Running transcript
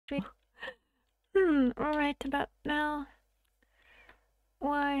stream. Right about now.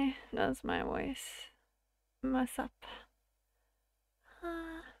 Why does my voice mess up?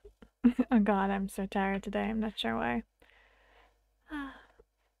 Oh god, I'm so tired today. I'm not sure why.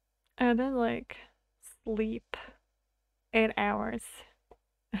 I did like sleep 8 hours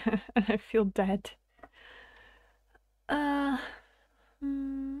and I feel dead. I'm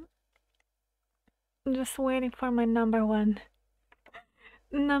just waiting for my number one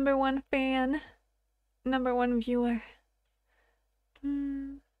fan, number one viewer.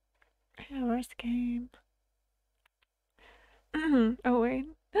 Yeah, where's the game? Oh wait.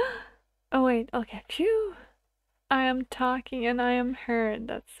 Oh wait, okay. Phew. I am talking and I am heard.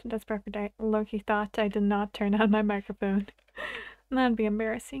 That's perfect. Loki thought I did not turn on my microphone. That'd be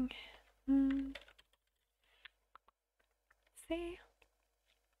embarrassing. See?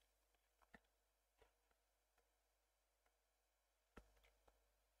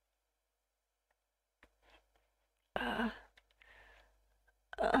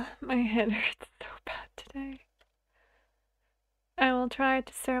 My head hurts so bad today. I will try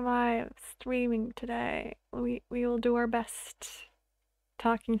to survive streaming today. We will do our best.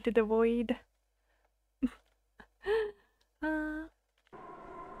 Talking to the void. Ah,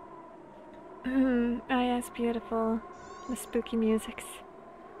 yes, beautiful. The spooky musics.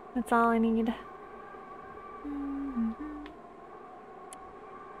 That's all I need.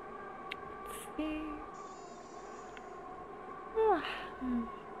 Let's see.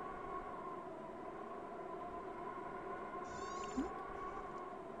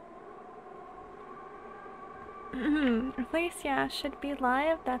 At least, yeah, should be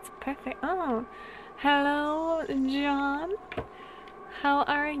live. That's perfect. Oh, hello, John. How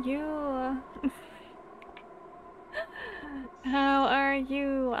are you? How are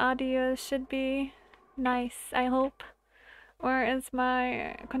you? Audio should be nice, I hope. Where is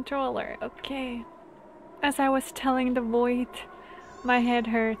my controller? Okay. As I was telling the void, my head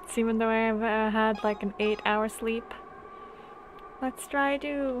hurts even though I've had like an 8-hour sleep. Let's try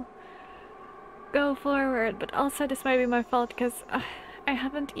to go forward, but also this might be my fault because I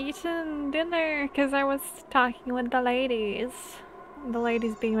haven't eaten dinner because I was talking with the ladies. The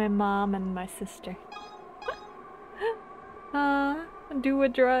ladies being my mom and my sister. Do a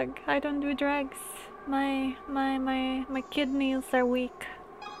drug. I don't do drugs. My kidneys are weak.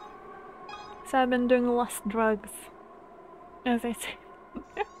 So I've been doing less drugs. As I say.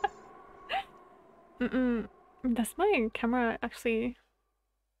 Does my camera actually...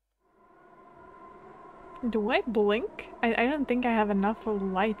 Do I blink? I don't think I have enough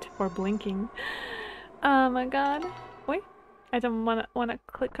light for blinking. Oh my god. Wait. I don't wanna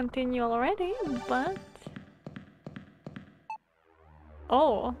click continue already, but...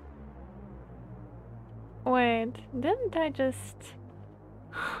 Oh. Wait, didn't I just...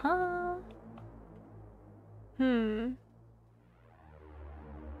 Huh? I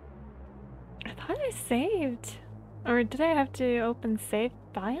thought I saved. Or did I have to open save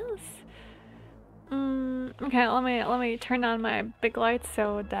files? Okay, let me turn on my big light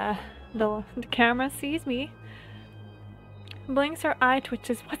so the camera sees me. Blinks or eye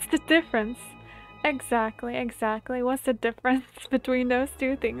twitches, what's the difference? Exactly. What's the difference between those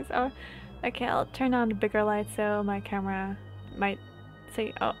two things? Oh, okay, I'll turn on the bigger light so my camera might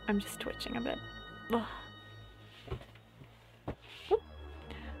say, oh, I'm just twitching a bit. Ugh.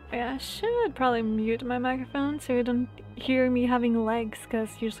 Yeah, I should probably mute my microphone so you don't hear me having legs,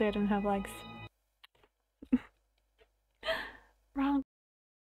 because usually I don't have legs. Wrong.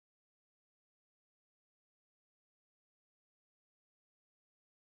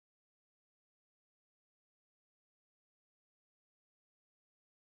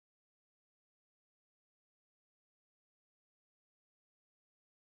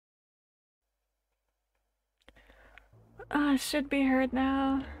 Ah, it should be heard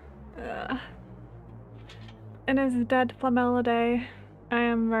now. It is a dead Flamella day. I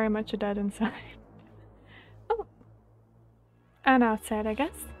am very much a dead inside. Oh. And outside, I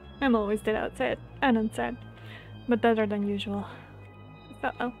guess. I'm always dead outside and inside. But deader than usual.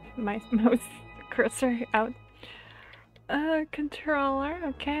 So, oh, my mouse cursor out. Controller.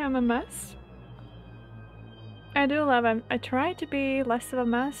 Okay, I'm a mess. I do love him. I try to be less of a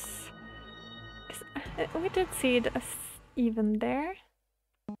mess. We did see it even there.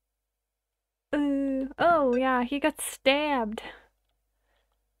 Oh yeah, he got stabbed.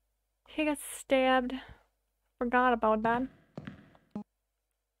 Forgot about that.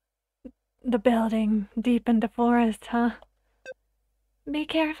 The building, deep in the forest, huh? Be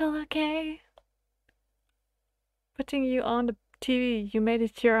careful, okay? Putting you on the TV, you made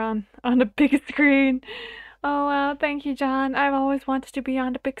it here on the big screen. Oh, wow, thank you, John. I've always wanted to be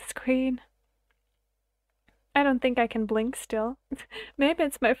on the big screen. I don't think I can blink still. Maybe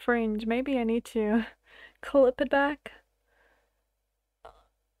it's my fringe. Maybe I need to clip it back.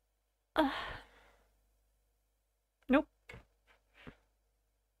 Nope.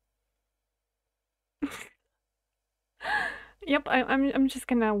 Yep, I'm just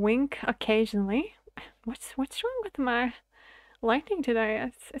gonna wink occasionally. What's wrong with my lighting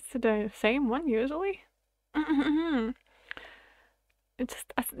today? It's the same one usually. It's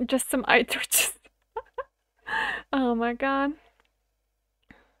just some eye twitches. Oh my god.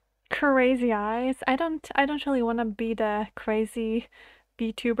 Crazy eyes. I don't really want to be the crazy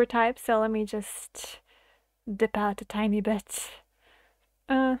VTuber type, so let me just dip out a tiny bit.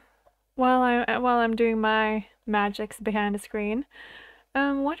 Uh while I'm doing my magics behind the screen.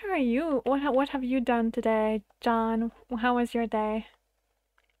 What have you done today, John? How was your day?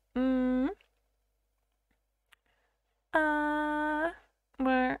 Mm, uh,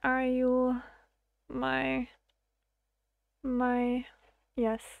 where are you? My,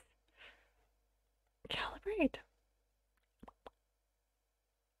 yes. Calibrate.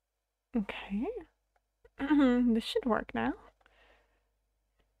 Okay. This should work now.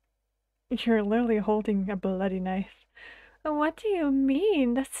 You're literally holding a bloody knife. What do you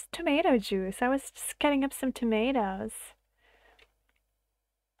mean? That's tomato juice. I was just cutting up some tomatoes.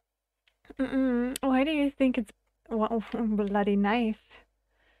 Why do you think it's bloody knife?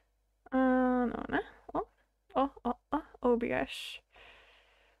 No, no. Oh gosh.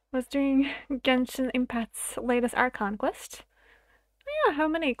 Was doing Genshin Impact's latest Archon quest. Yeah, how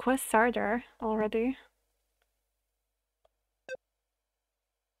many quests are there already?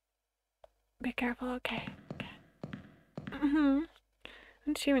 Be careful, okay. I'm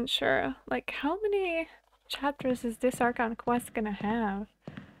not even sure. Like, how many chapters is this Archon quest gonna have?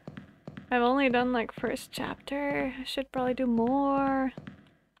 I've only done like first chapter. I should probably do more.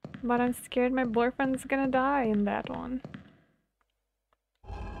 But I'm scared my boyfriend's gonna die in that one.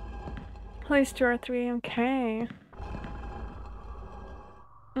 At least 2 or 3, okay.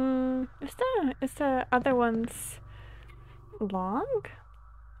 Is the other ones long?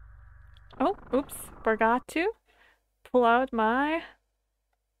 Oh, oops, forgot to pull out my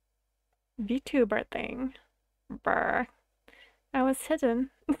VTuber thing. Brr. I was hidden.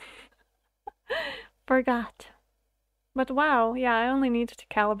 Forgot. But wow, yeah, I only needed to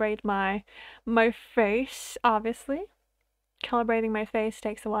calibrate my face, obviously. Calibrating my face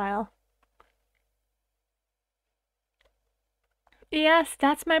takes a while. Yes,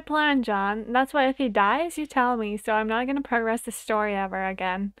 that's my plan, John. That's why if he dies, you tell me, so I'm not gonna progress the story ever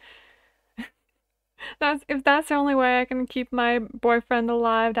again. If that's the only way I can keep my boyfriend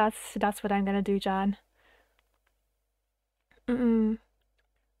alive, that's what I'm gonna do, John. You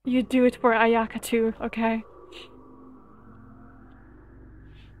do it for Ayaka too, okay?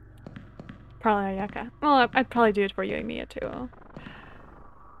 Probably Ayaka. Well, I'd probably do it for you and Mia too.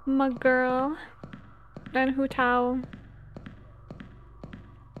 My girl. And Hu Tao.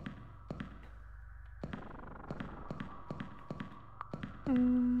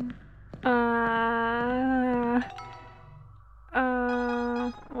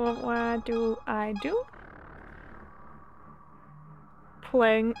 What do I do?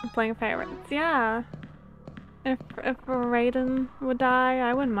 Playing favorites, yeah. If Raiden would die,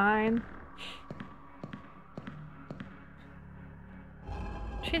 I wouldn't mind.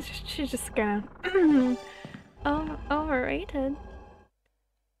 She's just gonna overrated.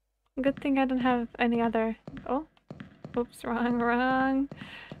 Good thing I don't have any other. Oh, oops, wrong room.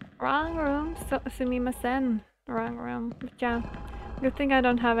 Sumimasen. Wrong room. But yeah, good thing I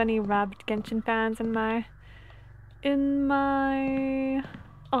don't have any rabid Genshin fans in my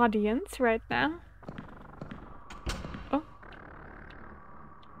audience right now. Oh,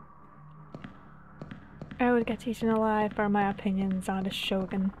 I would get eaten alive for my opinions on the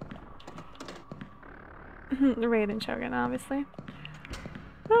Shogun. The Raiden Shogun, obviously.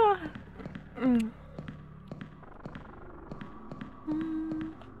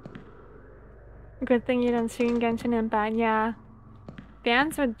 Good thing you don't stream Genshin Impact, yeah.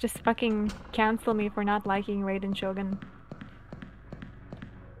 Fans would just fucking cancel me for not liking Raiden Shogun.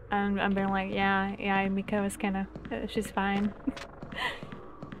 And I'm being like, yeah, Mika was kinda, she's fine.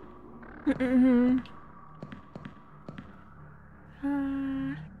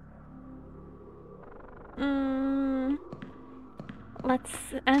 Let's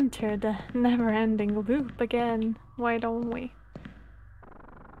enter the never-ending loop again. Why don't we?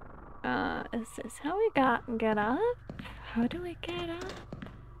 Is this how we get up? How do we get up?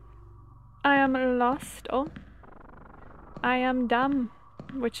 I am lost. Oh. I am dumb,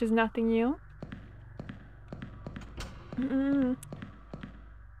 which is nothing new.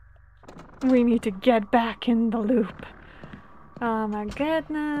 We need to get back in the loop. Oh my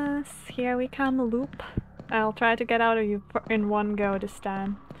goodness. Here we come, loop. I'll try to get out of you in one go this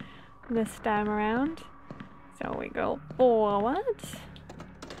time. This time around. So we go forward.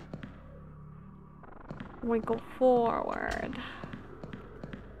 We go forward.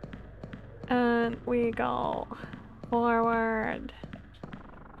 And we go forward.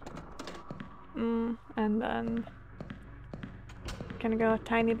 And then gonna go a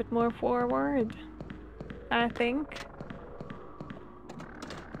tiny bit more forward, I think.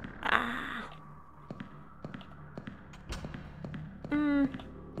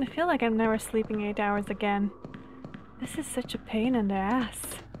 I feel like I'm never sleeping 8 hours again. This is such a pain in the ass.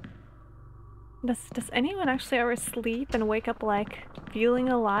 Does anyone actually ever sleep and wake up like feeling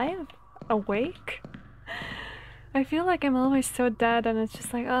alive? Awake? I feel like I'm always so dead and it's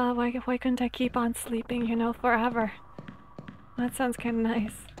just like, oh, why couldn't I keep on sleeping, you know, forever? That sounds kind of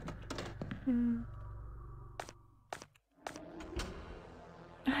nice.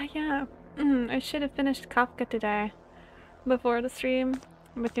 Yeah. I should have finished Kafka today. Before the stream.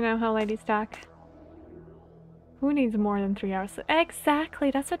 But you know how ladies talk. Who needs more than 3 hours? Exactly,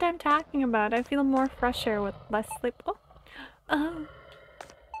 that's what I'm talking about. I feel more fresher with less sleep. Oh.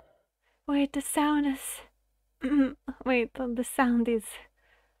 Wait, the sound is... Wait, the sound is...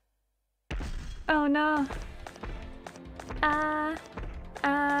 Oh no.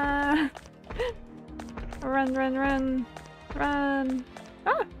 Run, run, run. Run.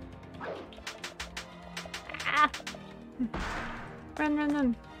 Ah! Run, run,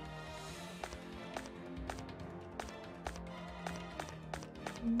 run.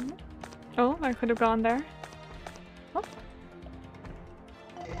 Oh, I could have gone there. Oh.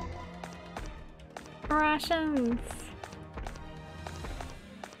 Rations.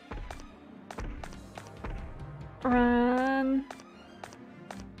 Run.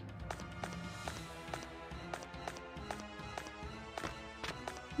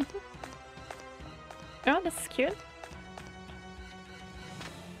 Oh, this is cute.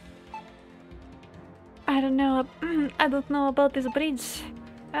 I don't know. I don't know about this bridge.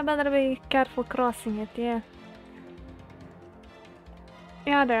 I better be careful crossing it, yeah.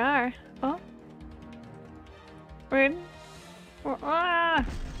 Yeah, there are. Oh. Wait. Ah!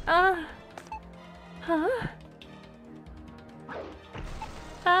 Ah! Huh?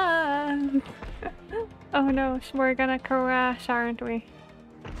 Ah! Oh no, we're gonna crash, aren't we?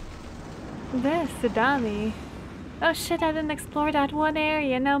 This, the dummy. Oh shit, I didn't explore that one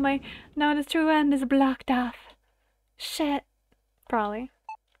area. Now the true end is blocked off. Shit. Probably.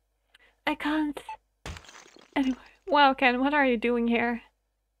 I can't. Anyway. Wow, Ken, what are you doing here?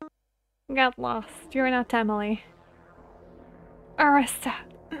 Got lost. You're not Emily. Arista.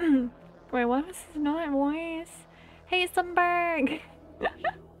 Wait, what was his voice? Heisenberg!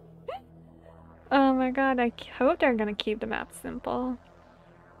 Oh my god, I hope they're gonna keep the map simple.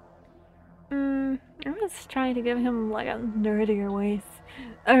 I'm just trying to give him like a nerdier voice.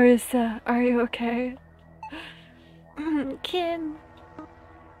 Arisa, are you okay? Kid.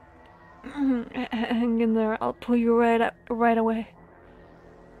 Hang in there, I'll pull you right up right away.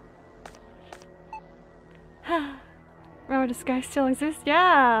 Oh, this guy still exists?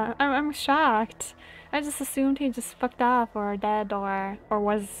 Yeah, I'm shocked. I just assumed he just fucked off or dead or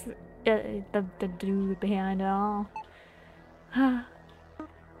was the dude behind it all.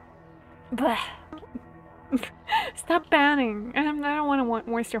 Bleh. Stop banning. I don't want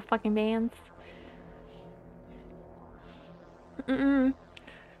to waste your fucking bans.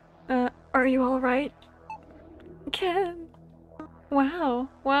 Are you alright? Ken. Wow.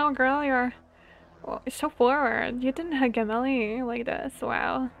 Wow, girl, you're so forward. You didn't hug Emily like this.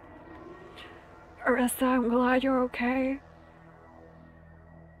 Wow. Arista, I'm glad you're okay.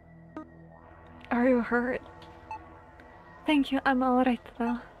 Are you hurt? Thank you, I'm alright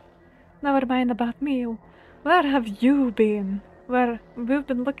though. Never mind about me. Where have you been? We've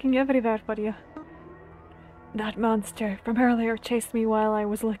been looking everywhere for you. That monster from earlier chased me while I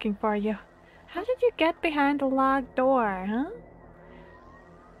was looking for you. How did you get behind the locked door, huh?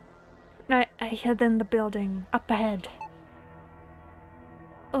 I hid in the building, up ahead.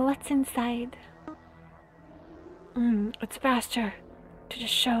 What's inside? It's faster to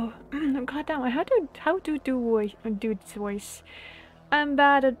just show. God damn, how do this voice? I'm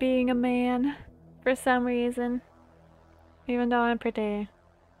bad at being a man, for some reason. Even though I'm pretty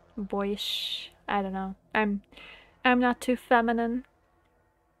boyish. I don't know. I'm not too feminine.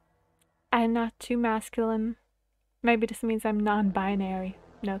 I'm not too masculine. Maybe this means I'm non-binary.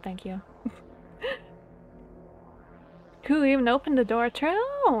 No, thank you. Who even opened the door?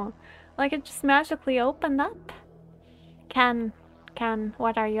 True! Like it just magically opened up. Ken,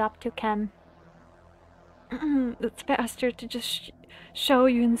 what are you up to, Ken? It's faster to just show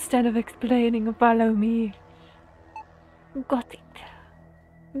you instead of explaining. Follow me. Got it.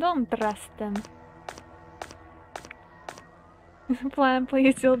 Don't trust them. Plan,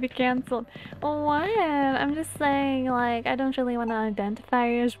 please, you'll be cancelled. What? I'm just saying, like, I don't really want to identify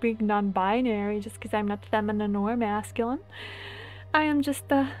as being non-binary just because I'm not feminine or masculine. I am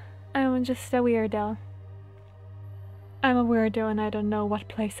just a weirdo. I'm a weirdo and I don't know what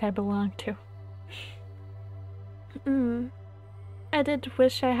place I belong to. I did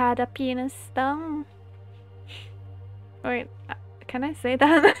wish I had a penis, though. Wait, can I say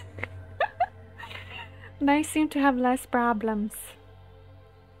that? I seem to have less problems.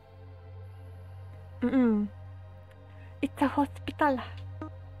 It's a hospital.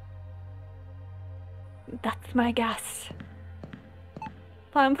 That's my guess.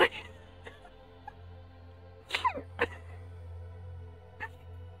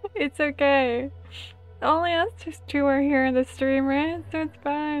 It's okay. Only us just two are here in the stream, right? So it's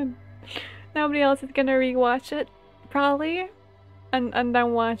fine. Nobody else is gonna rewatch it, probably. And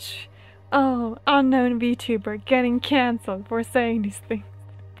then watch, oh, unknown VTuber getting cancelled for saying these things.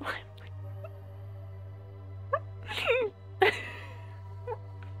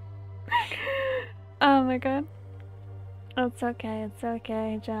 Oh my god. It's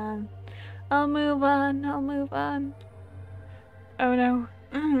okay, John. I'll move on. Oh no.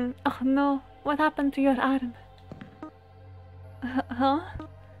 Oh no. What happened to your arm? Huh?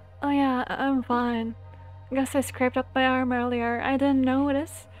 Oh yeah, I'm fine. Guess I scraped up my arm earlier. I didn't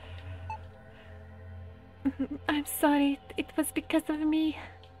notice. I'm sorry. It was because of me.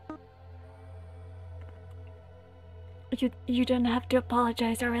 You don't have to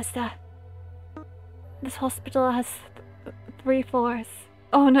apologize, Arista. This hospital has 3 floors.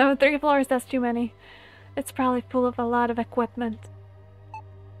 Oh no, 3 floors, that's too many. It's probably full of a lot of equipment.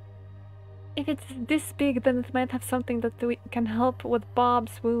 If it's this big, then it might have something that can help with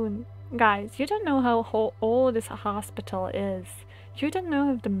Bob's wound. Guys, you don't know how old this hospital is. You don't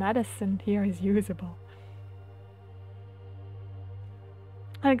know if the medicine here is usable.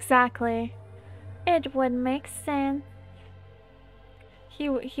 Exactly. It would make sense.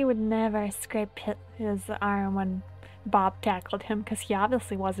 He would never scrape his arm when Bob tackled him, because he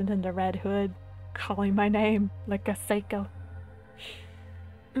obviously wasn't in the Red Hood, calling my name like a psycho.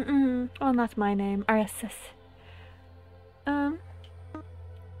 Well, not my name, Aksys.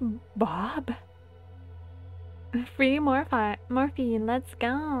 Bob? Free morphine, let's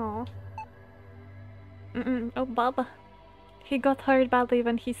go. Oh, Bob. He got hurt badly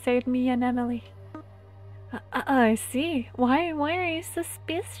when he saved me and Emily. I see. Why are you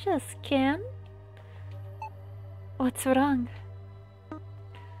suspicious, Ken? What's wrong?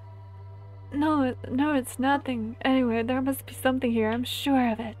 No, it's nothing. Anyway, there must be something here, I'm sure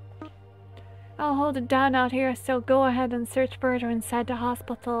of it. I'll hold it down out here, so go ahead and search further inside the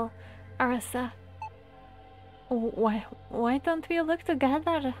hospital, Arisa. Why don't we look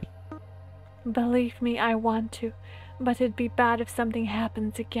together? Believe me, I want to, but it'd be bad if something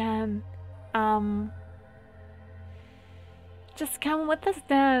happens again. Just come with us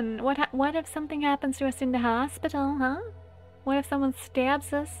then. What if something happens to us in the hospital, huh? What if someone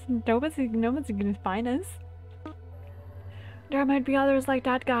stabs us? Nobody's gonna find us. There might be others like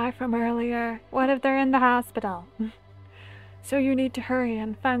that guy from earlier. What if they're in the hospital? So you need to hurry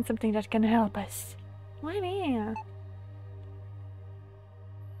and find something that can help us. Why me?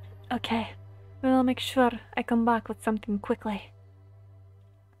 Okay, we'll make sure I come back with something quickly.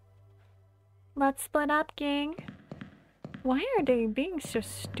 Let's split up, gang. Why are they being so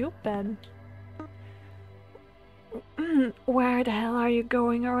stupid? Where the hell are you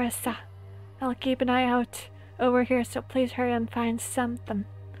going, Arisa? I'll keep an eye out over here, so please hurry and find something.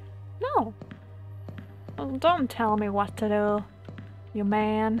 No. Well, don't tell me what to do, you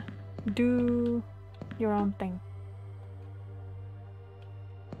man. Do your own thing.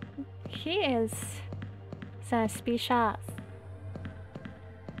 He is suspicious.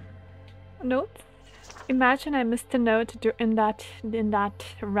 Note. Imagine I missed a note in that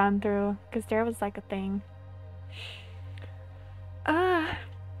run through, because there was like a thing.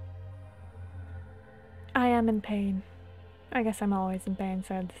 I am in pain. I guess I'm always in pain,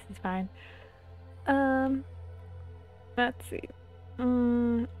 so this is fine. Let's see.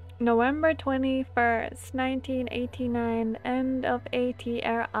 November 21st, 1989, end of AT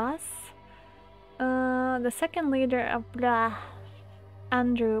us. The second leader of Blah,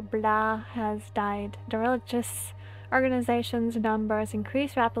 Andrew Blah, has died. The religious organization's numbers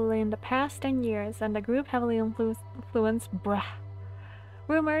increased rapidly in the past 10 years, and the group heavily influenced Blah.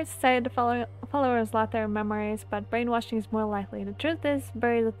 Rumors say the followers lost their memories, but brainwashing is more likely. The truth is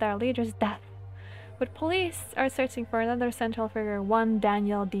buried with their leader's death. But police are searching for another central figure, one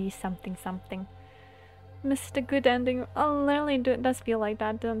Daniel D. something something. Missed a good ending. Oh, literally does feel like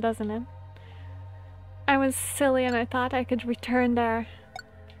that, doesn't it? I was silly and I thought I could return there.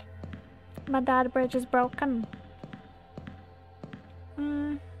 But that bridge is broken.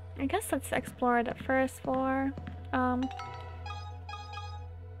 I guess let's explore the first floor.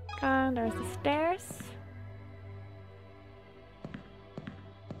 There's the stairs.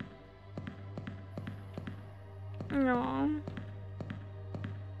 No.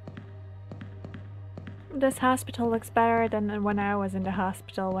 This hospital looks better than when I was in the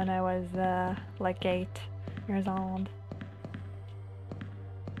hospital when I was like 8 years old.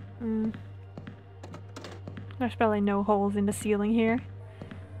 There's probably no holes in the ceiling here.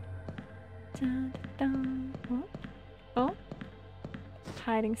 Dun, dun, dun. Oh,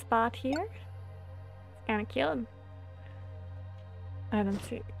 hiding spot here. It's kind of cute. I don't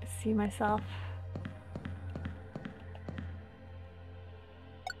see myself.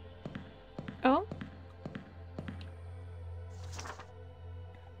 Oh.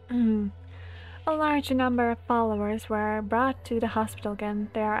 A large number of followers were brought to the hospital again.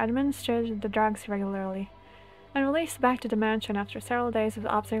 They are administered the drugs regularly and released back to the mansion after several days of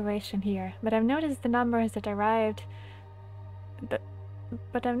observation here. But I've noticed the numbers that arrive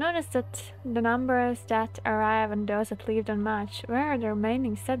and those that leave don't match. Where are the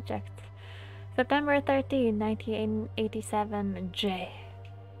remaining subjects? September 13, 1987, J.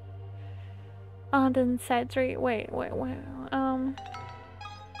 On the inside 3. Wait.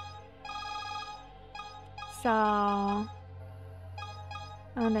 So on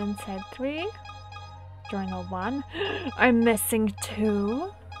the inside 3. Journal 1. I'm missing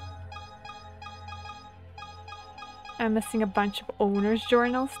 2. I'm missing a bunch of owners'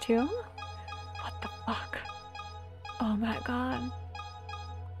 journals too. What the fuck? Oh my god.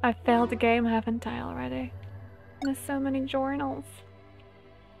 I failed the game, haven't I already? There's so many journals.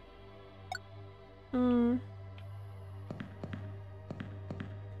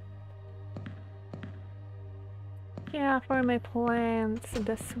 Yeah, for my plans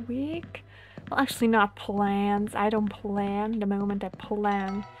this week. Well, actually not plans. I don't plan. The moment I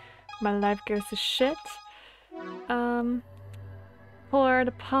plan, my life goes to shit. For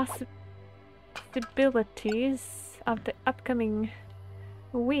the possibilities of the upcoming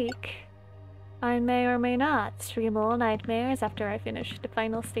week, I may or may not stream Little Nightmares after I finish the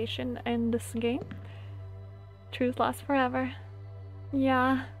final station in this game. Truth lasts forever.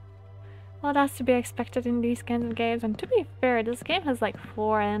 Yeah. Well, that's to be expected in these kinds of games, and to be fair, this game has like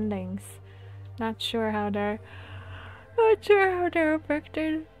 4 endings. Not sure how they're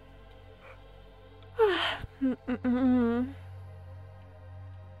affected.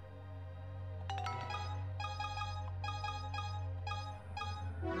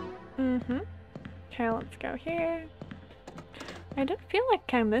 Okay, let's go here. I don't feel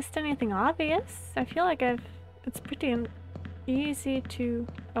like I missed anything obvious. I feel like it's pretty easy to...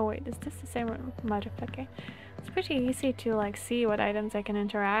 Oh wait, is this the same motherfucker? It's pretty easy to like see what items I can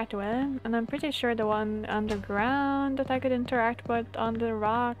interact with, and I'm pretty sure the one underground that I could interact with on the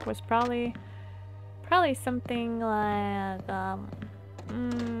rock was probably something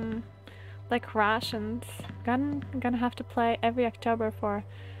like rations. Gonna have to play every October for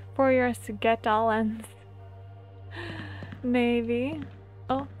 4 years to get all ends. Maybe.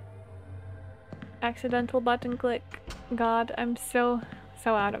 Oh. Accidental button click. God, I'm so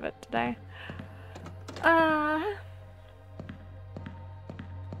out of it today. I'm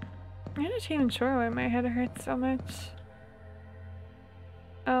not even sure why my head hurts so much.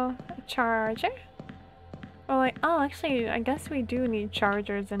 Oh, a charger? Well, like, oh, actually, I guess we do need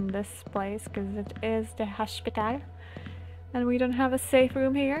chargers in this place because it is the hospital. And we don't have a safe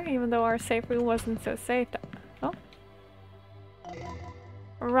room here, even though our safe room wasn't so safe. Oh.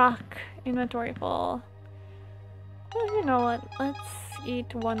 Rock. Inventory full. Well, you know what? Let's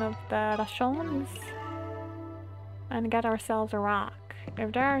eat one of the rations and get ourselves a rock.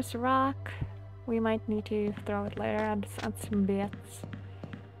 If there's a rock, we might need to throw it later and add some bits.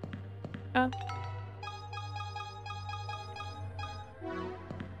 Oh.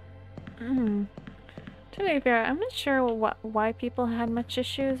 To be fair, I'm not sure why people had much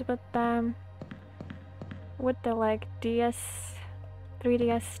issues with the like 3DS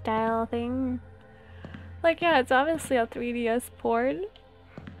style thing. Like, yeah, it's obviously a 3DS port,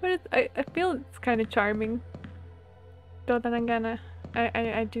 but I feel it's kind of charming. Though then again,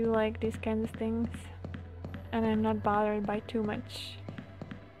 I do like these kinds of things, and I'm not bothered by too much.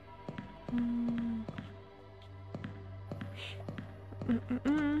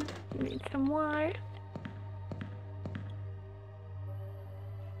 Need some water.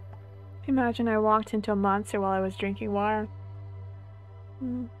 Imagine I walked into a monster while I was drinking water.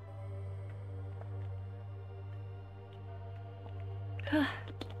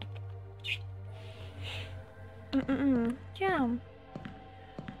 Yeah.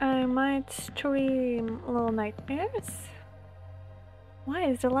 I might stream Little Nightmares. Why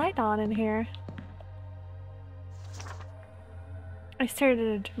is the light on in here? I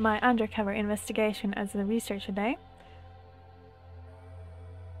started my undercover investigation as a researcher today.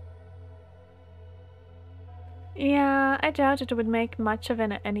 Yeah, I doubt it would make much of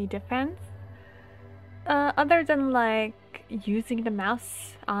any difference. Other than like using the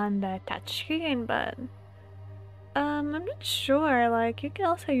mouse on the touchscreen, but I'm not sure. Like, you can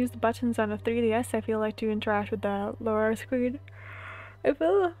also use the buttons on a 3DS, I feel like, to interact with the lower screen. I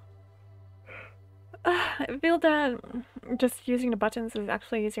feel that just using the buttons is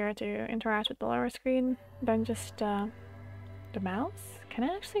actually easier to interact with the lower screen than just the mouse. Can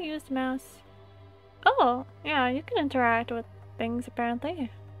I actually use the mouse? Oh, yeah, you can interact with things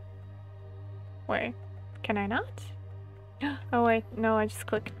apparently. Wait, can I not? Oh wait, no, I just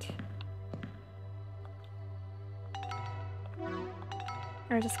clicked.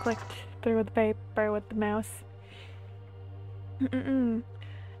 I just clicked through the paper with the mouse.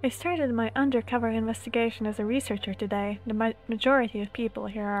 I started my undercover investigation as a researcher today. The majority of people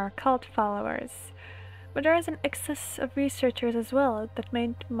here are cult followers. But there is an excess of researchers as well that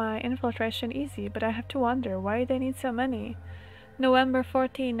made my infiltration easy, but I have to wonder why they need so many. November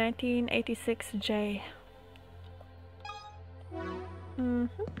 14, 1986 J.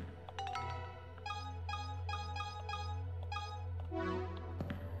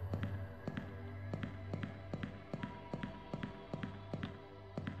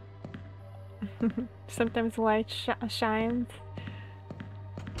 Sometimes light shines,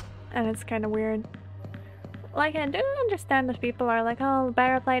 and it's kind of weird. Like, I do understand that people are like, oh,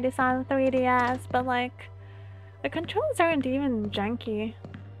 better play this on 3DS, but like, the controls aren't even janky.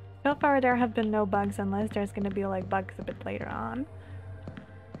 So far there have been no bugs unless there's gonna be like bugs a bit later on.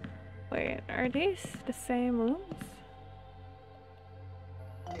 Wait, are these the same rooms?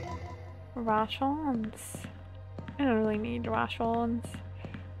 Rations? I don't really need rations.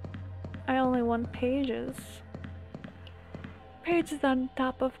 I only want pages. Pages on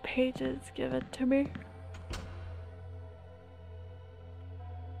top of pages, give it to me.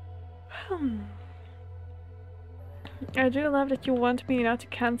 I do love that you want me not to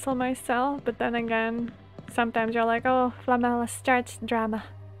cancel myself, but then again, sometimes you're like, oh, Flamella starts drama.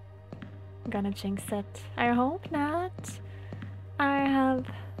 I'm gonna jinx it. I hope not. I have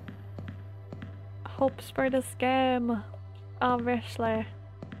hopes for this game, obviously.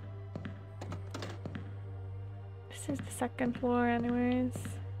 This is the second floor anyways.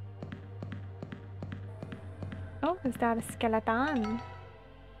 Oh, is that a skeleton?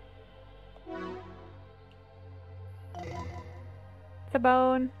 It's a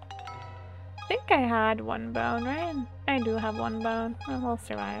bone. I think I had one bone, right? I do have one bone. I'll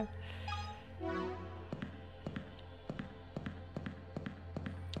survive.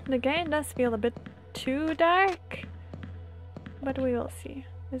 The game does feel a bit too dark, but we will see.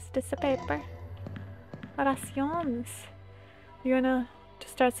 Is this a paper? Rations. You wanna to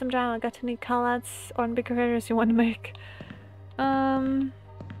start some drama? Got any callouts on big creators you wanna make?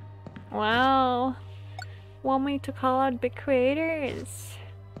 Wow. Want me to call out big creators?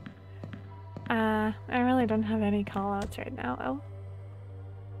 I really don't have any callouts right now. Oh.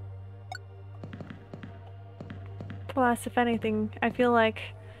 Plus, if anything, I feel like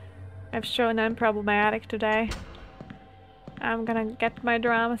I've shown I'm problematic today. I'm gonna get my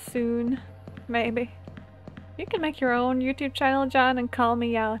drama soon. Maybe. You can make your own YouTube channel, John, and call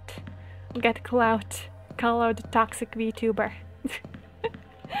me out. Get clout. Call out the toxic VTuber.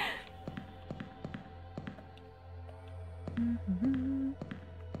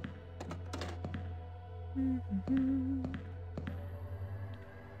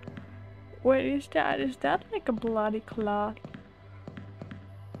 What is that? Is that like a bloody cloth?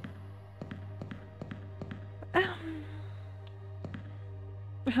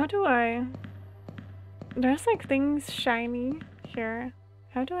 How do I... There's like things shiny here.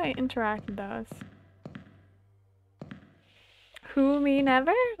 How do I interact with those? Who, me,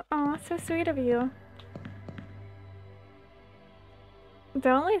 never? Aw, so sweet of you. The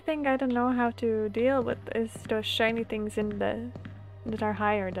only thing I don't know how to deal with is those shiny things in the... that are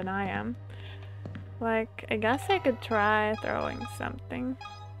higher than I am. Like, I guess I could try throwing something.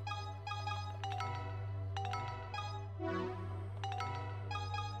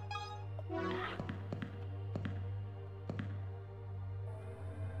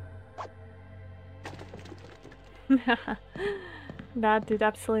 That did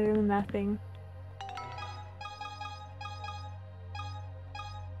absolutely nothing.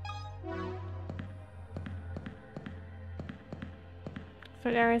 So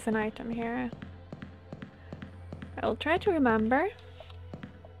there is an item here. I'll try to remember.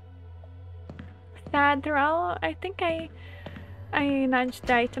 Sad throw. I think I nudged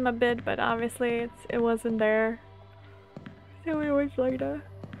the item a bit, but obviously it wasn't there. So we always like that.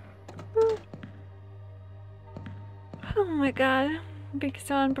 Oh my god. Being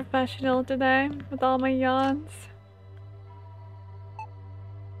so unprofessional today with all my yawns.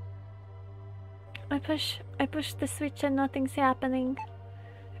 I push the switch and nothing's happening.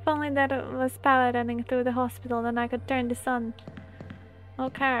 If only that it was power running through the hospital, then I could turn this on.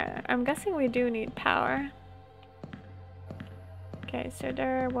 Okay, I'm guessing we do need power. Okay, so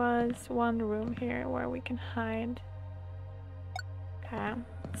there was one room here where we can hide. Okay,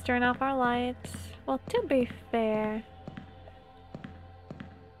 let's turn off our lights. Well, to be fair,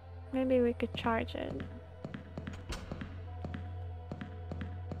 maybe we could charge it.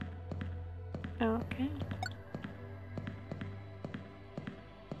 Okay.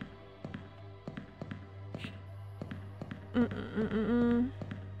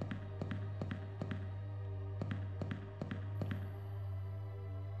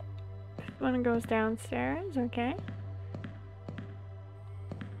 This one goes downstairs, okay.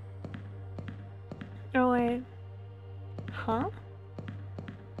 Oh wait. Huh?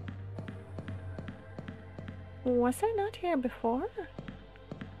 Was I not here before?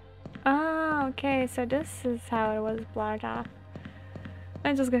 Ah, okay, so this is how it was blurred off.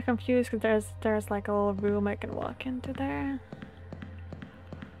 I just got confused because there's like a little room I can walk into there.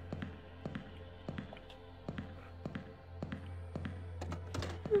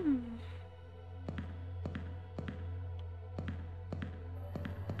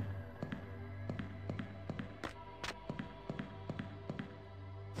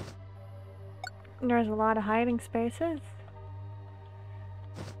 There's a lot of hiding spaces.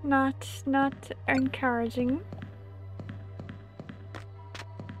 Not encouraging.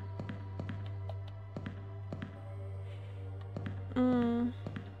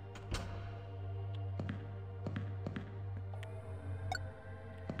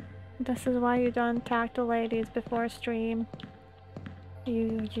 This is why you don't talk to ladies before stream.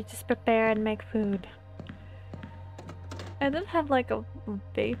 You just prepare and make food. I did have like a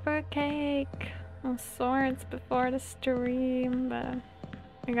vapor cake of sorts before the stream, but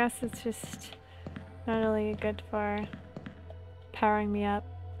I guess it's just not really good for powering me up.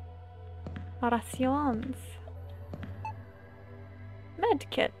 Rations.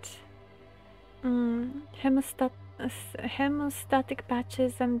 Medkit. Hemostatic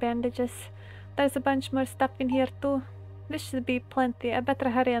patches and bandages. There's a bunch more stuff in here too. This should be plenty. I better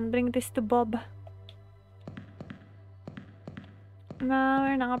hurry and bring this to Bob. No,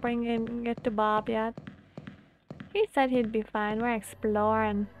 we're not bringing it to Bob yet. He said he'd be fine. We're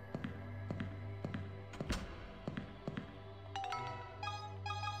exploring.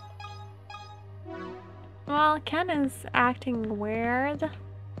 Well, Ken is acting weird.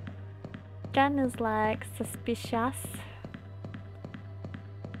 Ken is like suspicious.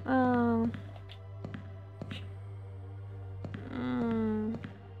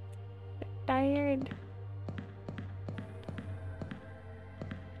 Tired.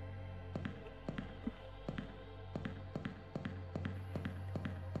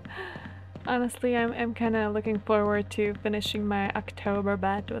 Honestly, I'm kind of looking forward to finishing my October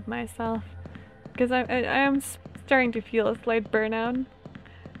bet with myself, because I am starting to feel a slight burnout.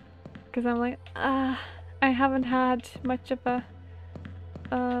 Because I'm like, I haven't had much of a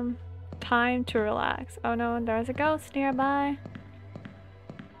time to relax. Oh no, there's a ghost nearby.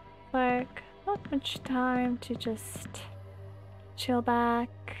 Like, not much time to just chill back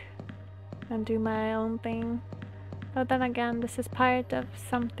and do my own thing. But then again, this is part of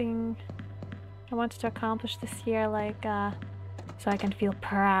something I wanted to accomplish this year, like, so I can feel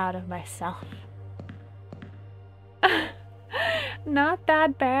proud of myself. Not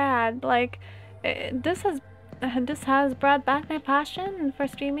that bad. Like, this has brought back my passion for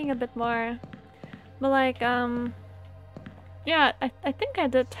streaming a bit more. But like, yeah, I think I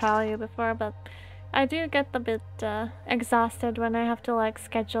did tell you before, but I do get a bit exhausted when I have to like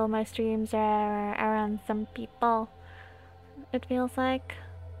schedule my streams around some people. It feels like,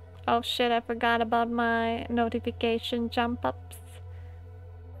 oh shit, I forgot about my notification jump ups.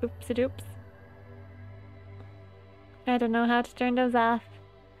 Oopsie doops. I don't know how to turn those off.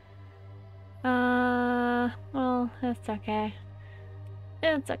 Well, it's okay.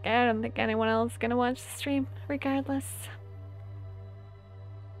 It's okay, I don't think anyone else is gonna watch the stream, regardless.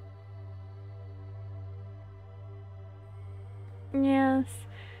 Yes.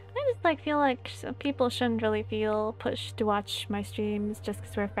 I just like feel like people shouldn't really feel pushed to watch my streams just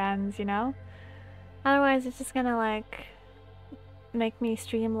because we're friends, you know? Otherwise, it's just gonna like make me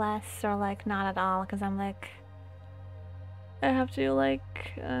stream less or like not at all because I'm like I have to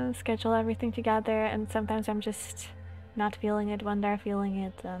like schedule everything together, and sometimes I'm just not feeling it when they're feeling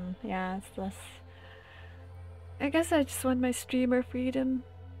it, and yeah, it's less. I guess I just want my streamer freedom.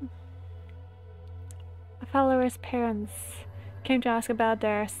 A follower's parents came to ask about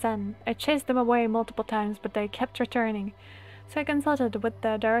their son. I chased them away multiple times, but they kept returning. So I consulted with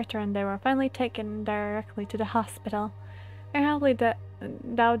the director, and they were finally taken directly to the hospital. I hardly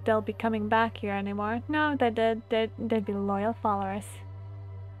doubt they'll be coming back here anymore. No, if they did, they'd be loyal followers.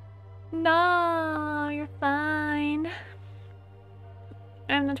 No, you're fine.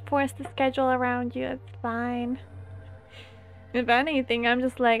 I'm not forced to schedule around you, it's fine. If anything, I'm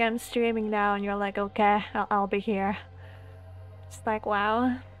just like, I'm streaming now, and you're like, okay, I'll be here. Just like,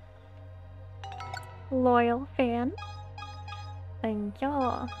 wow. Loyal fan. Thank you.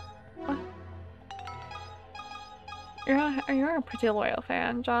 Oh. You're a pretty loyal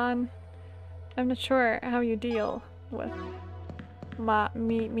fan, John. I'm not sure how you deal with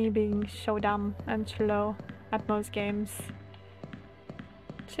me being so dumb and slow at most games.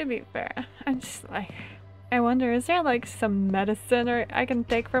 To be fair, I'm just like, I wonder, is there like some medicine or I can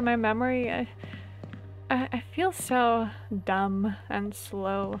take for my memory? I feel so dumb and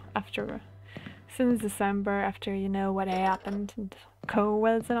slow since December, after you know what happened and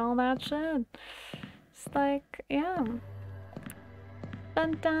COVIDs and all that shit. It's like, yeah,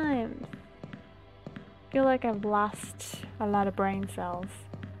 fun times. Feel like I've lost a lot of brain cells.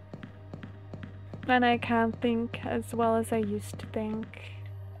 And I can't think as well as I used to think.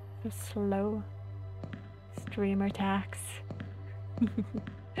 So slow. Streamer tax.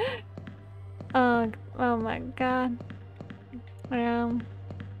 Oh my god.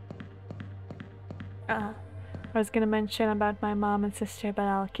 I was gonna mention about my mom and sister, but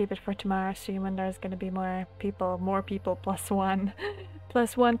I'll keep it for tomorrow's stream when there's gonna be more people plus one.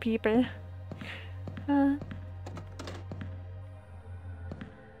 Plus one people.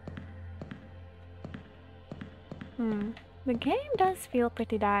 The game does feel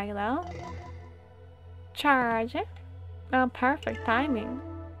pretty dark though. Charge. Oh, perfect timing.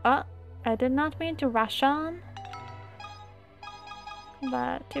 Oh, I did not mean to rush on.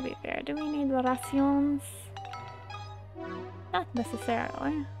 But to be fair, do we need rations? Not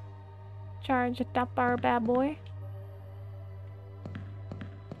necessarily. Charge it up, our bad boy.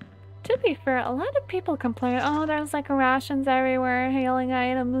 To be fair, a lot of people complain, oh, there's like rations everywhere, healing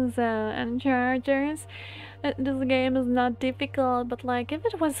items and chargers. This game is not difficult, but like if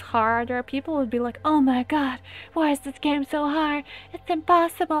it was harder, people would be like, oh my god, why is this game so hard? It's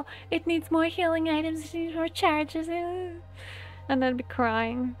impossible. It needs more healing items, it needs more charges. And they'd be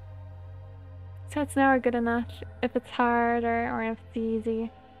crying. So it's never good enough if it's harder or if it's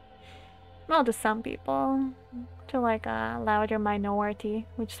easy. Well, to some people. To like a louder minority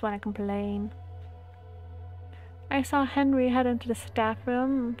who just want to complain. I saw Henry head into the staff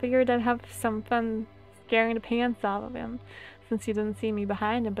room and figured I'd have some fun scaring the pants off of him since he didn't see me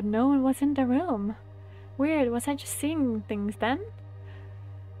behind him, but no one was in the room. Weird, was I just seeing things then?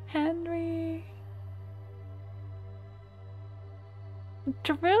 Henry...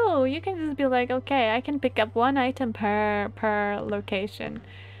 True, you can just be like, okay, I can pick up one item per location.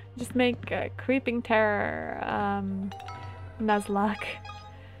 Just make Creeping Terror, Nuzlocke.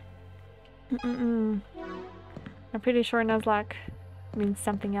 I'm pretty sure Nuzlocke means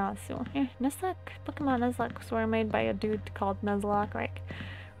something else. So, yeah, Nuzlocke, Pokemon Nuzlocke were made by a dude called Nuzlocke, like,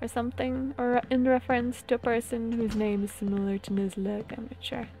 or something, or in reference to a person whose name is similar to Nuzlocke, I'm not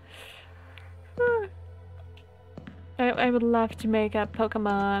sure. I would love to make a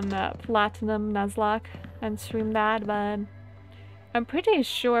Pokemon Platinum Nuzlocke and stream that, but I'm pretty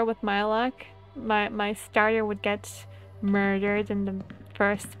sure with my luck, my starter would get murdered in the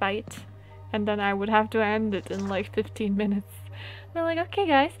first fight, and then I would have to end it in like 15 minutes. They're like, okay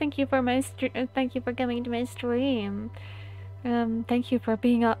guys, thank you for coming to my stream. Thank you for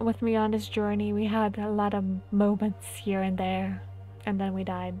being with me on this journey. We had a lot of moments here and there, and then we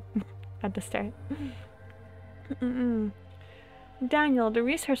died at the start. Daniel, the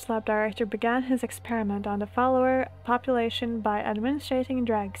research lab director, began his experiment on the follower population by administering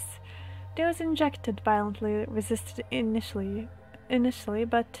drugs. Those injected violently resisted initially,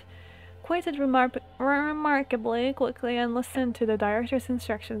 but quieted remarkably quickly and listened to the director's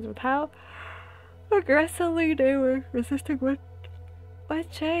instructions with how aggressively they were resisting what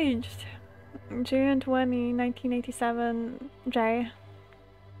changed. June 20, 1987, J.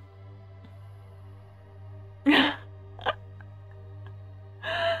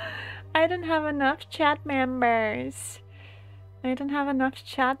 I don't have enough chat members. I don't have enough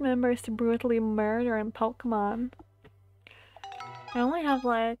chat members to brutally murder in Pokemon. I only have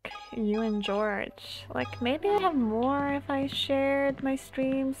like you and George. Like maybe I'd have more if I shared my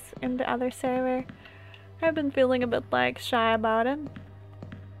streams in the other server. I've been feeling a bit like shy about it.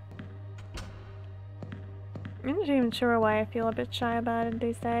 I'm not even sure why I feel a bit shy about it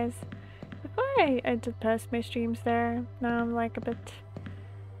these days. Before I did post my streams there. Now I'm like a bit...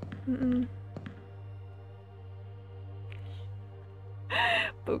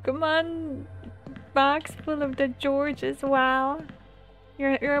 Pokemon box full of the Georges, wow.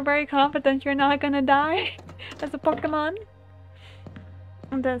 You're very confident you're not gonna die as a Pokemon?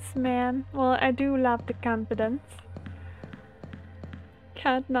 This man. Well, I do love the confidence.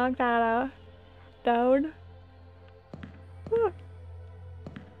 Can't knock that out. Down.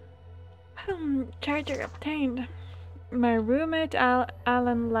 Charger obtained. My roommate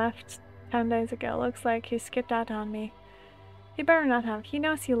Alan left 10 days ago. Looks like he skipped out on me. He better not have. He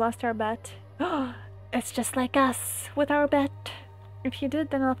knows he lost our bet. It's just like us with our bet. If he did,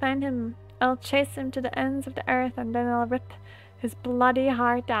 then I'll find him. I'll chase him to the ends of the earth and then I'll rip his bloody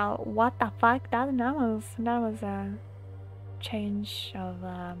heart out. What the fuck? That was a change of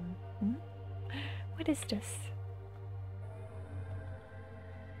What is this?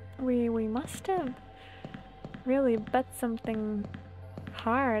 We must have really bet something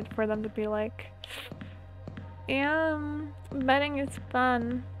hard for them to be like, yeah, betting is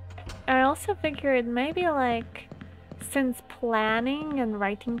fun. I also figured maybe like, since planning and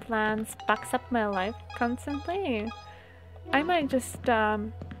writing plans fucks up my life constantly, I might just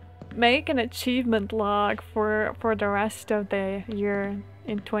make an achievement log for the rest of the year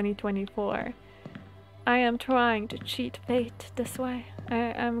in 2024. I am trying to cheat fate this way.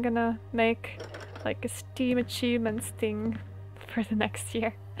 I'm gonna make like a Steam achievements thing for the next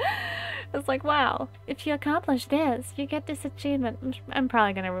year. It's like, wow, if you accomplish this, you get this achievement. I'm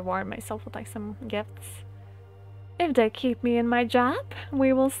probably gonna reward myself with like some gifts. If they keep me in my job,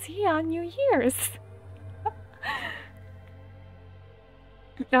 we will see on New Year's.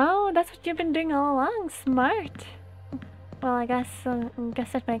 Oh, that's what you've been doing all along. Smart. Well, I guess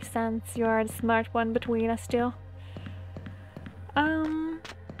it makes sense. You are the smart one between us two.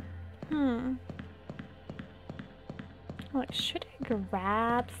 Like, should I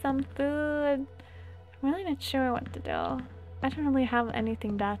grab some food? I'm really not sure what to do. I don't really have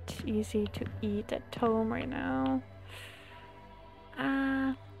anything that easy to eat at home right now.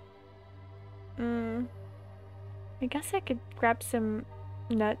 I guess I could grab some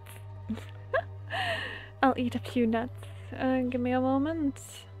nuts. I'll eat a few nuts. Give me a moment.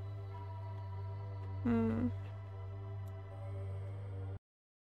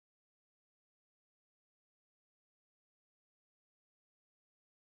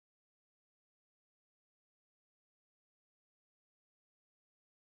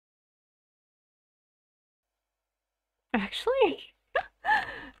 Actually,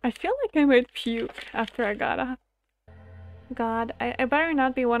 I feel like I might puke after I got up. God, I better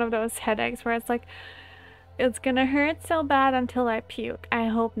not be one of those headaches where it's like, it's gonna hurt so bad until I puke. I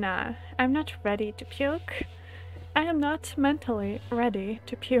hope not. I'm not ready to puke. I am not mentally ready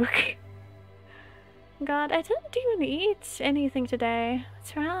to puke. God, I didn't even eat anything today.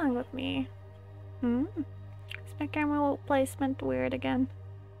 What's wrong with me? Is my camera placement weird again?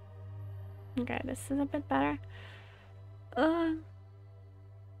 Okay, this is a bit better. I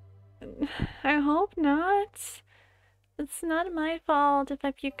hope not. It's not my fault if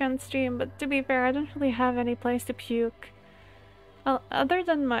I puke on stream, but to be fair, I don't really have any place to puke. Well, other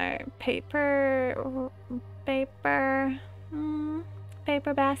than my paper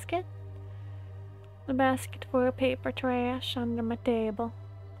basket. The basket for paper trash under my table.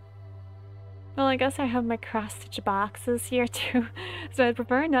 Well, I guess I have my cross-stitch boxes here too, so I'd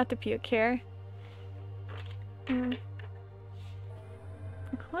prefer not to puke here.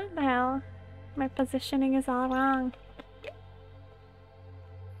 What the hell? My positioning is all wrong.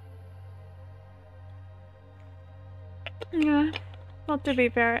 Yeah. Well, to be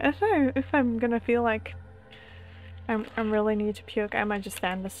fair, if I'm gonna feel like I'm really need to puke, I might just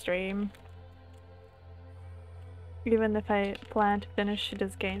end the stream. Even if I plan to finish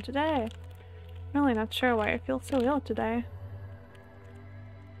this game today. I'm really not sure why I feel so ill today.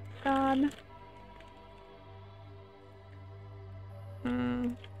 God.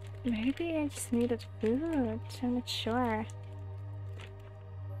 Maybe I just needed food. I'm not sure.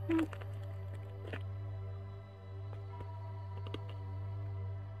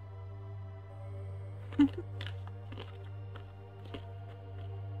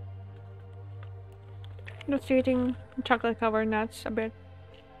 Just eating chocolate covered nuts a bit.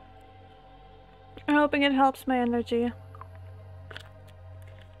 I'm hoping it helps my energy.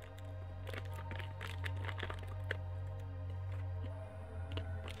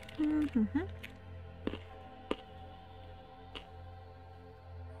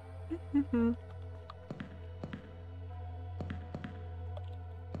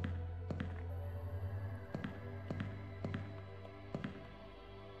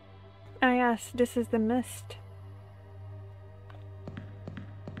 Ah yes, this is the mist.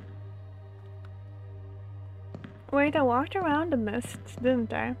 Wait, I walked around the mist,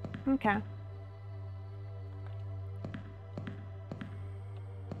 didn't I? Okay.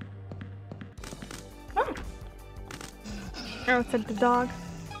 Oh! Oh, it's the dog.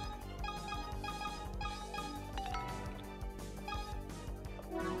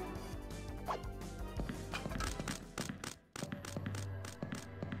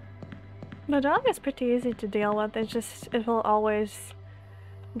 The dog is pretty easy to deal with, it's just, it will always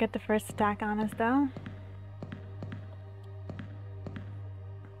get the first attack on us though.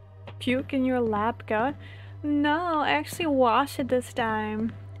 Puke in your lab goat? No, I actually washed it this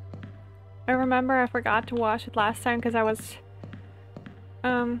time. I remember I forgot to wash it last time because I was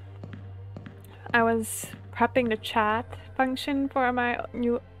prepping the chat function for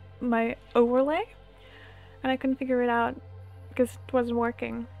my overlay and I couldn't figure it out because it wasn't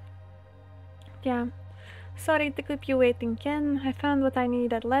working. Yeah. Sorry to keep you waiting, Ken. I found what I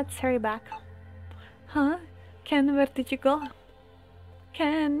needed. Let's hurry back. Huh? Ken, where did you go?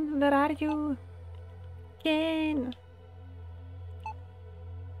 Ken, where are you? Ken!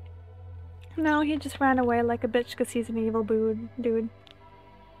 No, he just ran away like a bitch because he's an evil dude.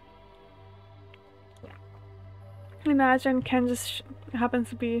 Imagine Ken just happens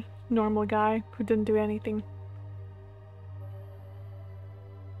to be a normal guy who didn't do anything.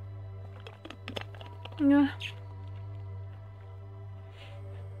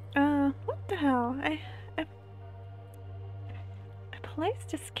 What the hell? I placed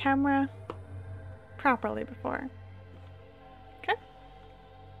this camera properly before. Okay.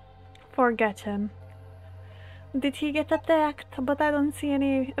 Forget him. Did he get attacked? But I don't see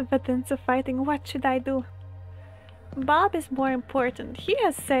any evidence of fighting. What should I do? Bob is more important. He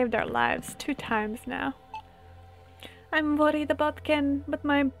has saved our lives 2 times now. I'm worried about Ken, but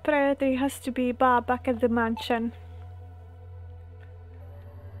my priority has to be Bob back at the mansion.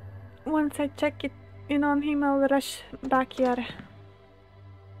 Once I check it in on him, I'll rush back here.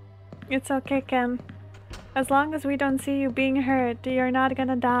 It's okay, Ken. As long as we don't see you being hurt, you're not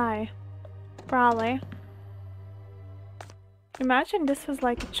gonna die. Probably. Imagine this was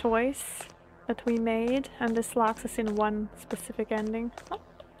like a choice that we made, and this locks us in one specific ending. Oh.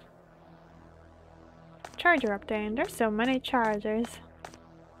 Charger obtained. There's so many chargers.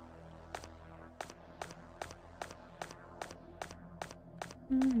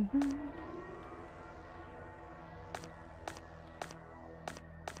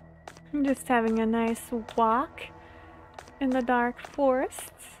 I'm just having a nice walk in the dark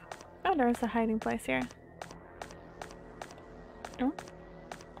forests. Oh, there's a hiding place here. Oh.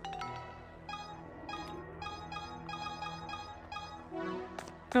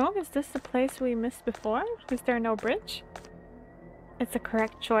 Oh, is this the place we missed before? Is there no bridge? It's the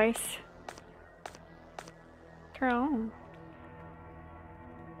correct choice. Oh.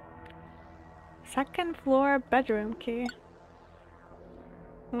 Second floor bedroom key.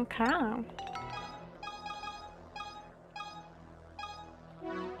 Okay.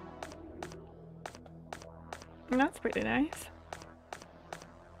 That's pretty nice.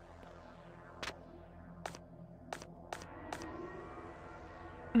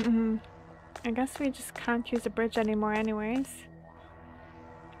 I guess we just can't use the bridge anymore anyways.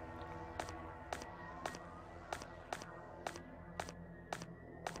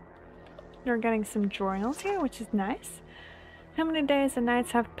 You're getting some journals here, which is nice. How many days and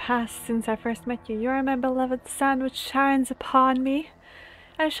nights have passed since I first met you? You are my beloved sun which shines upon me.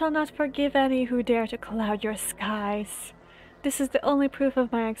 I shall not forgive any who dare to cloud your skies. This is the only proof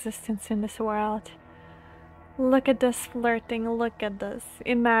of my existence in this world. Look at this flirting, look at this.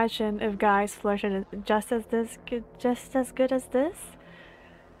 Imagine if guys flirted just as good as this.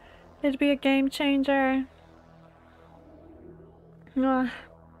 It'd be a game changer.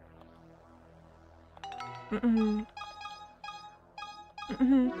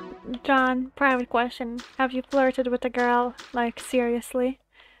 John, private question. Have you flirted with a girl? Like, seriously?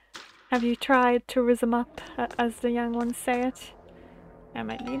 Have you tried to rizz 'em up, as the young ones say it? I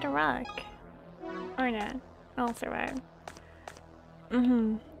might need a rock. Or not. I'll survive.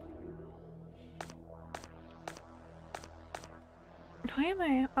 Why am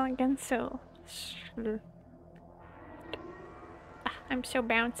I again so... I'm so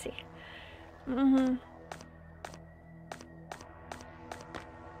bouncy. Mm-hmm.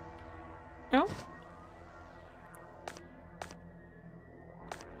 Oh.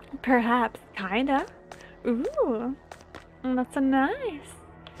 Perhaps, kinda. Ooh. That's a nice.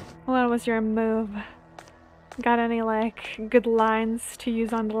 What was your move? Got any, like, good lines to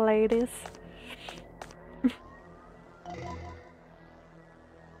use on the ladies?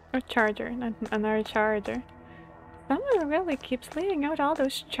 A charger, another charger. Someone really keeps leaving out all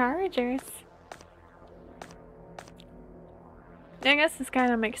those chargers. I guess this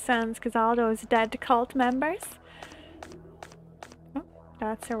kind of makes sense because all those dead cult members. Oh,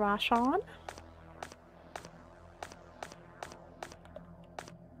 that's a Rashon.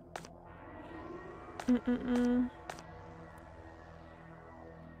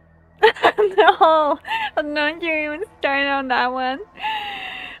 No, don't you even start on that one.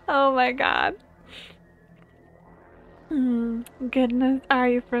 Oh my god. Goodness, are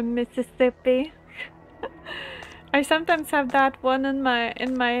you from Mississippi? I sometimes have that one in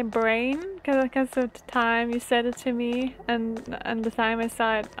my brain because of the time you said it to me and the time I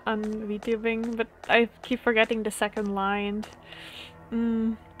saw it on VTubing, but I keep forgetting the second line.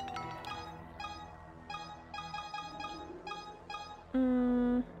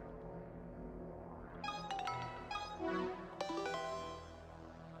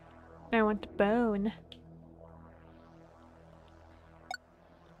 I want the bone.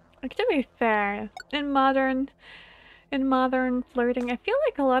 Like, to be fair, in modern flirting, I feel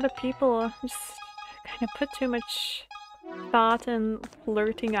like a lot of people just kind of put too much thought in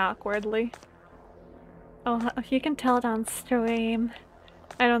flirting awkwardly. Oh, you can tell it on stream.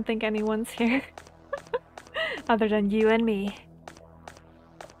 I don't think anyone's here. Other than you and me.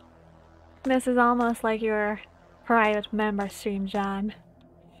 This is almost like your private member stream, John.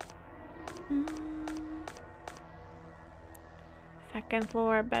 Second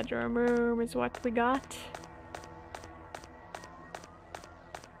floor bedroom room is what we got.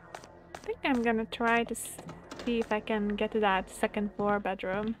 I think I'm gonna try to see if I can get to that second floor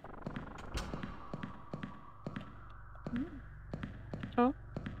bedroom. Oh,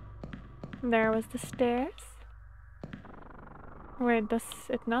 there was the stairs. Wait, does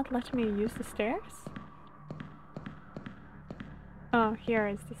it not let me use the stairs? Oh, here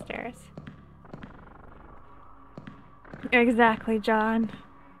is the stairs. Exactly, John.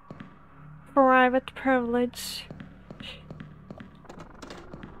 Private privilege.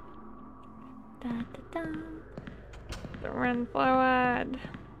 Da, da, da. Run forward.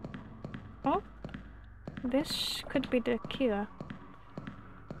 Oh, this could be the key.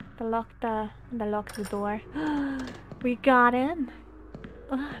 The locked door. We got in.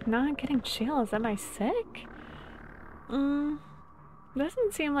 Now I'm getting chills. Am I sick?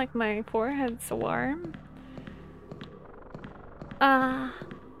 Doesn't seem like my forehead's warm.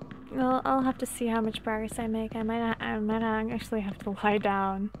 I'll have to see how much progress I make. I might actually have to lie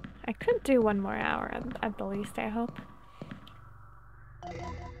down. I could do 1 more hour at the least, I hope.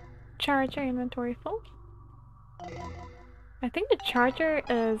 Charger inventory full. I think the charger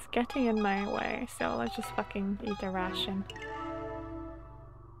is getting in my way, so let's just fucking eat a ration.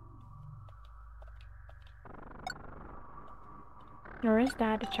 Or is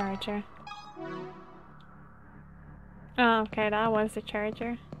that a charger? Oh, okay, that was the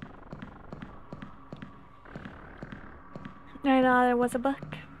charger. I thought it was a book.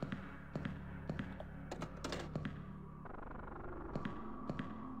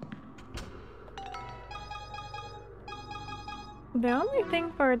 The only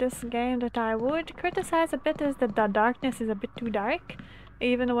thing for this game that I would criticize a bit is that the darkness is a bit too dark,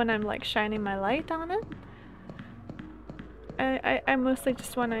 even when I'm like shining my light on it. I mostly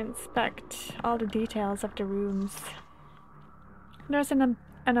just want to inspect all the details of the rooms. There's an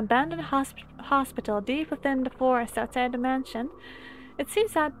abandoned hospital deep within the forest outside the mansion. It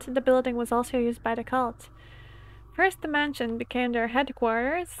seems that the building was also used by the cult. First the mansion became their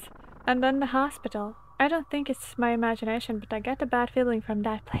headquarters, and then the hospital. I don't think it's my imagination, but I get a bad feeling from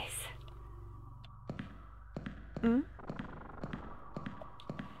that place.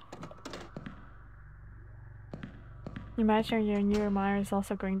 Imagine your new monitor is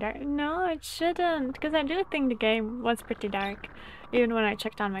also going dark. No, it shouldn't, because I do think the game was pretty dark, even when I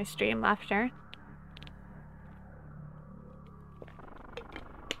checked on my stream after.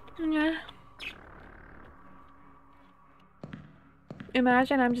 Yeah.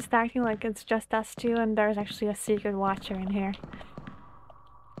 Imagine I'm just acting like it's just us two and there's actually a secret watcher in here.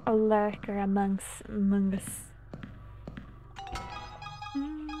 A lurker among us.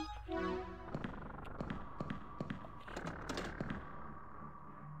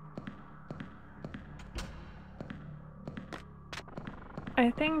 I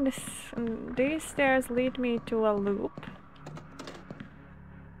I think these stairs lead me to a loop.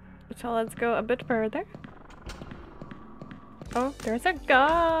 So let's go a bit further. Oh, there's a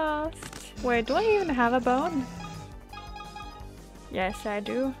ghost! Wait, do I even have a bone? Yes, I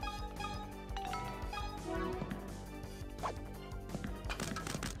do.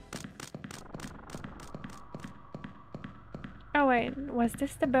 Oh wait, was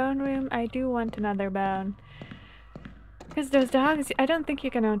this the bone room? I do want another bone. Because those dogs, I don't think you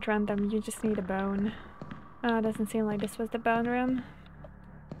can outrun them, you just need a bone. Oh, it doesn't seem like this was the bone room.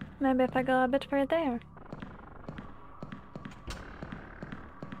 Maybe if I go a bit further.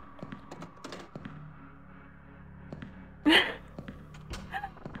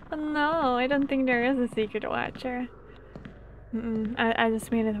 Oh, no, I don't think there is a secret watcher. I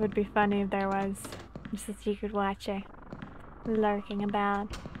just mean it would be funny if there was just a secret watcher lurking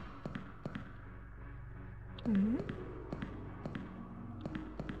about.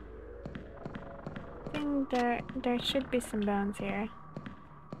 I think there should be some bones here.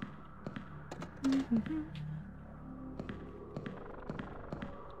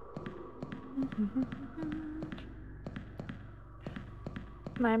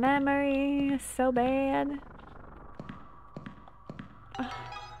 My memory is so bad.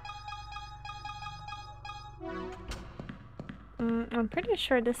 I'm pretty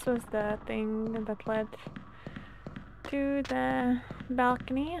sure this was the thing that led to the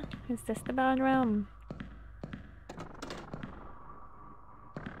balcony. Is this the bone room?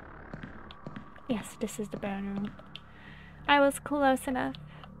 Yes, this is the bone room. I was close enough.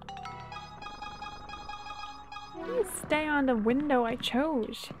 Please stay on the window I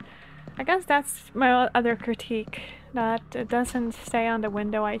chose. I guess that's my other critique, that it doesn't stay on the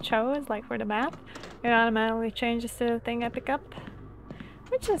window I chose, like for the map. It automatically changes to the thing I pick up.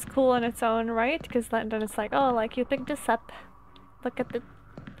 Which is cool in its own right, because then it's like, oh, like you picked this up. Look at the...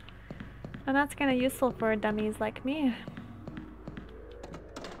 And that's kind of useful for dummies like me.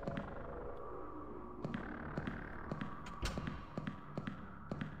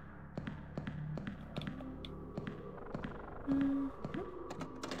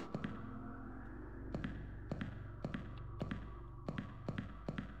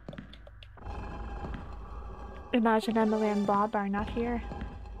 Imagine Emily and Bob are not here.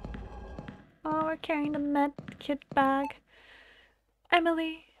 Oh, we're carrying the med kit bag.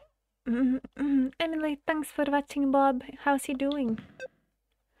 Emily! Emily, thanks for watching Bob. How's he doing?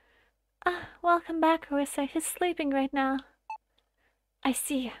 Ah, welcome back, Carissa. He's sleeping right now. I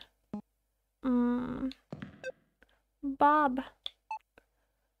see. Bob.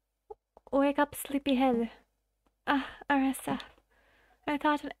 Wake up, sleepyhead. Ah, Arissa. I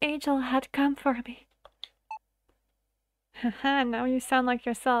thought an angel had come for me. Haha, now you sound like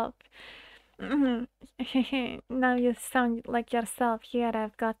yourself. Now you sound like yourself. Here,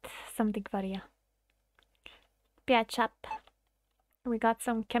 I've got something for you. Patch up. We got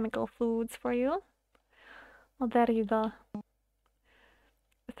some chemical foods for you. Oh, there you go.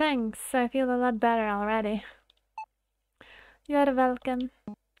 Thanks, I feel a lot better already. You're welcome.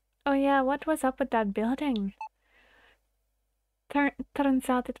 Oh yeah, what was up with that building? Turns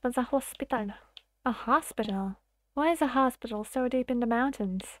out it was a hospital. A hospital? Why is a hospital so deep in the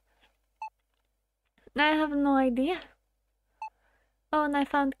mountains? I have no idea. Oh, and I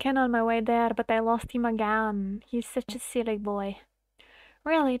found Ken on my way there, but I lost him again. He's such a silly boy.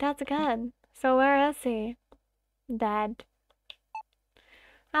 Really, that's good. So where is he? Dead.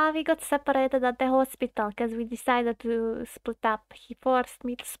 We got separated at the hospital because we decided to split up. He forced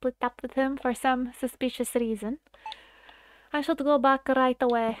me to split up with him for some suspicious reason. I should go back right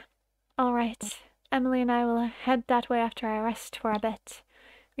away. Alright. Emily and I will head that way after I rest for a bit.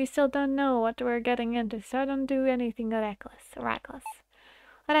 We still don't know what we're getting into, so don't do anything reckless.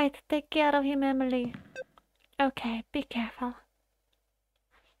 Alright, take care of him, Emily. Okay, be careful.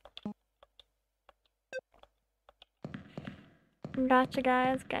 Gotcha,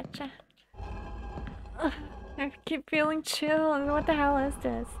 guys, gotcha. Ugh, I keep feeling chill. What the hell is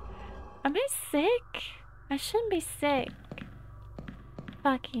this? Am I sick? I shouldn't be sick.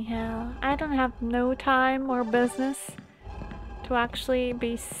 Fucking hell. I don't have no time or business to actually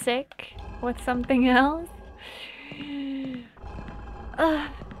be sick with something else. I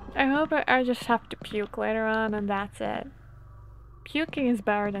hope I just have to puke later on and that's it. Puking is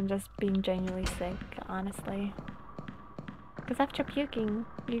better than just being genuinely sick, honestly. Because after puking,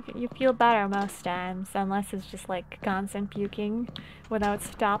 you feel better most times, unless it's just like constant puking without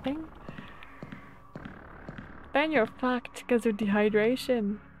stopping. Then you're fucked because of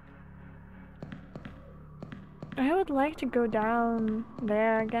dehydration. I would like to go down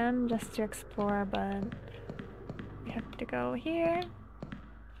there again just to explore, but we have to go here.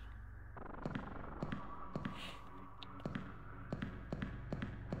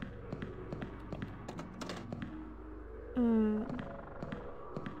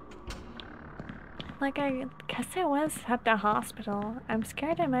 Like, I guess I was at the hospital. I'm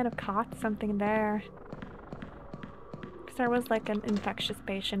scared I might have caught something there. Because there was like an infectious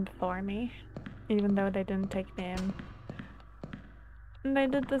patient before me, even though they didn't take me in. And they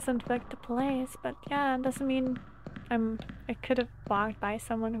did disinfect the place, but yeah, it doesn't mean I could have walked by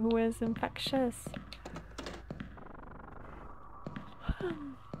someone who is infectious.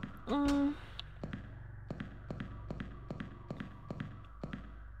 mm.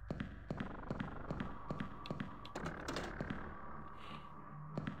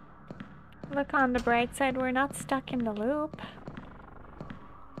 Look, on the bright side, we're not stuck in the loop.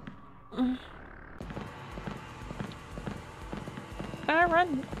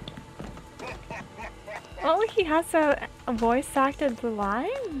 Run! Oh, he has a voice acted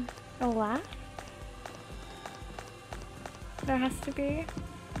line? A laugh? There has to be.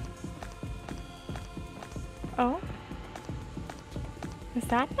 Oh? Is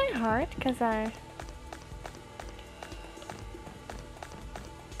that my heart? Because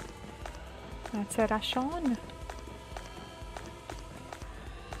That's a ration.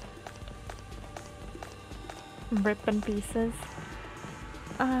 Rip in pieces.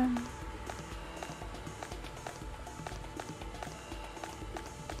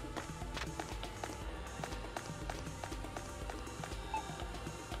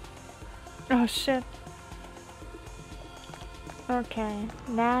 Oh shit. Okay,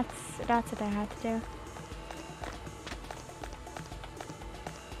 that's what I had to do.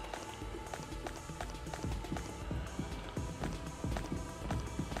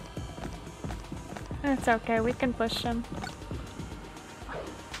 It's okay, we can push him.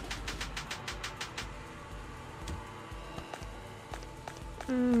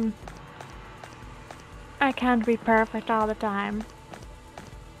 I can't be perfect all the time.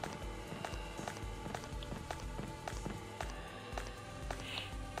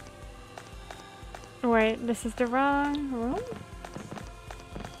 Wait, this is the wrong room?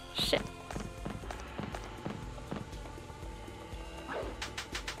 Shit.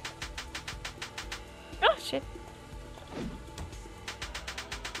 Oh shit.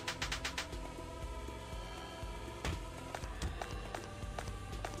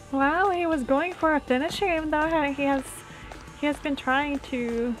 Wow, he was going for a finisher even though he has been trying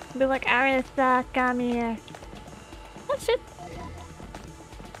to be like, Arisa, come here. Oh shit.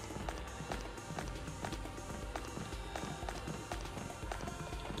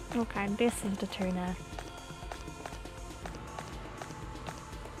 Okay, this is the tuna.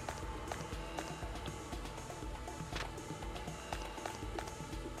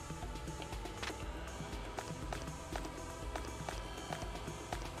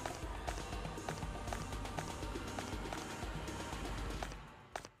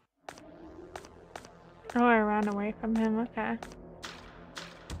 Oh, I ran away from him, okay.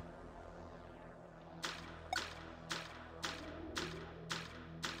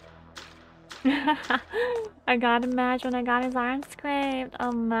 I got him mad when I got his arm scraped.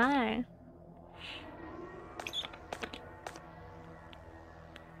 Oh my.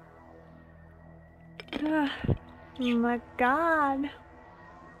 Oh my god.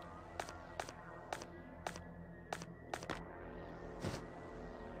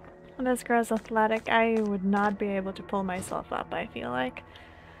 This girl's athletic. I would not be able to pull myself up, I feel like.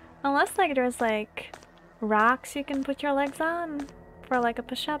 Unless like there's like rocks you can put your legs on for like a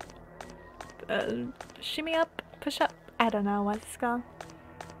push-up. Shimmy up, push-up. I don't know what it's called.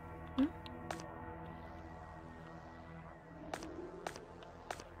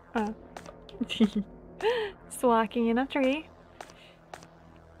 Oh. Just walking in a tree.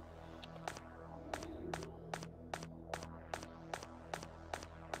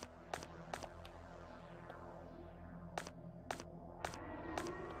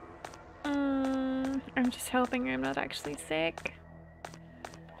 I'm just hoping I'm not actually sick.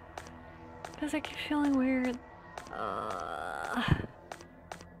 Because I keep feeling weird.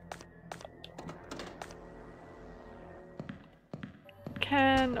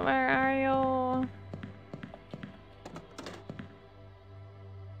 Ken, where are you?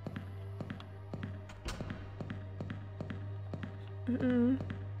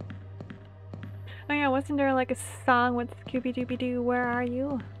 Oh yeah, wasn't there like a song with Scooby-Dooby-Doo, where are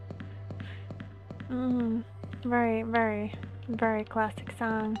you? Very, very, very classic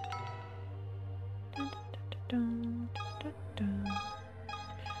song.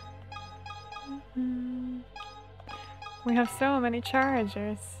 We have so many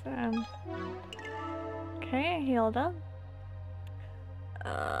chargers. Okay, healed up.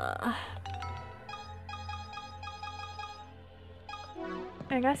 I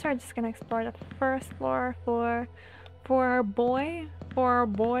guess we're just gonna explore the first floor for our boy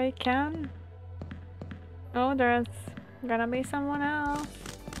Ken. Oh, there's gonna be someone else.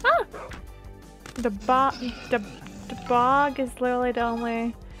 Ah! The bog is literally the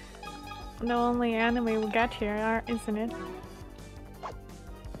only enemy we get here, isn't it?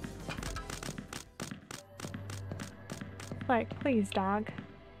 Like, please, dog.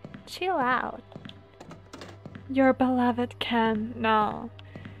 Chill out. Your beloved Ken. No.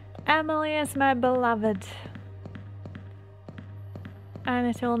 Emily is my beloved. And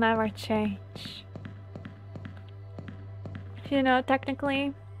it will never change. You know,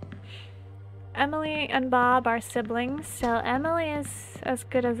 technically, Emily and Bob are siblings, so Emily is as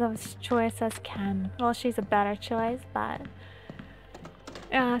good as a choice as Ken. Well, she's a better choice, but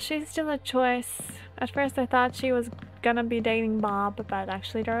yeah, she's still a choice. At first I thought she was gonna be dating Bob, but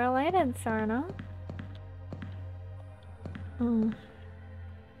actually they're related, so I don't know.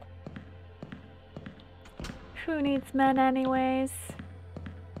 Who needs men anyways?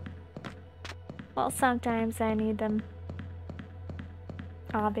 Well, sometimes I need them.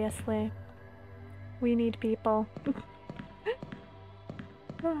 Obviously. We need people.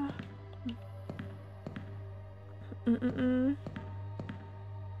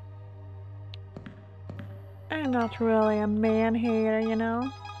 I'm not really a man hater, you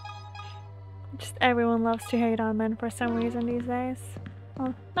know? Just everyone loves to hate on men for some reason these days.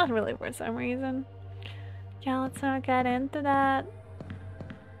 Well, not really for some reason. Yeah, let's not get into that.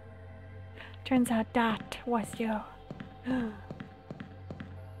 Turns out that was you.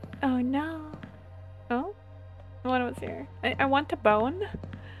 Oh no. Oh? What was here? I want a bone.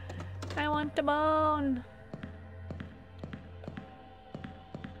 I want a bone.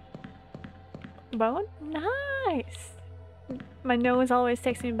 Bone? Nice! My nose always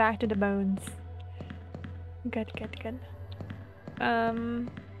takes me back to the bones. Good, good, good. Are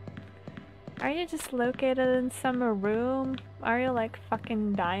you just located in some room? Are you like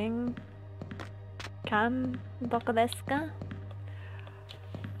fucking dying? Kan doko desu ka?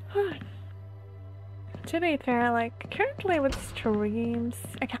 To be fair, like, currently with streams,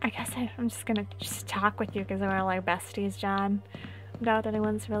 I guess I'm just gonna talk with you because we're like besties, John. I doubt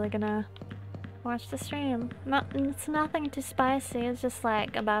anyone's really gonna watch the stream. It's nothing too spicy, it's just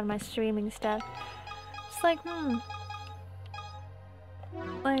like about my streaming stuff. Just like,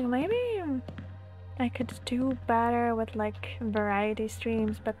 like maybe I could do better with like variety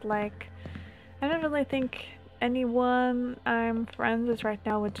streams, but like I don't really think anyone I'm friends with right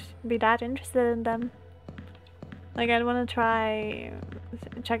now would be that interested in them. Like, I'd want to try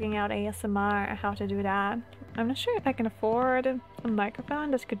checking out ASMR, how to do that. I'm not sure if I can afford a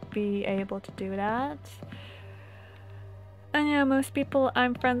microphone that could be able to do that. And yeah, most people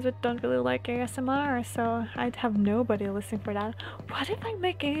I'm friends with don't really like ASMR, so I'd have nobody listening for that. What if I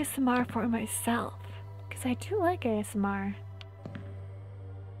make ASMR for myself? Because I do like ASMR.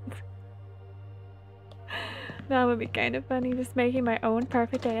 That would be kind of funny, just making my own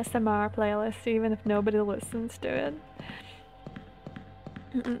perfect ASMR playlist even if nobody listens to it.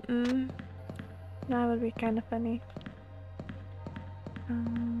 That would be kind of funny.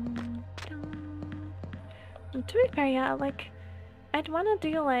 To be fair, yeah, like, I'd want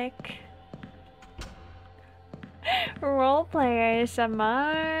to do like roleplay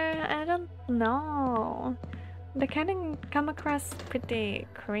ASMR. I don't know. They kind of come across pretty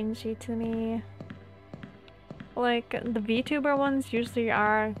cringy to me. Like, the VTuber ones usually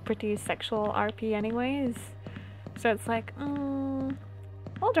are pretty sexual RP anyways. So it's like,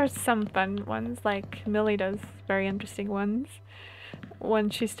 well, there's some fun ones, like Millie does very interesting ones when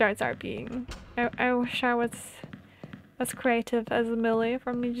she starts RPing. I wish I was as creative as Millie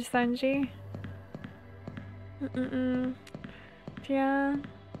from Niji Sanji. Yeah,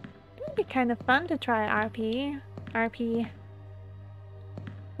 it'd be kind of fun to try RP.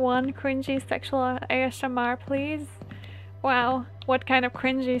 One cringy sexual ASMR, please. Wow, what kind of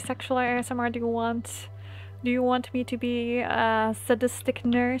cringy sexual ASMR do you want? Do you want me to be a sadistic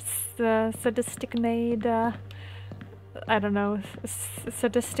nurse, a sadistic maid, I don't know,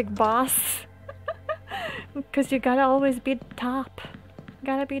 sadistic boss? Because you gotta always be top.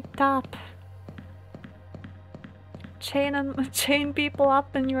 Gotta be top. Chain people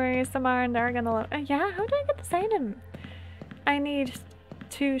up in your ASMR and they're gonna yeah, how do I get to say them? I need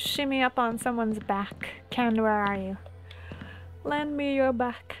to shimmy up on someone's back. Ken, where are you? Lend me your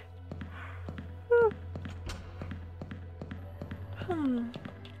back.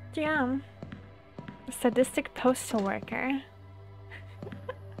 Yeah. Sadistic postal worker.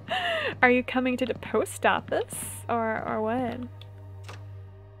 Are you coming to the post office? Or what?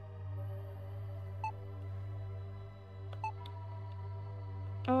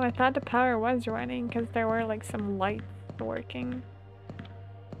 Oh, I thought the power was running because there were like some lights working.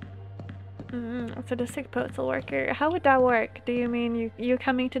 So the sick postal worker, how would that work? Do you mean you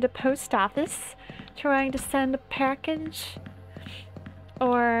coming to the post office trying to send a package?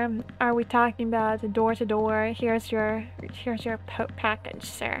 Or are we talking about door to door? Here's your package,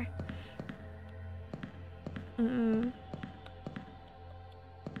 sir.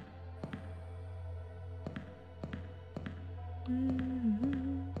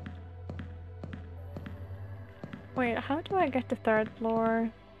 Wait, how do I get to 3rd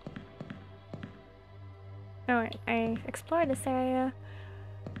floor? Oh wait, I explored this area.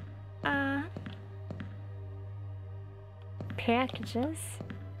 Packages?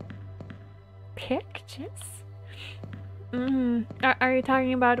 Packages? Are you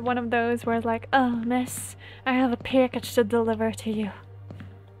talking about one of those where it's like, oh miss, I have a package to deliver to you?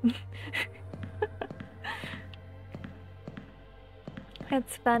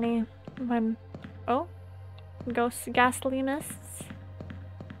 It's funny when... Oh? Ghost gasolinists?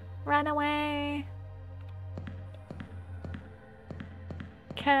 Run away!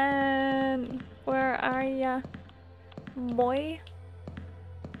 Ken, where are ya? Boy?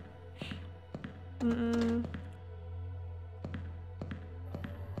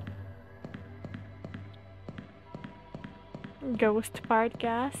 Ghost fart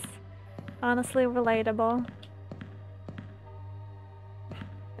gas. Honestly relatable.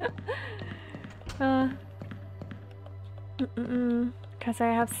 Cause I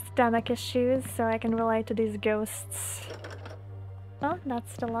have stomach issues, so I can relate to these ghosts. Oh,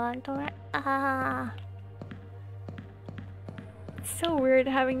 that's the locked door. Ah! It's so weird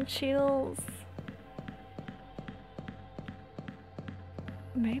having chills.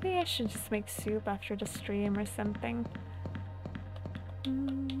 Maybe I should just make soup after the stream or something.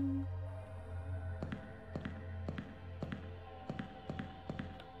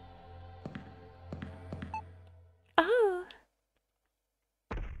 Oh!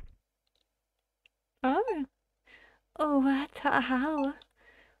 Oh! Oh, what? How?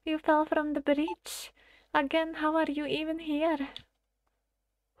 You fell from the bridge. Again, how are you even here?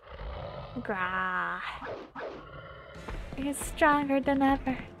 Grah. He's stronger than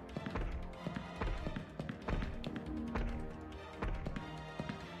ever.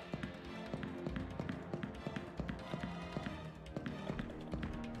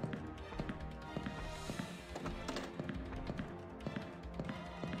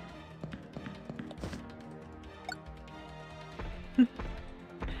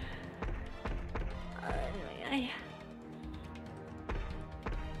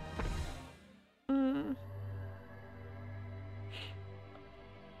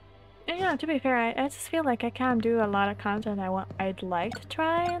 Yeah, to be fair, I just feel like I can't do a lot of content I'd like to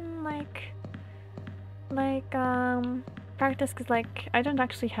try and practice, because like I don't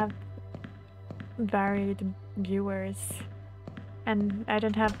actually have varied viewers, and I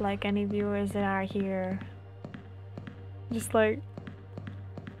don't have like any viewers that are here just like,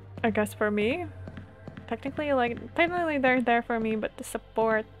 I guess, for me. Technically they're there for me, but to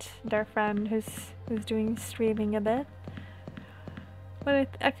support their friend who's doing streaming a bit. But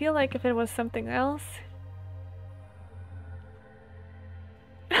I feel like if it was something else...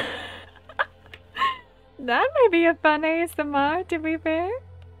 That may be a fun ASMR, to be fair.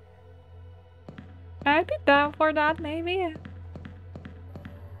 I'd be down for that, maybe.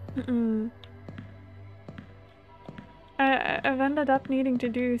 I've ended up needing to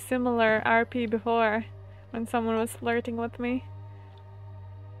do similar RP before, when someone was flirting with me.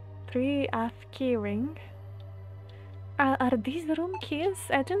 3F keyring. Are these room keys?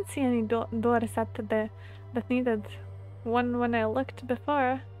 I didn't see any doors that needed one when I looked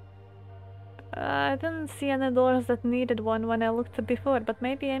before. I didn't see any doors that needed one when I looked before, but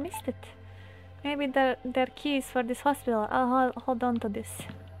maybe I missed it. Maybe they're keys for this hospital. I'll hold on to this.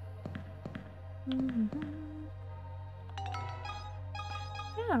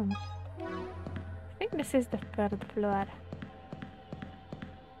 Yeah. I think this is the 3rd floor.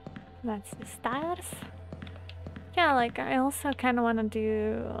 That's the stairs. Yeah, like I also kind of want to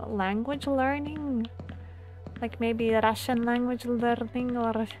do language learning, like maybe Russian language learning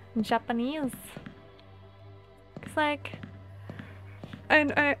or Japanese. Cause like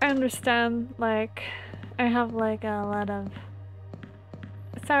I understand, like I have like a lot of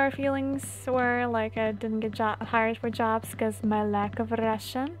sour feelings where like I didn't get hired for jobs because my lack of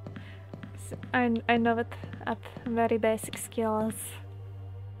Russian. So I know it at very basic skills.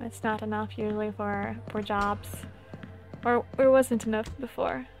 It's not enough usually for jobs. Or it wasn't enough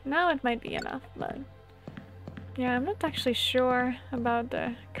before. Now it might be enough, but yeah, I'm not actually sure about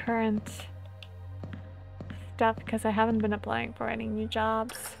the current stuff because I haven't been applying for any new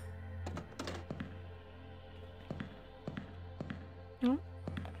jobs.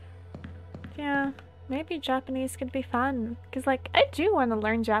 Yeah, maybe Japanese could be fun. Because, like, I do want to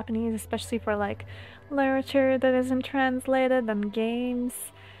learn Japanese, especially for, like, literature that isn't translated and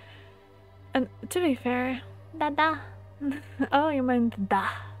games. And to be fair, da. Oh, you meant da.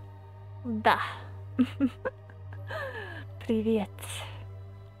 Da. Привет.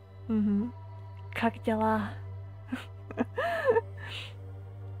 Как дела?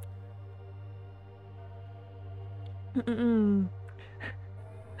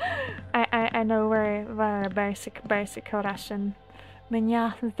 I know where basic Russian.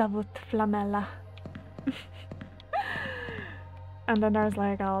 Меня зовут Flamella. And then there's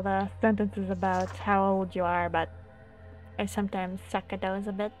like all the sentences about how old you are, but I sometimes suck at those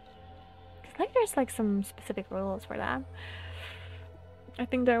a bit. Cause like there's like some specific rules for that. I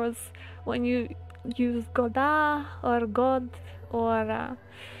think there was when you use goda or god or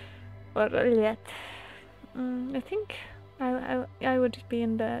let. I think I would be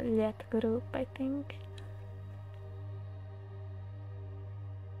in the let group, I think.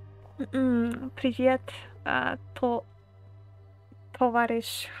 Привет,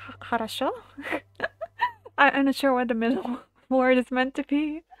 товарищ хорошо? I'm not sure what the middle word is meant to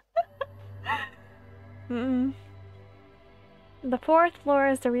be. The fourth floor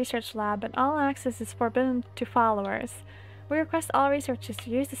is the research lab, and all access is forbidden to followers. We request all researchers to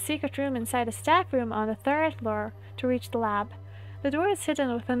use the secret room inside the staff room on the third floor to reach the lab. The door is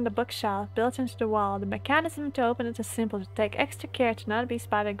hidden within the bookshelf, built into the wall. The mechanism to open it is simple, to take extra care to not be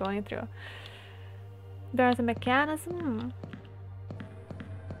spotted going through. There's a mechanism.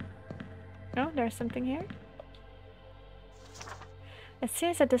 Oh, there's something here. It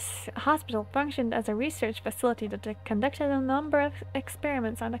seems that this hospital functioned as a research facility that conducted a number of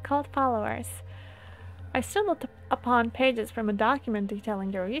experiments on occult followers. I stumbled upon pages from a document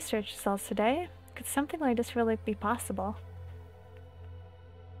detailing their research results today. Could something like this really be possible?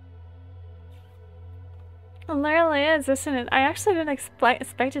 It literally is, isn't it? I actually didn't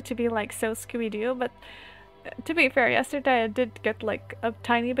expect it to be like so Scooby-Doo, but to be fair, yesterday I did get like a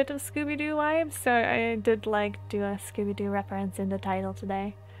tiny bit of Scooby-Doo vibes, so I did like do a Scooby-Doo reference in the title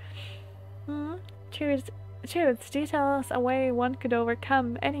today. Truths details a way one could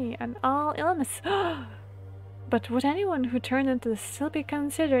overcome any and all illness. But would anyone who turned into this still be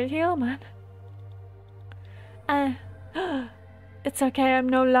considered human? It's okay, I'm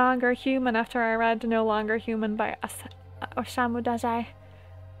no longer human after I read No Longer Human by Osamu Dazai.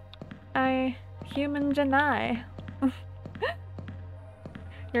 Human Janai.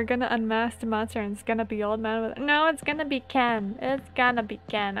 You're gonna unmask the monster and it's gonna be old man with— No, it's gonna be Ken. It's gonna be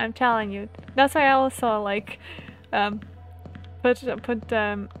Ken, I'm telling you. That's why I also like put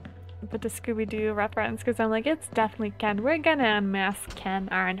the Scooby-Doo reference, because I'm like, it's definitely Ken. We're gonna unmask Ken,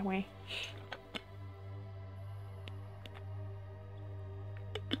 aren't we?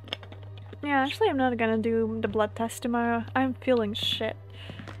 Yeah, actually I'm not gonna do the blood test tomorrow. I'm feeling shit.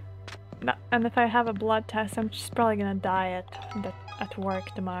 No, and if I have a blood test, I'm just probably gonna die at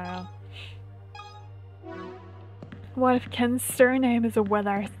work tomorrow. What if Ken's surname is a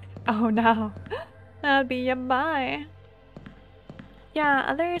Weathers? Oh no. That'd be a bye. Yeah,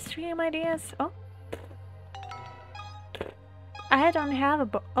 other stream ideas? Oh. I don't have a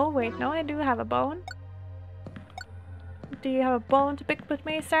bone. Oh wait, no, I do have a bone. Do you have a bone to pick with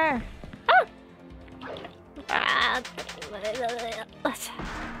me, sir? Ah!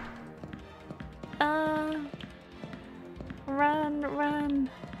 Run.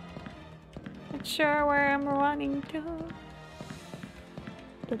 Not sure where I'm running to.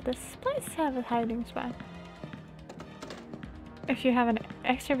 Did this place have a hiding spot? If you have an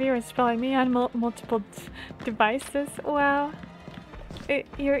extra viewer, it's probably me on multiple devices. Wow.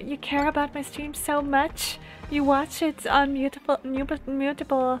 You care about my stream so much? You watch it on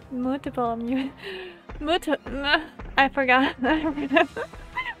I forgot.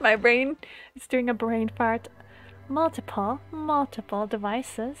 My brain is doing a brain fart. Multiple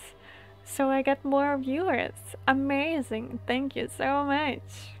devices. So I get more viewers. Amazing. Thank you so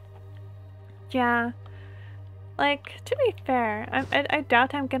much. Yeah. Like, to be fair, I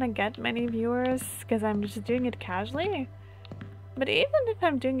doubt I'm gonna get many viewers because I'm just doing it casually. But even if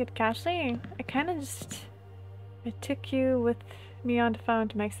I'm doing it casually, I kinda just... I took you with me on the phone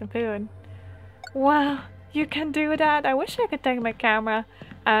to make some food. Wow, you can do that! I wish I could take my camera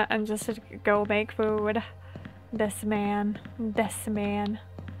and just go make food. This man.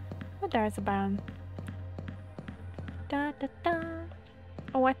 Oh, there's a bone. Da.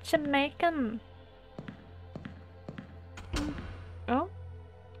 What you making? Oh,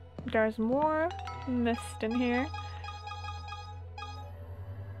 there's more mist in here.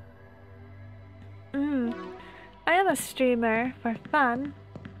 I am a streamer for fun,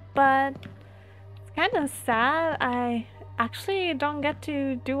 but kind of sad. I actually don't get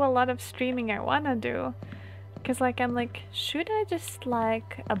to do a lot of streaming I wanna do. Cause like I'm like, should I just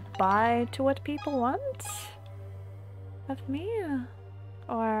like abide to what people want of me,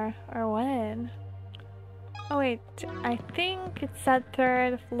 or what? Oh wait, I think it's at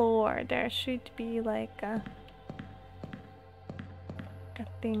 3rd floor. There should be like a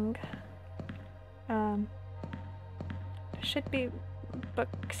thing. There should be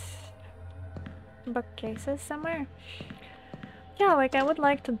bookcases somewhere. Yeah, like I would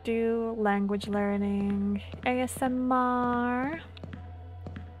like to do language learning, ASMR.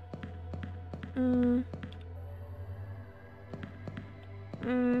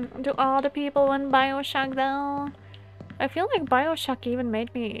 Do all the people in BioShock though? I feel like BioShock even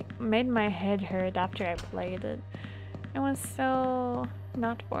made my head hurt after I played it. It was so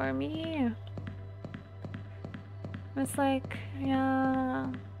not for me. It's like, yeah.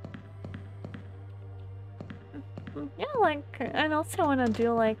 Yeah, like, I also want to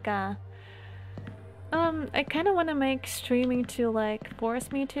do like, I kind of want to make streaming to like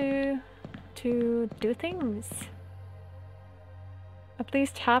force me to do things. At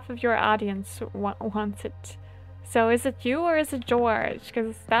least half of your audience wants it. So is it you or is it George?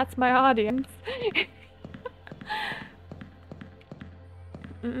 Because that's my audience.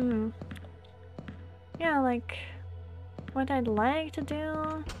 Yeah, like, what I'd like to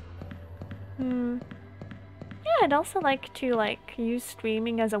do? Yeah, I'd also like to like use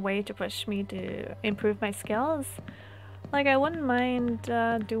streaming as a way to push me to improve my skills. Like I wouldn't mind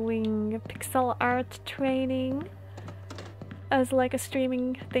doing pixel art training as like a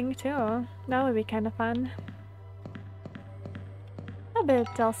streaming thing too. That would be kind of fun. A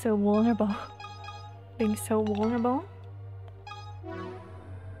bit also vulnerable. Being so vulnerable.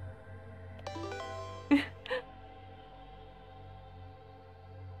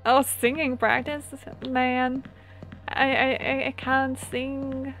 Oh, singing practice? Man, I can't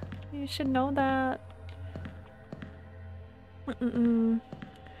sing. You should know that.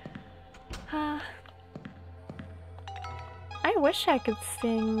 I wish I could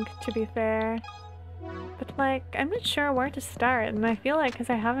sing, to be fair. But like, I'm not sure where to start, and I feel like because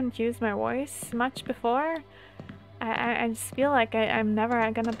I haven't used my voice much before, I just feel like I'm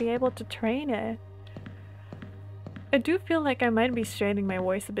never gonna be able to train it. I do feel like I might be straining my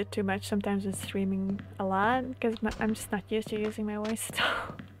voice a bit too much sometimes with streaming a lot, because I'm just not used to using my voice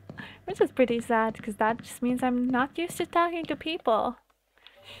still. Which is pretty sad, because that just means I'm not used to talking to people.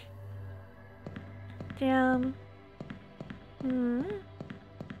 Damn.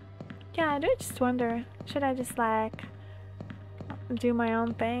 Yeah, I do just wonder, should I just like do my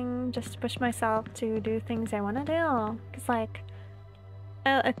own thing, just push myself to do things I want to do? Because like,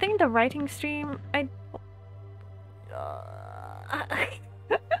 I think the writing stream,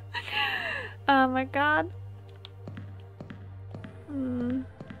 oh my god.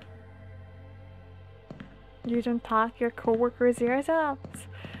 You don't talk your coworkers' ears out.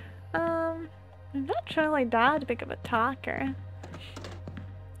 I'm not really that big of a talker.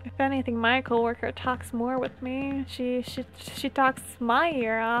 If anything, my coworker talks more with me. She talks my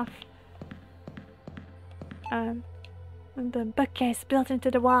ear off. The bookcase built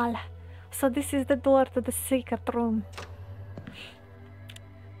into the wall. So this is the door to the secret room.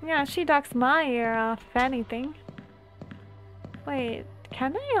 Yeah, she talks my ear off, if anything. Wait,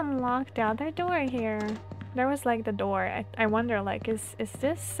 can I unlock the other door here? There was like the door. I wonder, like, is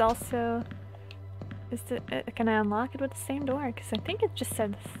this also... can I unlock it with the same door? Because I think it just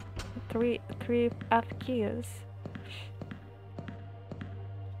said three F keys.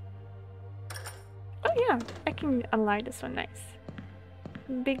 Oh yeah, I can unlock this one. Nice.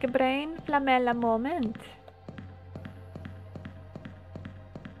 Big brain flamella moment.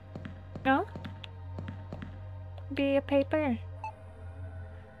 Oh? Be a paper.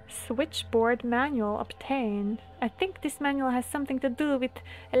 Switchboard manual obtained. I think this manual has something to do with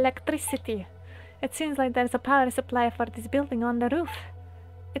electricity. It seems like there's a power supply for this building on the roof.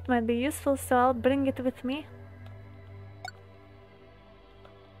 It might be useful, so I'll bring it with me.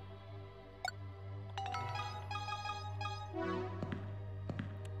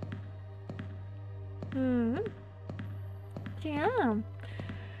 Yeah.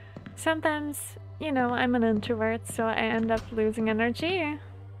 Sometimes, you know, I'm an introvert, so I end up losing energy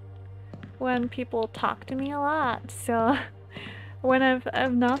when people talk to me a lot. So when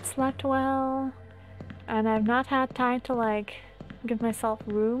I've not slept well and I've not had time to like give myself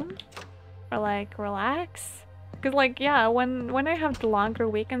room or like relax, because like yeah, when I have the longer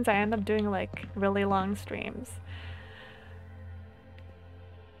weekends, I end up doing like really long streams,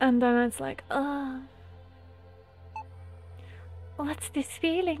 and then it's like, what's this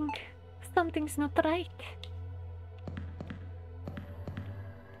feeling? something's not right.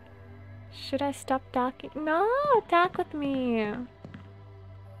 Should I stop talking? No, talk with me.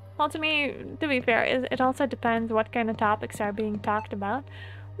 Well, to me, to be fair, it also depends what kind of topics are being talked about.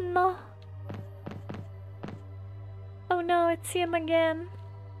 No. Oh no, it's him again.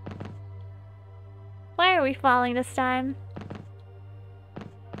 Why are we falling this time?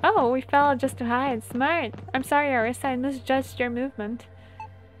 Oh, we fell just to hide. Smart. I'm sorry, Arissa, I misjudged your movement.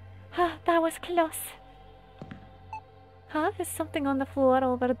 Huh, that was close. Huh? Is something on the floor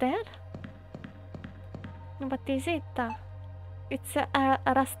over there? What is it? It's a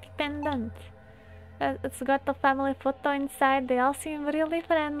rusty pendant. It's got the family photo inside. They all seem really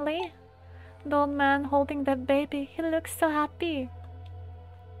friendly. The old man holding the baby, he looks so happy.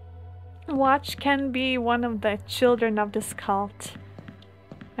 Watch can be one of the children of this cult.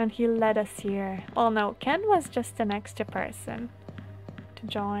 And he led us here. Oh no, Ken was just an extra person to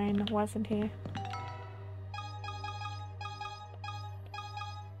join, wasn't he?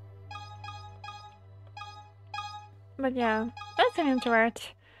 But yeah, that's an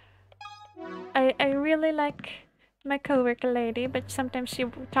introvert. I really like my coworker lady, but sometimes she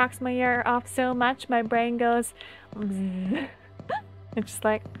talks my ear off so much my brain goes it's just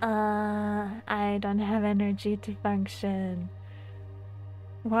like, I don't have energy to function.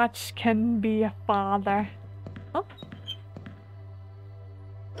 Watch can be a father. Oh.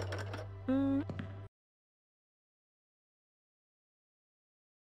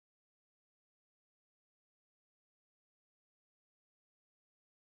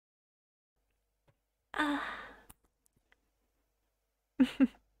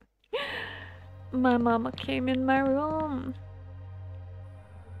 My mama came in my room.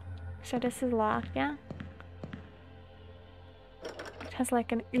 So this is locked, yeah? It has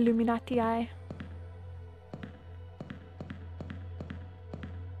like an Illuminati eye.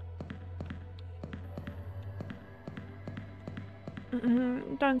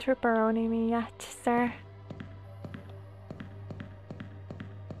 Don't ripperoni me yet, sir.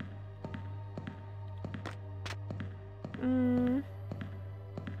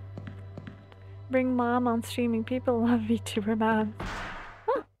 Bring mom on streaming. People love VTuber man.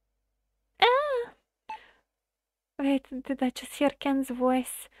 Oh. Ah! Wait, did I just hear Ken's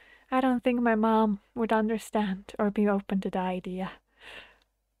voice? I don't think my mom would understand or be open to the idea.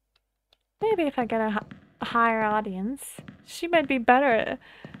 Maybe if I get a higher audience, she might be better.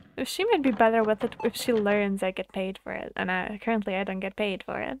 She might be better with it if she learns I get paid for it, and currently I don't get paid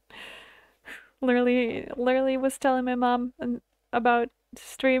for it. Literally was telling my mom about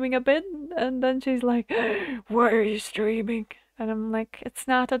streaming a bit, and then she's like, "Why are you streaming?" And I'm like, "It's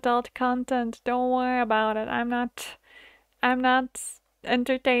not adult content. Don't worry about it. I'm not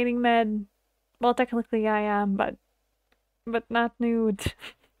entertaining men. Well, technically I am, but not nude."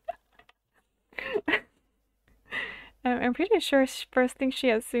 I'm pretty sure first thing she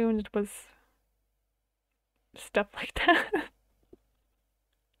assumed was stuff like that.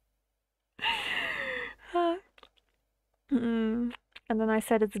 And then I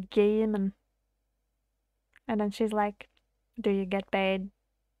said it's a game, and then she's like, "Do you get paid?"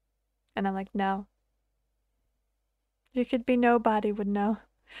 And I'm like, "No." You could be nobody would know.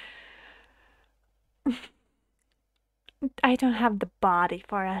 I don't have the body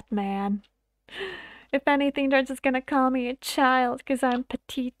for it, man. If anything, they're just gonna call me a child because I'm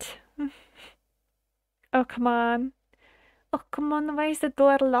petite. Oh, come on. Oh, come on, why is the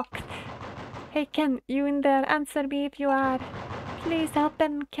door locked? Hey, Ken, you in there? Answer me if you are. Please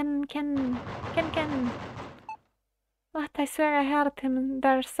open, Ken. What? I swear I heard him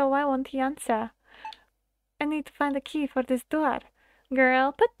there, so why won't he answer? I need to find a key for this door.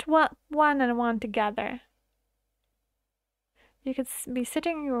 Girl, put one and one together. You could be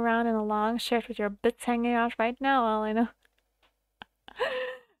sitting around in a long shirt with your bits hanging out right now, all I know.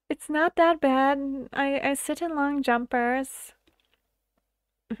 It's not that bad. I sit in long jumpers.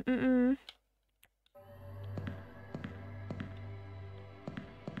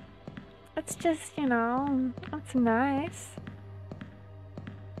 It's just, you know, it's nice.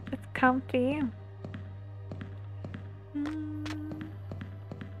 It's comfy.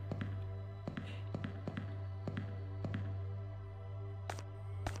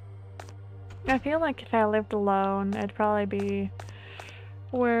 I feel like if I lived alone, I'd probably be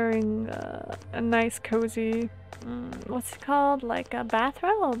wearing a nice cozy, what's it called? Like a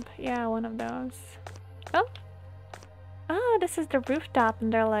bathrobe? Yeah, one of those. Oh, this is the rooftop,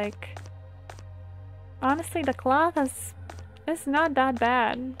 and they're like, honestly, the cloth is not that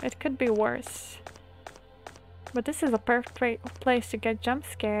bad. It could be worse. But this is a perfect place to get jump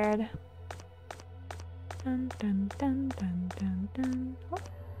scared. Dun, dun, dun, dun, dun, dun. Oh.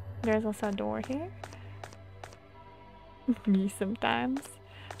 There's also a door here. Me sometimes.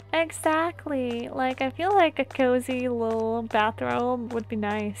 Exactly. Like, I feel like a cozy little bathrobe would be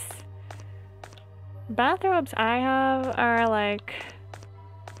nice. Bathrobes I have are like...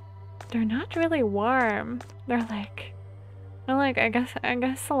 They're not really warm. They're like... I guess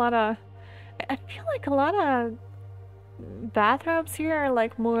a lot of... I feel like a lot of bathrobes here are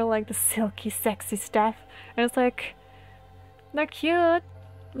like more like the silky, sexy stuff. And it's like... They're cute.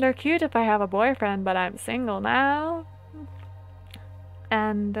 They're cute if I have a boyfriend, but I'm single now.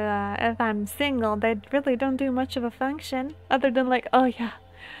 And if I'm single, they really don't do much of a function. Other than like, oh yeah,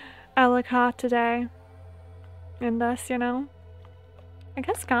 I look hot today. And thus, you know. I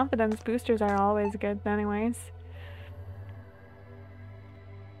guess confidence boosters are always good anyways.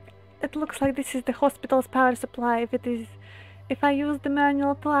 It looks like this is the hospital's power supply. If I use the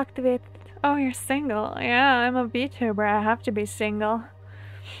manual to activate it. Oh, you're single. Yeah, I'm a VTuber. I have to be single.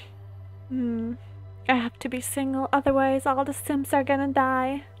 I have to be single, otherwise all the Sims are gonna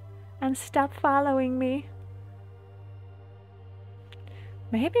die and stop following me.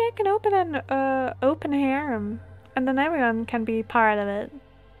 Maybe I can open an open harem, and then everyone can be part of it.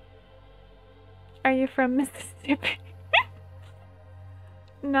 Are you from Mississippi?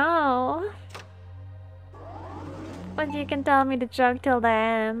 No. But you can tell me the joke till the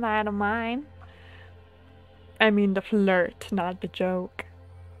end, I don't mind. I mean the flirt, not the joke.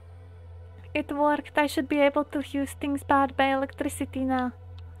 It worked. I should be able to use things powered by electricity now.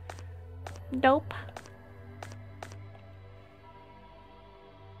 Dope.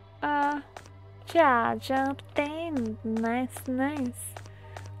 Charge obtained. Nice, nice.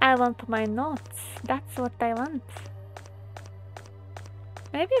 I want my notes. That's what I want.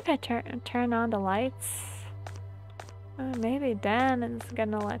 Maybe if I turn on the lights, maybe then it's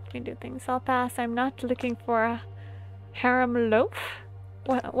gonna let me do things. I'll pass. I'm not looking for a harem loaf.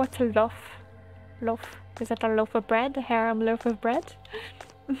 What's a loaf? Loaf? Is that a loaf of bread? A harem loaf of bread?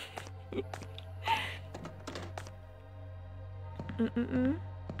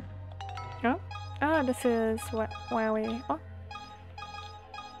 Oh, oh, this is where we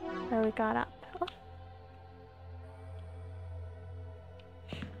got up.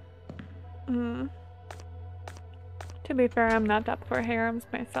 Oh. To be fair, I'm not up for harems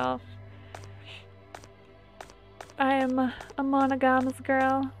myself. I am a monogamous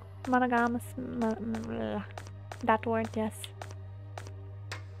girl. Monogamous. That word, yes.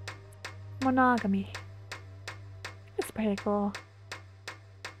 Monogamy. It's pretty cool.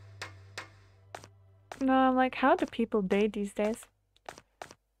 No, I'm like, how do people date these days?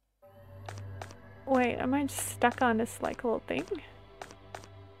 Wait, am I just stuck on this like little thing?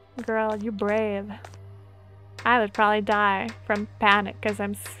 Girl, you brave. I would probably die from panic because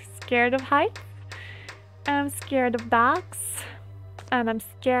I'm scared of heights. I'm scared of dogs. And I'm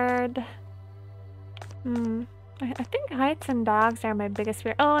scared... I think heights and dogs are my biggest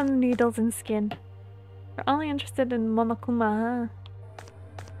fear. Oh, and needles and skin. We're only interested in Monokuma,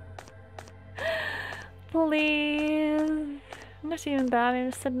 huh? Please. I'm not even that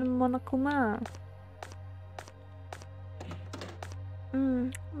interested in Monokuma.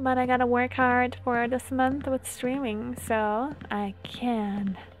 But I gotta work hard for this month with streaming, so I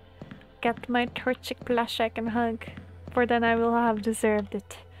can get my Torchic plush I can hug. For then I will have deserved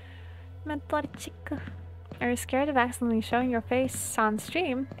it. My Torchic. Are you scared of accidentally showing your face on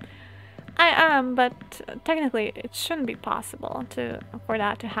stream? I am, but technically it shouldn't be possible for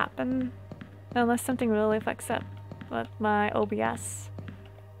that to happen. Unless something really fucks up with my OBS.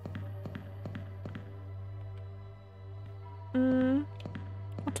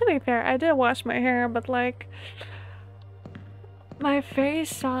 To be fair, I did wash my hair, but like my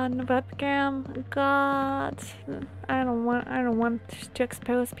face on webcam, God, I don't want to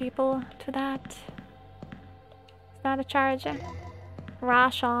expose people to that. Is that a charge?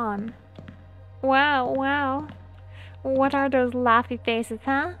 Rash on. Wow, wow. What are those laughy faces,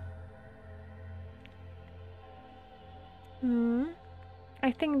 huh?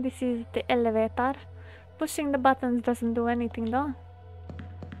 I think this is the elevator. Pushing the buttons doesn't do anything though.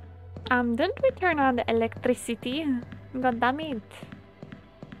 Didn't we turn on the electricity? God damn it.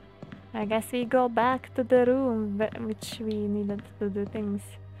 I guess we go back to the room which we needed to do things.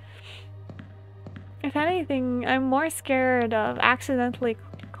 If anything, I'm more scared of accidentally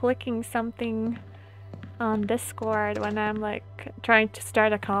clicking something on Discord when I'm like trying to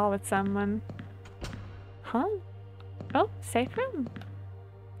start a call with someone. Huh? Oh, safe room?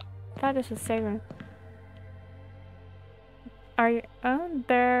 I thought this was safe room. Are you? Oh,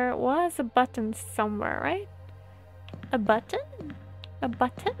 there was a button somewhere, right? A button? A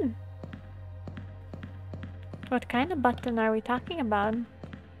button? What kind of button are we talking about?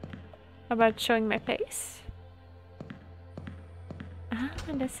 about showing my face? Ah,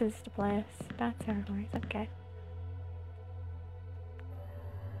 this is the place. That's our place. Okay.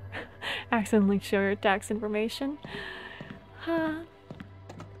 Accidentally show your tax information. Huh.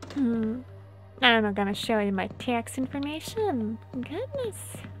 I'm not gonna show you my tax information.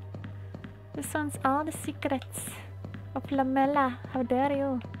 Goodness. This one's all the secrets of Lamella. How dare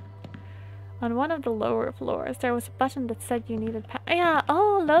you? On one of the lower floors, there was a button that said you needed yeah,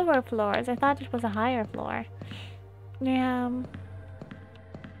 oh, lower floors. I thought it was a higher floor. Yeah.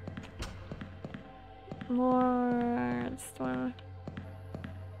 More store.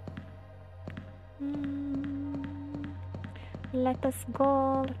 Let us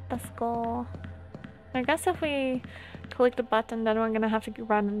go. Let us go. I guess if we click the button, then we're gonna have to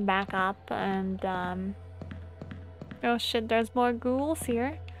run back up and oh shit, there's more ghouls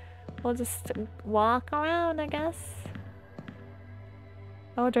here. We'll just walk around, I guess.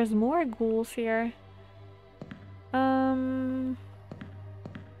 Oh, there's more ghouls here. It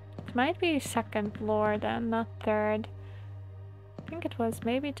might be second floor then, not third. I think it was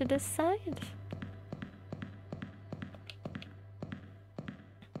maybe to this side.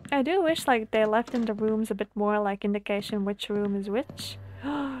 I do wish like they left in the rooms a bit more like indication which room is which.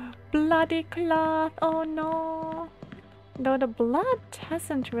 Bloody cloth! Oh no! Though the blood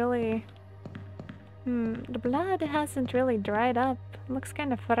hasn't really... the blood hasn't really dried up. It looks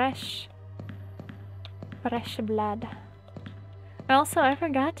kind of fresh. Fresh blood. Also, I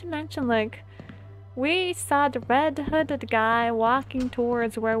forgot to mention, like, we saw the red-hooded guy walking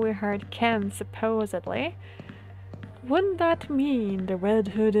towards where we heard Ken, supposedly. Wouldn't that mean the Red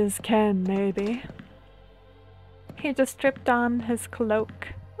Hood is Ken, maybe? He just stripped on his cloak.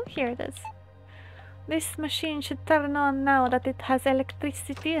 Oh, here it is. This machine should turn on now that it has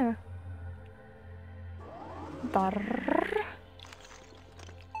electricity. Brrr.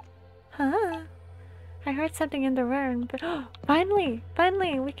 Huh? I heard something in the room, but finally!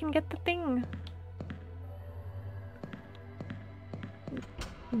 Finally! We can get the thing!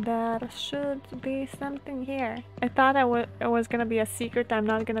 There should be something here. I thought it was gonna be a secret I'm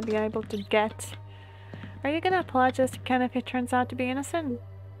not gonna be able to get. Are you gonna apologize to Ken if he turns out to be innocent?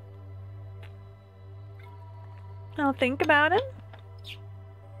 I'll think about it.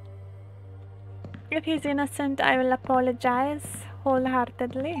 If he's innocent, I will apologize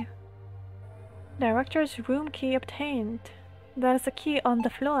wholeheartedly. Director's room key obtained. There's a key on the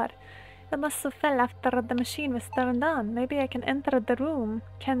floor. It must have fell after the machine was turned on. Maybe I can enter the room.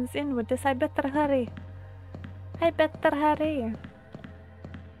 Ken's in with this. I better hurry. I better hurry.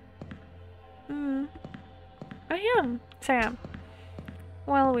 I am. So yeah.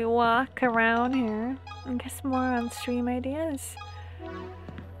 While we walk around here, I guess more on stream ideas.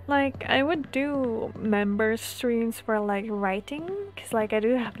 Like, I would do member streams for like writing, because like I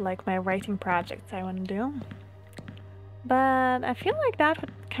do have like my writing projects I want to do. But I feel like that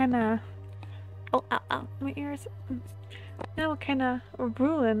would kind of... Oh, ow, ow, my ears. That would kind of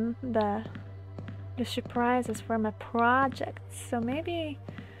ruin the surprises for my projects. So maybe...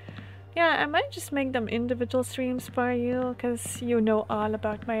 Yeah, I might just make them individual streams for you, because you know all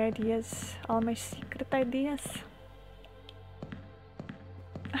about my ideas. All my secret ideas.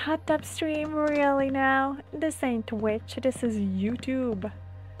 Hot tub stream, really now? This ain't Twitch, this is YouTube.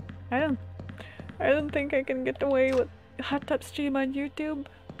 I don't think I can get away with hot tub stream on YouTube.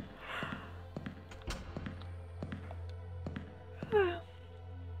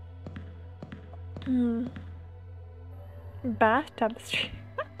 Bathtub stream.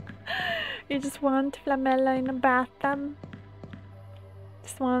 You just want Flamella in a bathtub?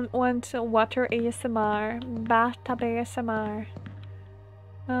 Just want water ASMR, bathtub ASMR.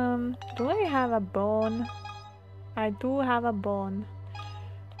 Do I have a bone? I do have a bone.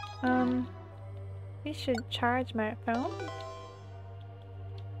 We should charge my phone.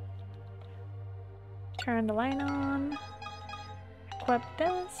 Turn the light on. Equip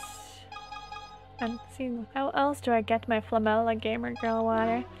this. And see, how else do I get my Flamella Gamer Girl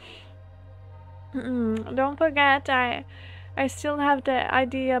water? Don't forget, I still have the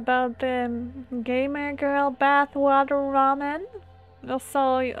idea about the Gamer Girl bath water ramen.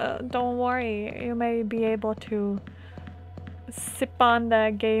 Also, don't worry, you may be able to sip on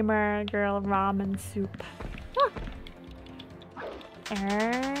the Gamer Girl ramen soup.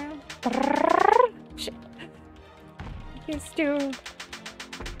 Shit. Used to.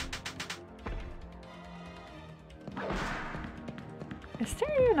 Is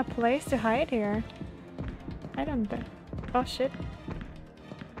there even a place to hide here? I don't think. Oh shit.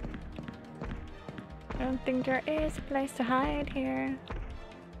 I don't think there is a place to hide here.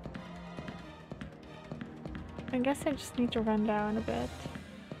 I guess I just need to run down a bit.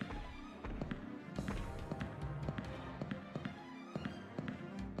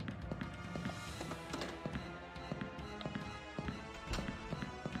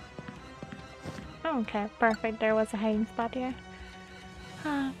 Okay, perfect. There was a hiding spot here.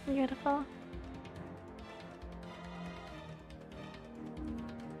 Ah, beautiful.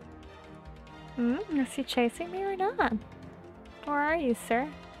 Is he chasing me or not? Where are you, sir?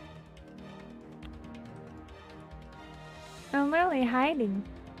 I'm really hiding.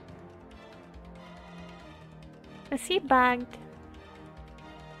 Is he bagged?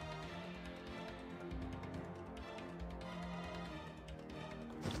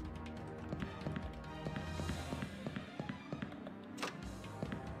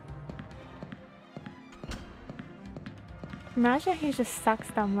 Imagine he just stuck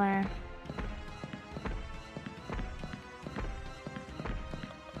somewhere.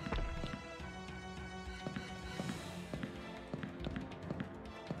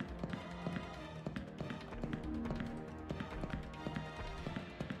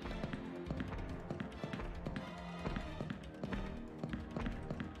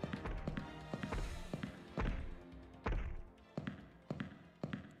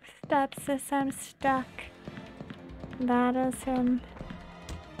 Steps as I'm stuck. That is him.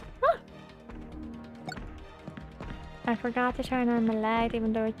 Ah! I forgot to turn on the light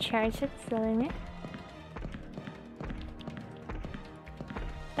even though it charged it, silly me.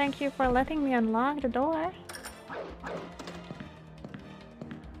 Thank you for letting me unlock the door.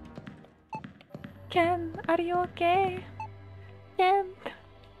 Ken, are you okay? Ken?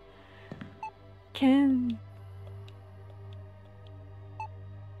 Ken?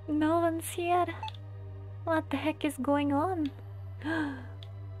 No one's here. What the heck is going on? I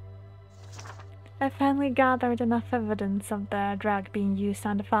finally gathered enough evidence of the drug being used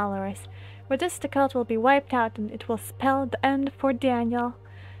on the followers. With this, the cult will be wiped out and it will spell the end for Daniel.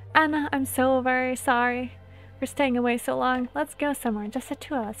 Anna, I'm so very sorry for staying away so long. Let's go somewhere, just the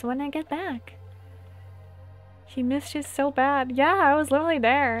two of us, when I get back. He missed you so bad. Yeah, I was literally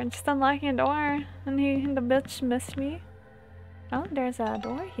there, just unlocking a door, and the bitch missed me. Oh, there's a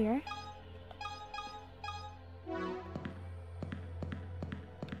door here. I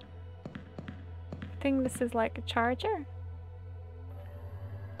think this is like a charger.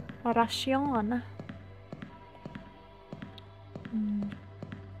 A ration.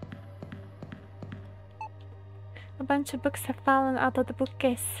 A bunch of books have fallen out of the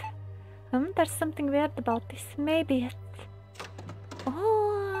bookcase. There's something weird about this. Maybe it's...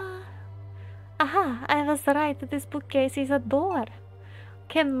 Oh! Aha! I was right. This bookcase is a door.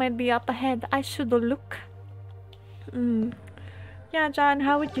 Ken might be up ahead. I should look. Yeah, John,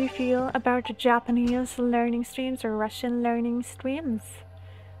 how would you feel about the Japanese learning streams or Russian learning streams?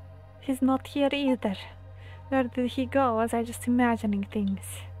 He's not here either. Where did he go? Was I just imagining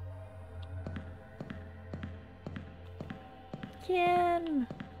things? Ken!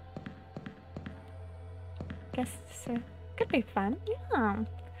 Guess this could be fun. Yeah.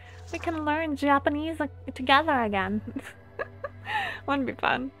 We can learn Japanese together again. Wouldn't be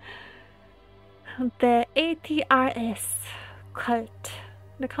fun. The ATRS cult.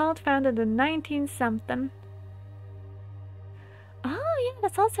 The cult founded in 19-something. Oh yeah,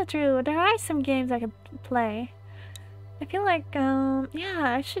 that's also true. There are some games I could play. I feel like, yeah,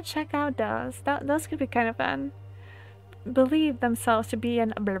 I should check out those. Those could be kind of fun. Believe themselves to be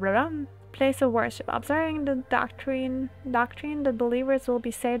an place of worship, observing the doctrine that believers will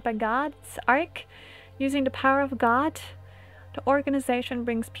be saved by God's ark, using the power of God. The organization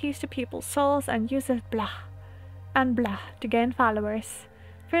brings peace to people's souls and uses blah and blah to gain followers.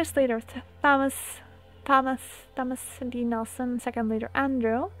 First leader Thomas D. Nelson, second leader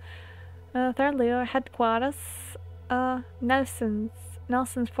Andrew, third leader headquarters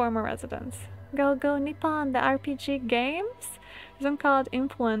Nelson's former residence. Go Nippon, the RPG games. There's one called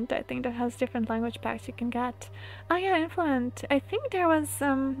Influent, I think, that has different language packs you can get. Oh yeah, Influent. I think there was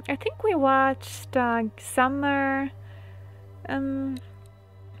I think we watched Summer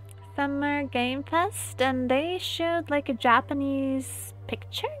Game Fest, and they showed like a Japanese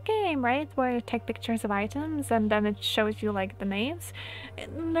picture game, right? Where you take pictures of items and then it shows you like the names.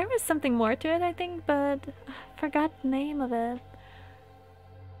 There was something more to it, I think, but I forgot the name of it.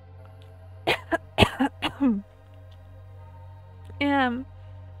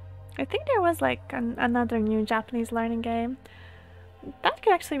 I think there was like another new Japanese learning game. That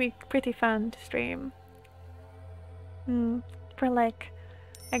could actually be pretty fun to stream. For like,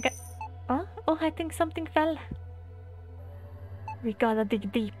 oh, I think something fell. We gotta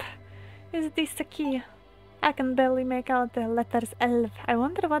dig deep. Is this the key? I can barely make out the letters L. I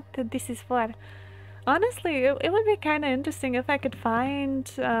wonder what this is for. Honestly, it would be kind of interesting if I could find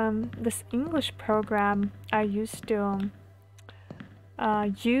this English program I used to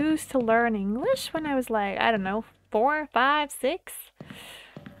learn English when I was like, I don't know, 4, 5, 6.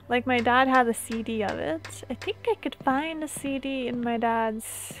 Like my dad had a CD of it. I think I could find a CD in my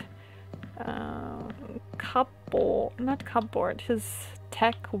dad's not cupboard, his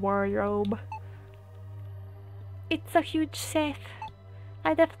tech wardrobe. It's a huge safe.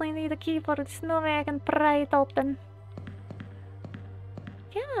 I definitely need a key for it. There's no way I can pry it open.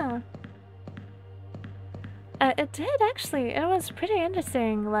 Yeah. It did actually. It was pretty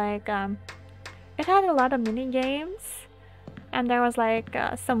interesting. Like, it had a lot of mini games, and there was like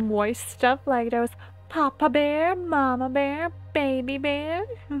some voice stuff. Like there was Papa Bear, Mama Bear, Baby Bear,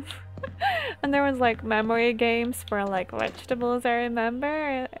 and there was like memory games for like vegetables. I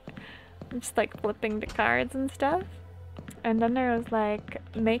remember, just like flipping the cards and stuff. And then there was like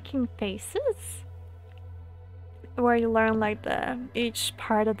making faces, where you learn like each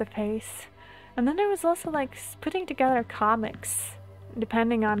part of the face. And then there was also like putting together comics,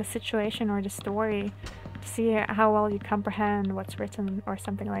 depending on the situation or the story, to see how well you comprehend what's written or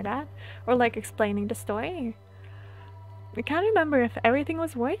something like that. Or like explaining the story. I can't remember if everything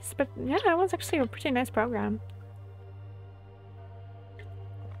was voiced, but yeah, it was actually a pretty nice program.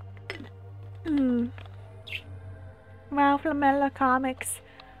 Wow, Flamella Comics.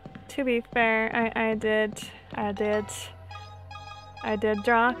 To be fair, I did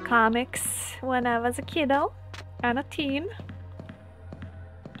draw comics when I was a kiddo and a teen.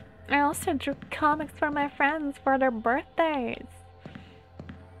 I also drew comics for my friends for their birthdays.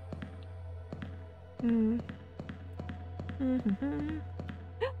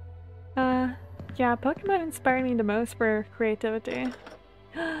 Yeah, Pokemon inspired me the most for creativity.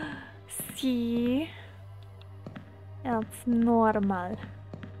 See? It's normal.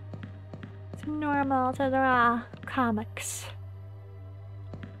 It's normal to draw comics.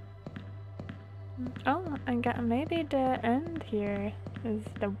 Oh, and maybe the end here is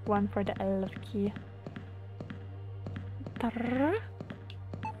the one for the elf key.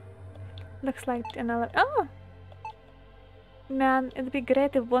 Looks like another. Oh! Man, it'd be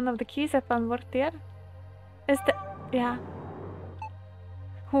great if one of the keys I found worked there. Is the. Yeah.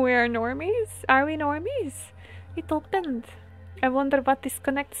 We're normies? Are we normies? It opened. I wonder what this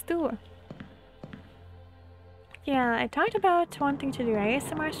connects to. Yeah, I talked about wanting to do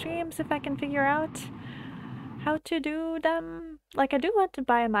ASMR streams if I can figure out how to do them. Like, I do want to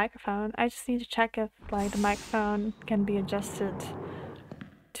buy a microphone. I just need to check if like the microphone can be adjusted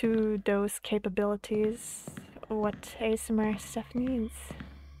to those capabilities, what ASMR stuff needs.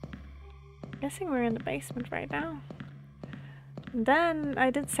 Guessing we're in the basement right now. And then I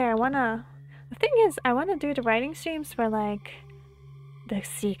did say the thing is, I wanna do the writing streams for like the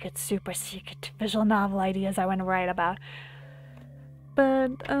secret, super secret visual novel ideas I wanna write about.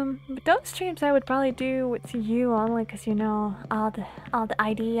 But those streams I would probably do with you only, cause you know all the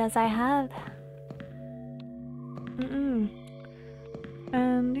ideas I have.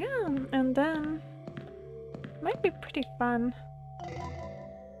 And yeah, and then might be pretty fun.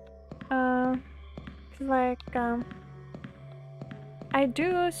 I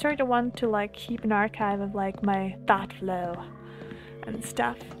do sort of want to like keep an archive of like my thought flow and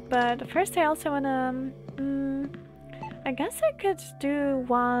stuff, but first I also wanna I guess I could do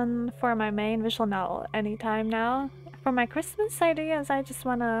one for my main visual novel anytime now. For my Christmas ideas, I just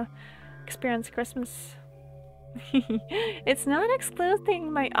wanna experience Christmas. It's not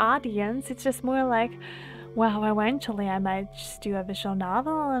excluding my audience, it's just more like, well, eventually I might just do a visual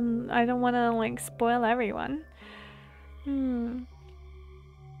novel and I don't wanna like spoil everyone.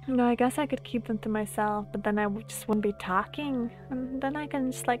 No, I guess I could keep them to myself, but then I just wouldn't be talking, and then I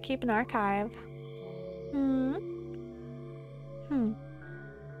can just like keep an archive.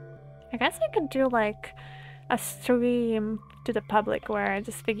 I guess I could do like a stream to the public where I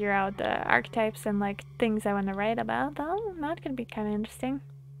just figure out the archetypes and like things I want to write about. Oh, that could be kind of interesting.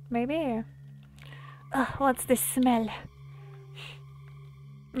 Maybe. Ugh, what's this smell?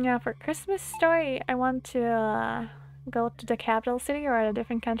 Yeah, for Christmas story, I want to go to the capital city or a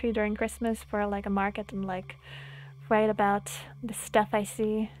different country during Christmas for like a market and like write about the stuff I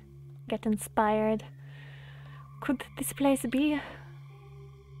see, get inspired. Could this place be?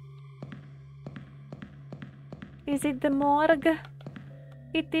 Is it the morgue?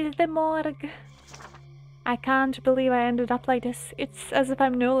 It is the morgue. I can't believe I ended up like this. It's as if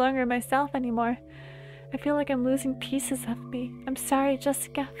I'm no longer myself anymore. I feel like I'm losing pieces of me. I'm sorry,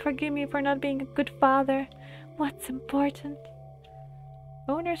 Jessica. Forgive me for not being a good father. What's important?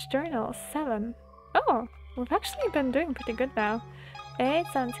 Owner's Journal 7. Oh, we've actually been doing pretty good now. 8,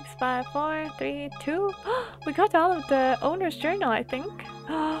 7, 6, 5, 4, 3, 2. We got all of the Owner's Journal, I think.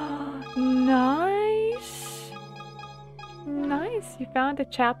 Nice. Nice. You found the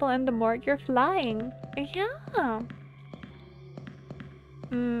chapel and the morgue. You're flying. Yeah.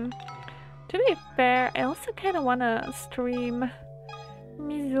 To be fair, I also kind of want to stream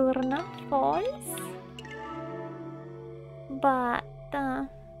Mizurna Falls, but I'm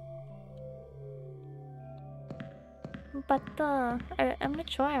not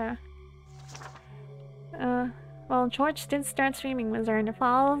sure. Well, George did start streaming Mizurna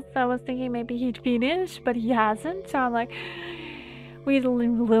Falls, so I was thinking maybe he'd finish, but he hasn't, so I'm like, we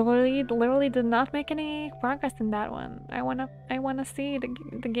literally did not make any progress in that one. I wanna see the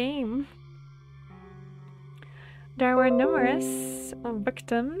game. There were numerous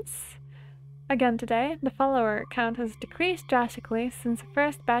victims. Again today, the follower count has decreased drastically since the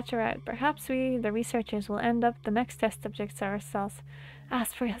first batch arrived. Perhaps we, the researchers, will end up the next test subjects ourselves.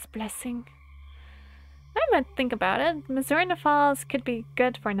 Ask for his blessing. I might think about it. Mizurna Falls could be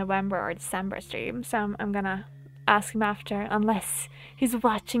good for November or December stream, so I'm gonna ask him after, unless he's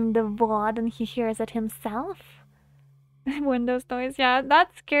watching the VOD and he hears it himself. Windows noise, yeah,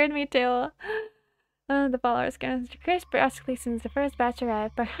 that scared me too. The followers can decrease drastically since the first batch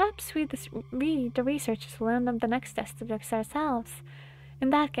arrived. Perhaps we, the researchers, will end up the next test subjects ourselves. In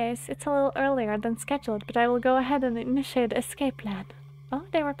that case, it's a little earlier than scheduled, but I will go ahead and initiate an escape plan. Oh,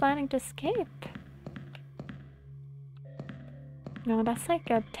 they were planning to escape. No, that's like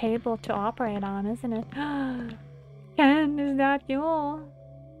a table to operate on, isn't it? Ken, is that you?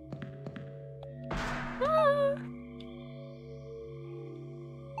 Ah!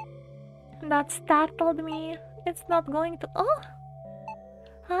 That startled me. It's not going to. Oh!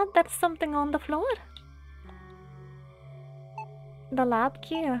 Ah, there's something on the floor. The lab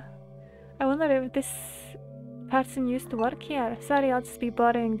key. I wonder if this person used to work here. Sorry, I'll just be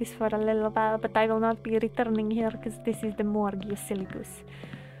borrowing this for a little while, but I will not be returning here because this is the morgue, you silly goose.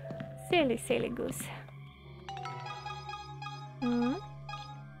 Silly goose.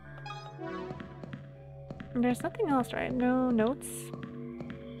 There's nothing else, right? No notes.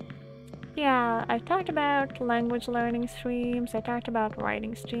 Yeah, I've talked about language learning streams, I talked about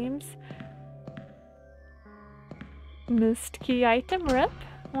writing streams. Missed key item, rip?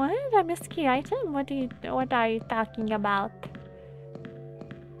 What? I missed key item? What are you talking about?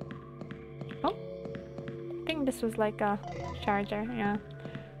 Oh, I think this was like a charger, yeah.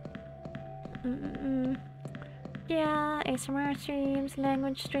 Yeah, ASMR streams,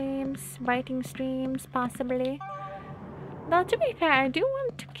 language streams, writing streams, possibly. Now, to be fair, I do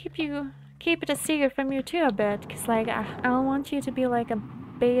want to keep it a secret from you too a bit, cause like I don't want you to be like a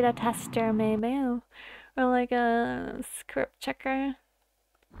beta tester maybe, or like a script checker.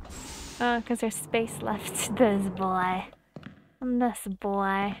 Cause there's space left. This boy.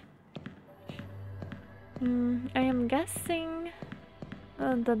 I am guessing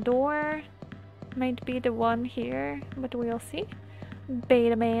the door might be the one here, but we'll see.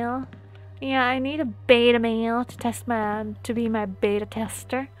 Beta male. Yeah, I need a beta male to be my beta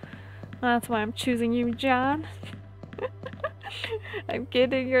tester. That's why I'm choosing you, John. I'm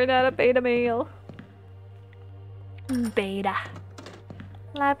kidding, you're not a beta male. Beta.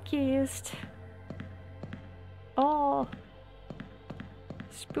 Lab keys. Oh.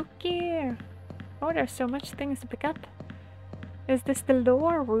 Spooky. Oh, there's so much things to pick up. Is this the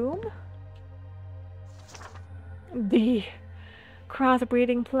lower room? The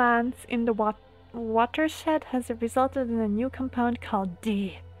crossbreeding plants in the watershed has resulted in a new compound called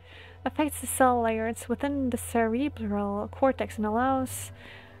D. Affects the cell layers within the cerebral cortex and allows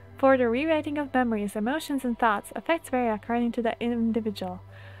for the rewriting of memories, emotions, and thoughts. Effects vary according to the individual.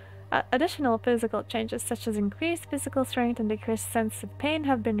 Additional physical changes such as increased physical strength and decreased sense of pain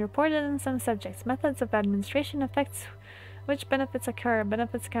have been reported in some subjects. Methods of administration affects which benefits occur.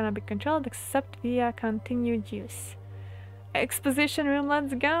 Benefits cannot be controlled except via continued use. Exposition room,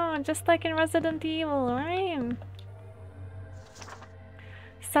 let's go! Just like in Resident Evil, right?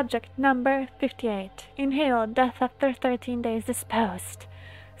 Subject number 58. Inhale, death after 13 days disposed.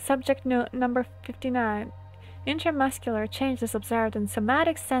 Subject number 59. Intramuscular changes observed in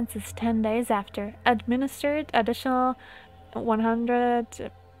somatic senses 10 days after. Administered additional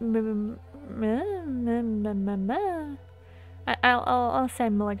 100... I'll say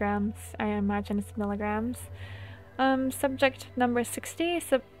milligrams. I imagine it's milligrams. Subject number 60.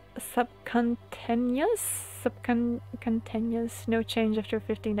 Subcutaneous? Subcutaneous, no change after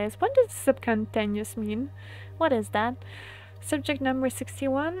 15 days. What does subcutaneous mean? What is that? Subject number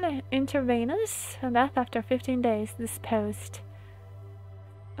 61, intravenous, death after 15 days, disposed.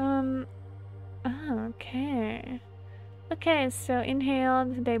 Okay. Okay, so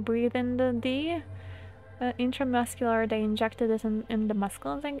inhaled, they breathe in the D. Intramuscular, they injected it in the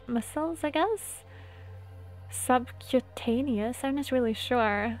muscles, I guess? Subcutaneous, I'm not really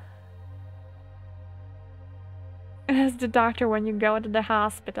sure. As the doctor when you go to the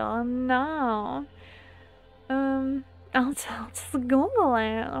hospital. No. I'll just Google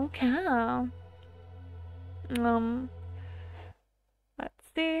it. Okay. Let's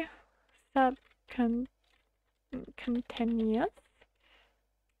see. Subcutaneous.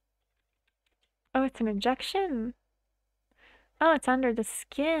 Oh, it's an injection. Oh, it's under the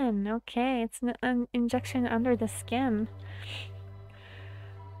skin. Okay, it's an injection under the skin.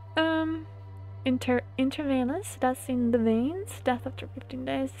 Intravenous, that's in the veins. Death after 15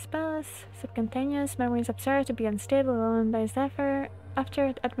 days. Spells. Subcutaneous, memories observed to be unstable 11 days after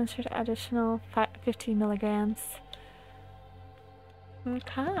administered additional 50 milligrams.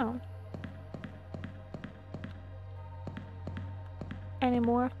 Okay. Any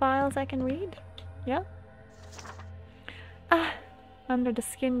more files I can read? Yeah? Ah, under the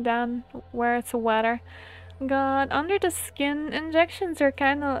skin down where it's wetter. God, under the skin injections are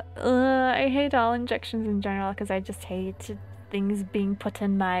kind of. I hate all injections in general because I just hate things being put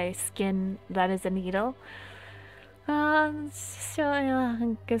in my skin that is a needle.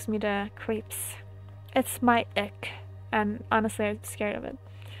 It gives me the creeps. It's my ick, and honestly, I'm scared of it.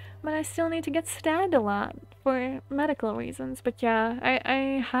 But I still need to get stabbed a lot for medical reasons. But yeah,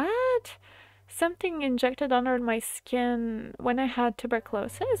 I had something injected under my skin when I had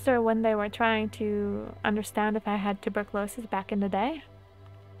tuberculosis, or when they were trying to understand if I had tuberculosis back in the day.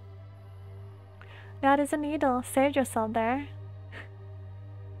 That is a needle. Save yourself there.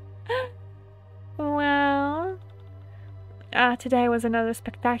 Well, today was another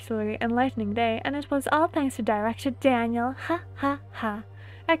spectacularly enlightening day, and it was all thanks to Director Daniel. Ha ha ha.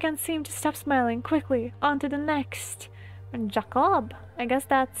 I can't seem to stop smiling. Quickly, on to the next. Jacob. I guess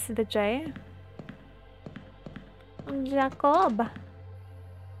that's the J. Jacob.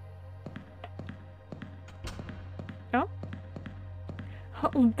 Oh?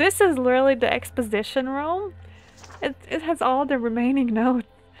 Oh, this is literally the exposition room. It has all the remaining notes.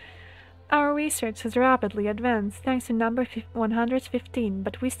 Our research has rapidly advanced thanks to number 115,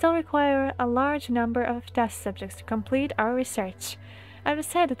 but we still require a large number of test subjects to complete our research. I've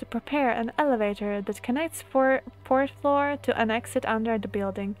decided to prepare an elevator that connects fourth floor to an exit under the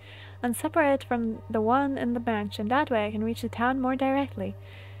building, and separate from the one in the mansion. That way I can reach the town more directly.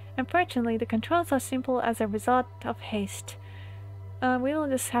 Unfortunately, the controls are simple as a result of haste. We will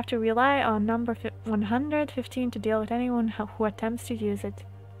just have to rely on number 115 to deal with anyone who attempts to use it.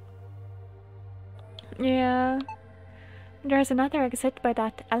 Yeah. There's another exit by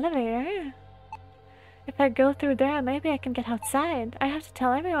that elevator. If I go through there, maybe I can get outside. I have to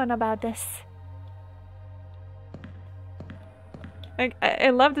tell everyone about this. I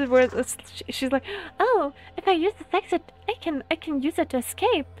love the word. She's like, oh, if I use this exit, I can use it to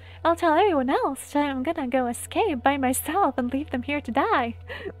escape. I'll tell everyone else that I'm gonna go escape by myself and leave them here to die.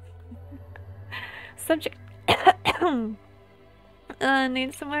 Subject.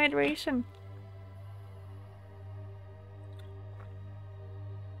 Need some hydration.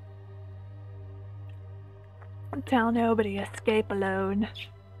 Tell nobody, escape alone.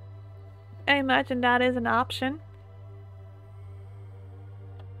 I imagine that is an option.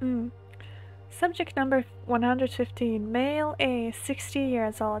 Subject number 115, male A, 60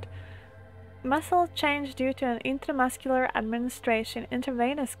 years old. Muscle change due to an intramuscular administration.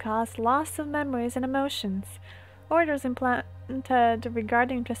 Intravenous cause, loss of memories and emotions. Orders implanted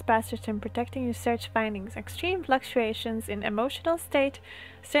regarding trespassers and protecting research findings. Extreme fluctuations in emotional state,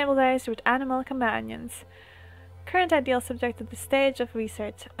 stabilized with animal companions. Current ideal subject at the stage of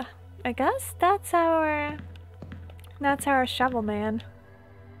research. I guess that's our shovel man.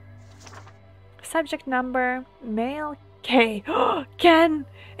 Subject number, male K. Ken!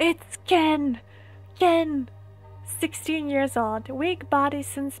 It's Ken! Ken! 16 years old, weak body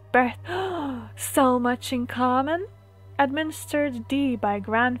since birth. So much in common. Administered D by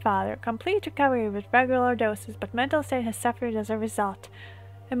grandfather. Complete recovery with regular doses, but mental state has suffered as a result.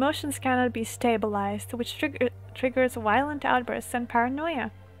 Emotions cannot be stabilized, which triggers violent outbursts and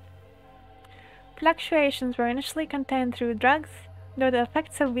paranoia. Fluctuations were initially contained through drugs, though the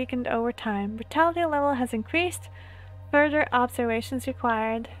effects have weakened over time. Brutality level has increased. Further observations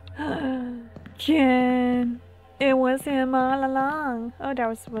required. Ken! It was him all along. Oh, there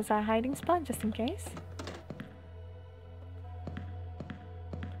was a hiding spot just in case.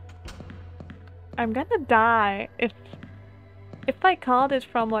 I'm gonna die if I called it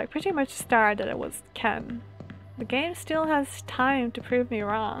from like pretty much start that it was Ken. The game still has time to prove me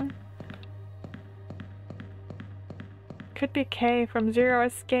wrong. Could be K from Zero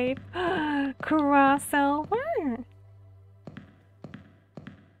Escape. Crossover.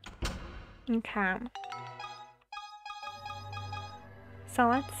 Okay. So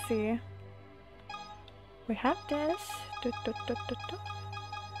let's see. We have this. Do, do, do, do, do.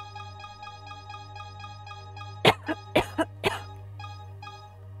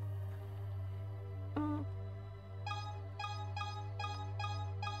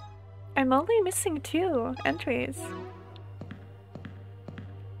 I'm only missing 2 entries.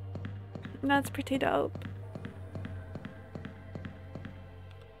 That's pretty dope.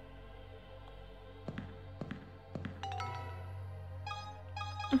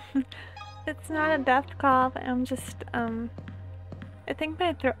 It's not a death cough, I'm just, I think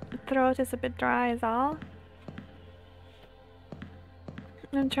my throat is a bit dry is all.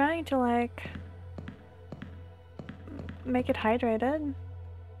 I'm trying to, like, make it hydrated.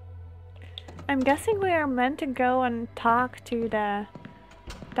 I'm guessing we are meant to go and talk to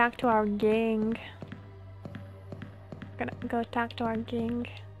our gang. Gonna go talk to our gang.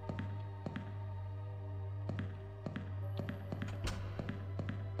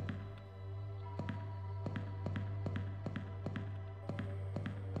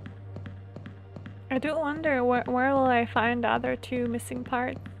 I do wonder where will I find the other 2 missing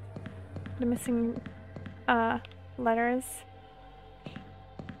parts? The missing letters.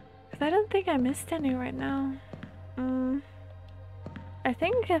 Cause I don't think I missed any right now. I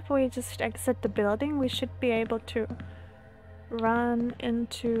think if we just exit the building, we should be able to run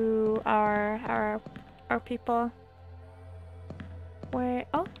into our people. Wait,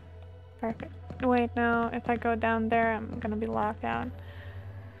 oh, perfect. Wait, no, if I go down there, I'm gonna be locked out.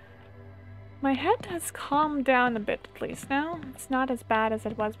 My head has calmed down a bit at least now. It's not as bad as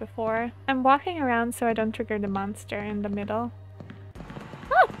it was before. I'm walking around so I don't trigger the monster in the middle.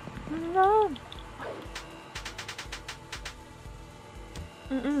 Oh! No!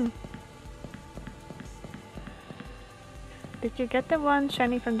 Did you get the one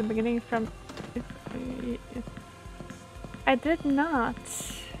shiny from the beginning from... I did not.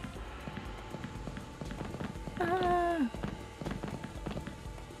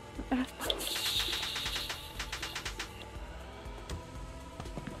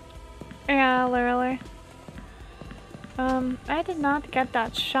 Yeah, literally. I did not get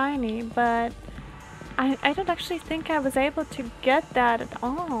that shiny, but I don't actually think I was able to get that at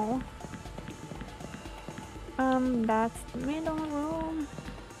all. That's the middle room.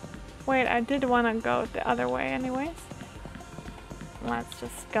 Wait, I did want to go the other way anyways. Let's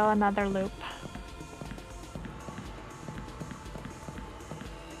just go another loop.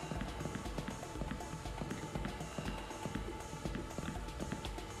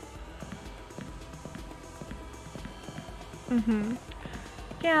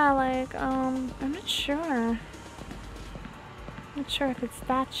 Yeah, like, I'm not sure. Not sure if it's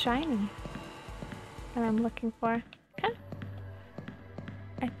that shiny that I'm looking for. Okay.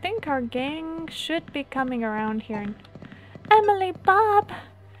 I think our gang should be coming around here. Emily, Bob!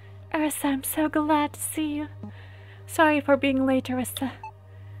 Arissa, I'm so glad to see you. Sorry for being late, Arissa.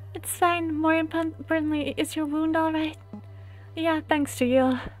 It's fine. More importantly, is your wound alright? Yeah, thanks to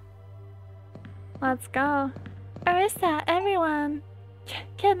you. Let's go. Arissa, everyone!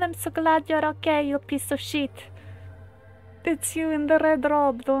 Ken, I'm so glad you're okay, you piece of shit. It's you in the red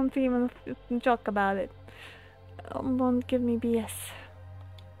robe. Don't even joke about it. Don't give me BS.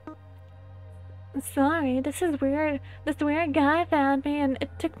 Sorry, this is weird. This weird guy found me and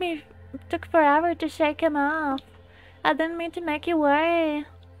it took forever to shake him off. I didn't mean to make you worry.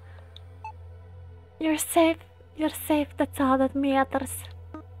 You're safe. You're safe. That's all that matters.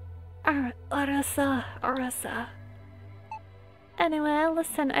 Arissa. Anyway,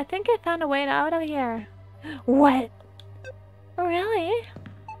 listen, I think I found a way out of here. What? Really?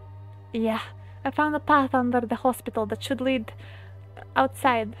 Yeah, I found a path under the hospital that should lead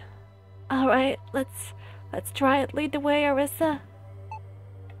outside. Alright, let's try it. Lead the way, Arissa.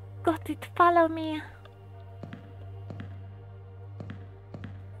 Got it, follow me.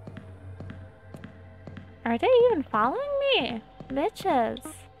 Are they even following me? Bitches.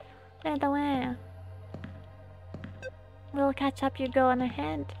 By the way. We'll catch up, you go on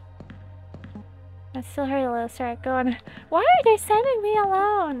ahead. I still heard a little start going. Why are they sending me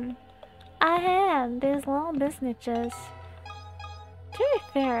alone? Ahead, these little businesses. To be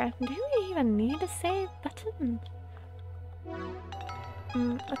fair, do we even need a save button?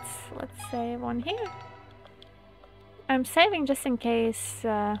 Let's save one here. I'm saving just in case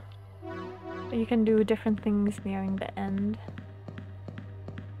you can do different things nearing the end.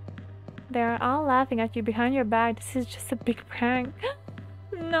 They're all laughing at you behind your back. This is just a big prank.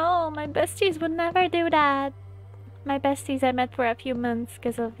 No, my besties would never do that. My besties I met for a few months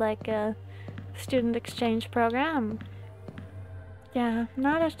because of like a student exchange program. Yeah,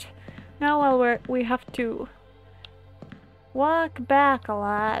 now while we have to walk back a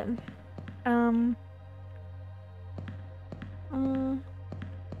lot.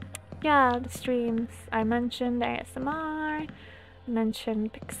 Yeah, the streams. I mentioned ASMR,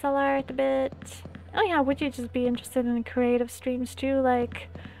 mentioned pixel art a bit. Oh yeah, would you just be interested in creative streams too, like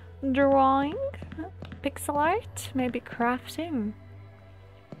drawing, pixel art, maybe crafting?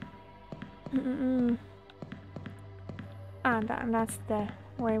 And that's the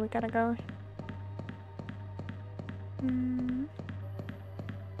way we gotta go.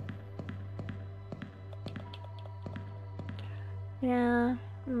 Yeah,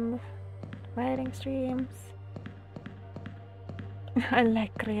 writing streams. I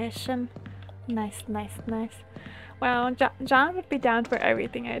like creation. Nice. Well, John would be down for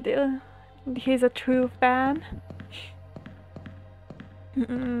everything I do. He's a true fan.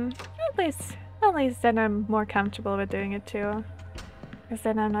 At least then I'm more comfortable with doing it too. Because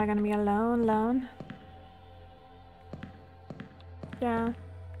then I'm not gonna be alone. Yeah.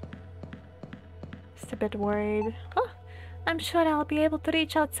 Just a bit worried. Oh, I'm sure I'll be able to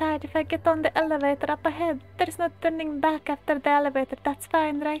reach outside if I get on the elevator up ahead. There's no turning back after the elevator. That's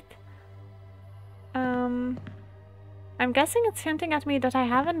fine, right? I'm guessing it's hinting at me that I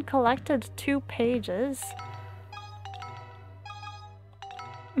haven't collected 2 pages.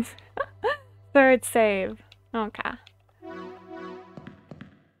 Third save. Okay.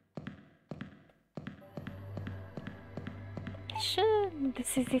 Sure,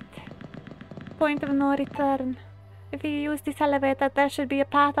 this is it. Point of no return. If you use this elevator, there should be a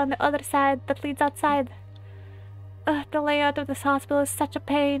path on the other side that leads outside. The layout of this hospital is such a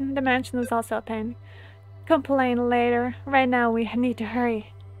pain. The mansion is also a pain. Complain later. Right now we need to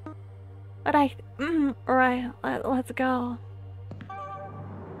hurry. Right. Right. Let's go.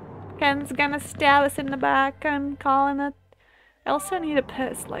 Ken's gonna stab us in the back. I'm calling it. I also need a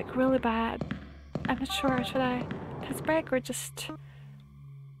piss, like really bad. I'm not sure. Should I piss break or just...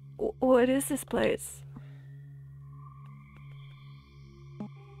 What is this place?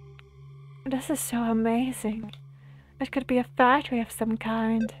 This is so amazing. It could be a factory of some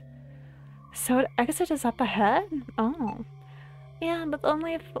kind. So the exit is up ahead? Oh. Yeah, but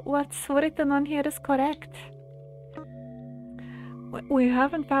only if what's written on here is correct. We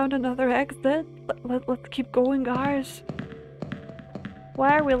haven't found another exit. Let's keep going, guys.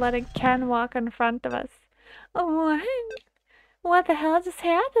 Why are we letting Ken walk in front of us? What? What the hell just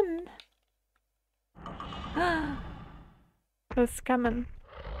happened? Who's coming?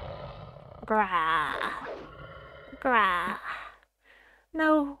 Grah.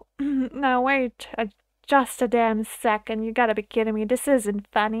 No, no, wait just a damn second. You gotta be kidding me. This isn't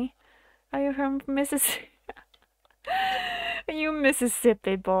funny. Are you from Mississippi? Are you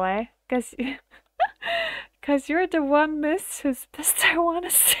Mississippi boy? Cause you're the one miss who's pissed I wanna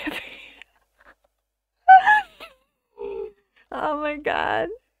sip. Oh my god.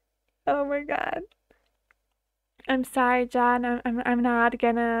 I'm sorry, John. I'm not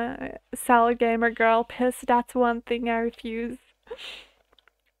gonna sell a gamer girl piss. That's one thing I refuse.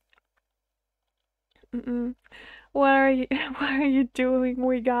 What are you doing?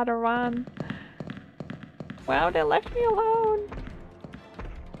 We gotta run. Wow, they left me alone.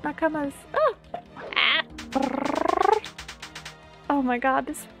 Nakamas. Oh! Ah. Oh my god,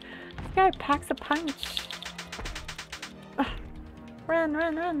 this guy packs a punch.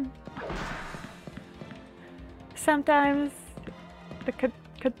 Run. Sometimes the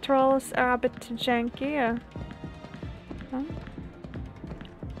controls are a bit janky. Huh?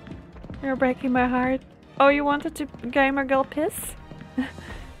 You're breaking my heart. Oh, you wanted to gamer girl piss?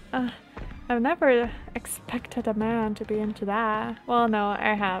 I've never expected a man to be into that. Well, no,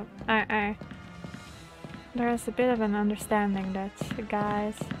 I have. There's a bit of an understanding that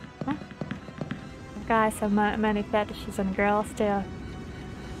guys have many fetishes and girls too.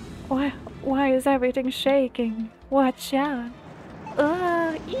 Why is everything shaking? Watch out.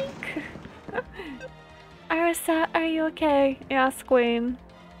 Eek. Arisa, are you okay? Yes, Queen.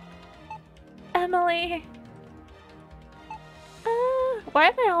 Emily. Why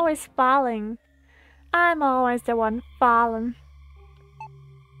am I always falling? I'm always the one falling.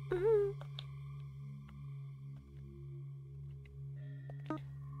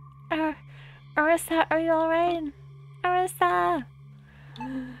 Arisa, are you alright? Arisa!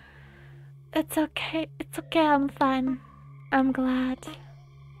 It's okay, I'm fine. I'm glad.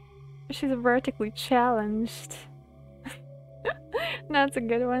 She's vertically challenged. That's a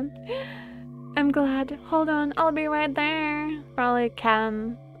good one. I'm glad. Hold on, I'll be right there. Probably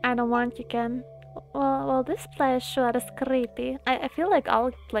Ken. I don't want you, Ken. Well, this place sure is creepy. I feel like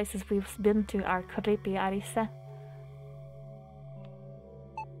all places we've been to are creepy, Arisa.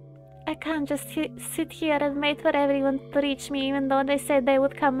 I can't just sit here and wait for everyone to reach me even though they said they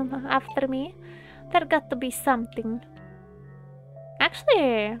would come after me. There got to be something.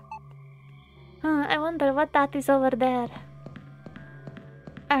 Actually, I wonder what that is over there.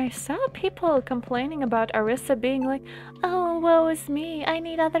 I saw people complaining about Arissa being like, oh, woe is me, I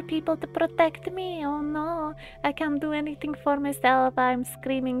need other people to protect me, oh no, I can't do anything for myself, I'm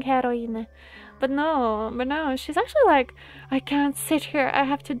screaming heroine. But no, she's actually like, I can't sit here, I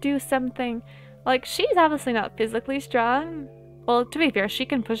have to do something. Like, she's obviously not physically strong. Well, to be fair, she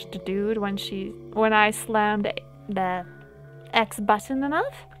can push the dude when I slammed the X button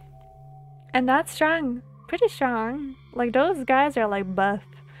enough. And that's strong, pretty strong. Like, those guys are like buff.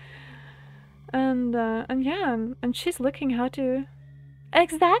 And yeah, and she's looking how to...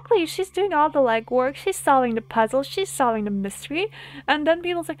 Exactly, she's doing all the legwork, she's solving the puzzle, she's solving the mystery, and then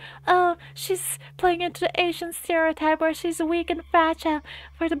people's like, oh, she's playing into the Asian stereotype where she's weak and fragile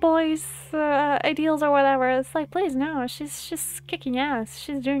for the boys' ideals or whatever. It's like, please, no, she's kicking ass,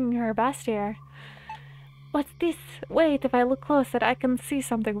 she's doing her best here. What's this? Wait, if I look closer, I can see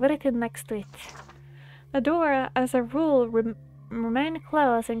something written next to it. The door, as a rule, remain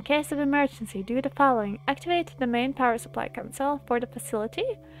closed in case of emergency. Do the following. Activate the main power supply console for the facility.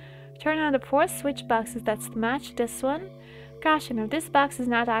 Turn on the 4 switch boxes that match this one. Caution, if this box is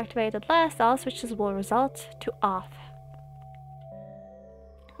not activated last, all switches will result to off.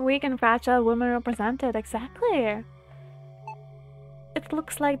 Weak and fragile women represented, exactly. It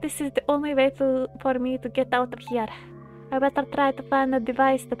looks like this is the only way for me to get out of here. I better try to find a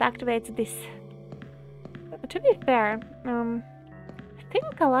device that activates this. To be fair, I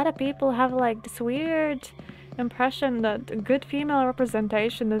think a lot of people have like this weird impression that good female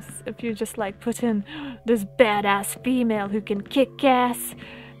representation is if you just like put in this badass female who can kick ass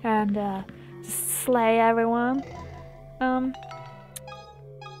and just slay everyone.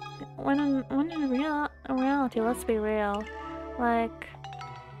 When in reality, let's be real, like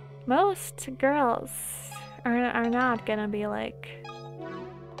most girls are not gonna be like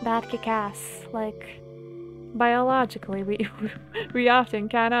that kick-ass. Like, biologically, we often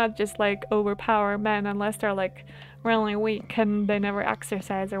cannot just like overpower men unless they're like really weak and they never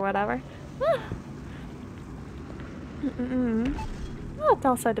exercise or whatever. Well, it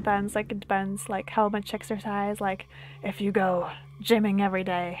also depends. Like, it depends like how much exercise. Like, if you go gymming every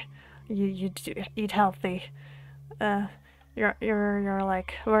day, you eat healthy. You're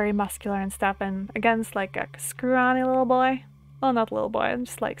like very muscular and stuff, and against like a scrawny little boy. Well, not little boy,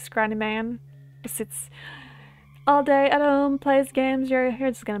 just like scrawny man who sits all day at home, plays games, you're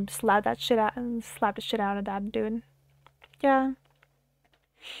just gonna slap the shit out of that dude. Yeah.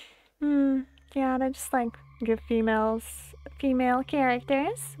 Yeah, they just like give female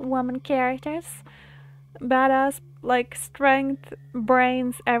characters, woman characters, badass, like strength,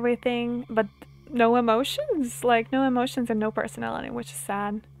 brains, everything, but no emotions. Like, no emotions and no personality, which is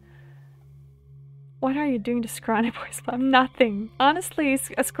sad. What are you doing to scrawny boys? Nothing. Honestly,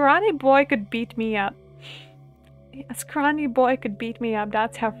 a scrawny boy could beat me up. A scrawny boy could beat me up,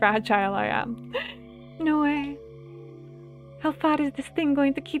 that's how fragile I am. No way. How far is this thing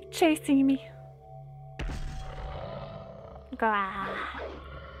going to keep chasing me? Gah.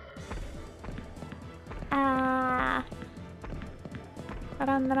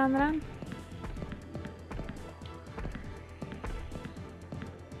 Run.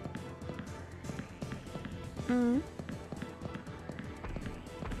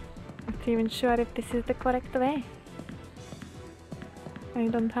 Not even sure if this is the correct way. I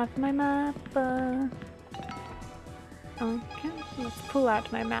don't have my map. Okay, let's pull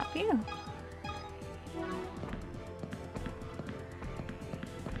out my map here.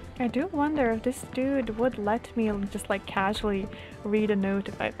 I do wonder if this dude would let me just like casually read a note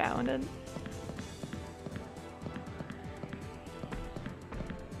if I found it.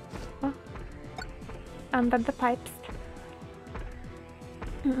 Oh. Under the pipes.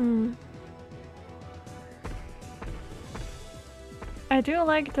 I do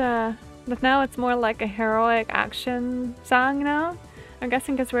like but now it's more like a heroic action song now. I'm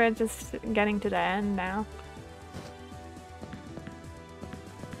guessing because we're just getting to the end now.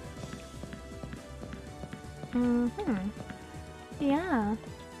 Yeah.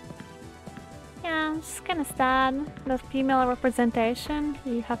 Yeah, it's kind of sad. The female representation,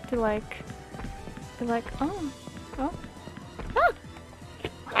 you have to like, be like, oh.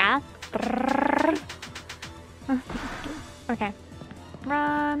 Ah! Okay.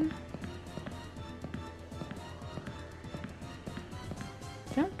 Run.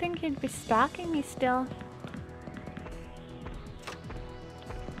 Don't think he'd be stalking me still.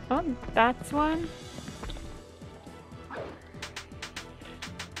 Oh, that's one.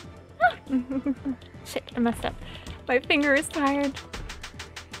 Shit, I messed up. My finger is tired.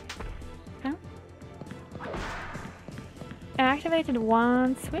 Huh? activated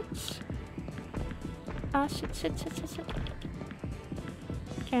one switch. Oh shit.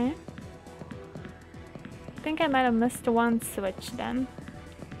 Okay. I think I might have missed one switch then.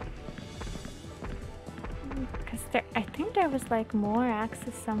 Because I think there was like more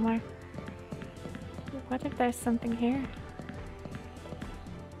Aksys somewhere. What if there's something here?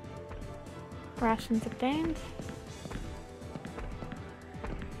 Rations obtained.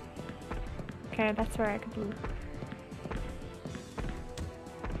 Okay, that's where I could do.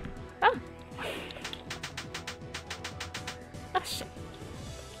 Oh! Oh shit.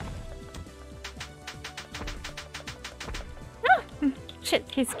 Ah! Shit,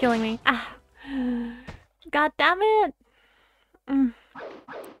 he's killing me. Ah! God damn it!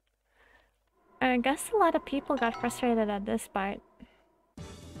 I guess a lot of people got frustrated at this part.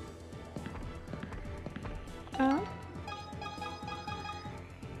 Oh?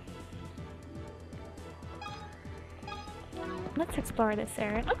 Let's explore this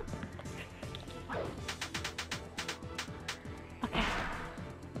area. Oh. Okay.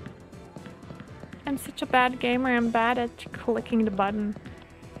 I'm such a bad gamer, I'm bad at clicking the button.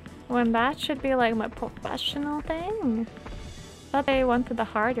 When that should be like my professional thing. Thought they wanted a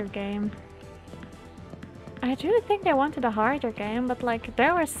harder game. I do think they wanted a harder game, but like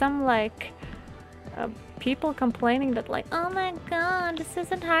there were some like people complaining that like, oh my god, this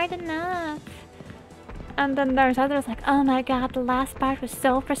isn't hard enough. And then there's others like, oh my god, the last part was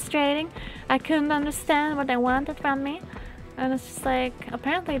so frustrating. I couldn't understand what they wanted from me. And it's just like,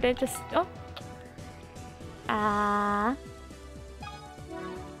 apparently they just, oh. Ah.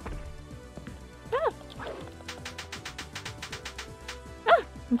 Ah. Ah.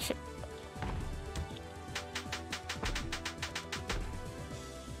 Shit.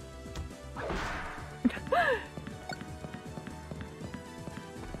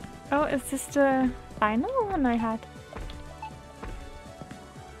 Oh, is this the final one I had?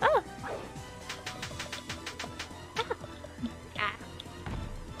 Oh! Ah.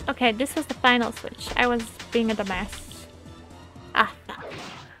 Okay, this was the final switch. I was being a dumbass. Ah, fuck.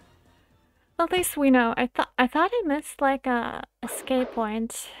 At least we know. I thought I missed like a escape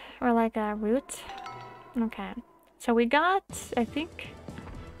point or like a route. Okay, so we got, I think.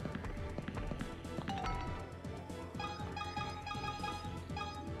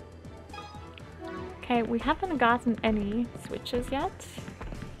 Okay, we haven't gotten any switches yet.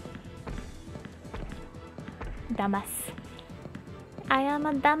 Dumbass. I am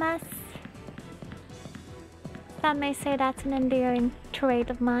a dumbass. Some may say that's an endearing trait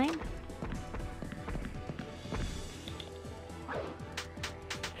of mine.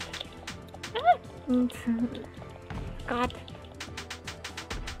 God.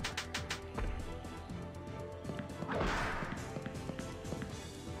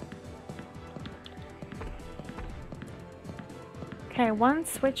 Okay, one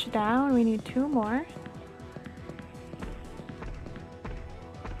switch down, we need two more.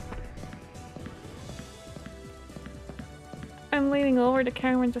 I'm leaning over the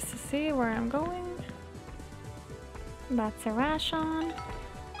camera just to see where I'm going. That's a ration.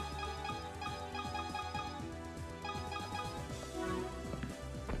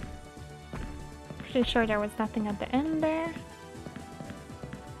 Pretty sure there was nothing at the end there.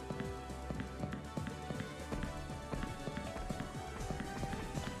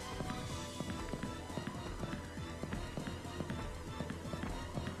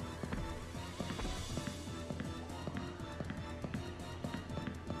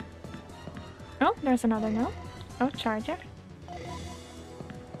 Oh, there's another note. Oh, charger.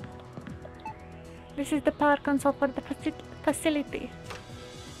 This is the power console for the facility.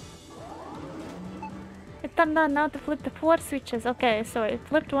 It turned on now to flip the 4 switches. Okay, so it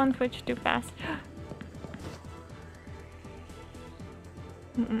flipped one switch too fast.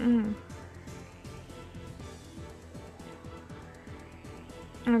 I'm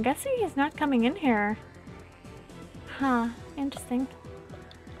guessing he's not coming in here. Huh, interesting.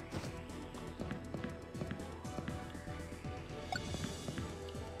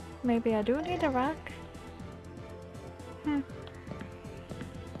 Maybe I do need a rock.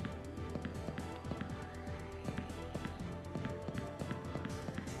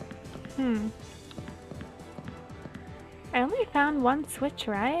 I only found one switch,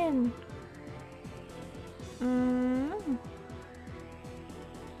 right?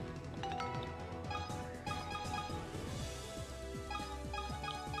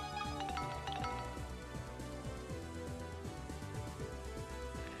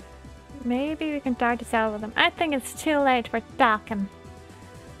 Maybe we can start this out with them. I think it's too late for talking.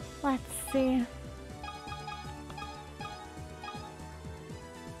 Let's see.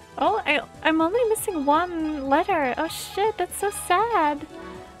 Oh, I'm only missing one letter. Oh shit, that's so sad.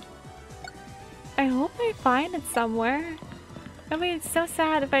 I hope I find it somewhere. I mean, it's so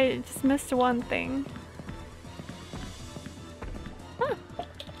sad if I just missed one thing. Huh.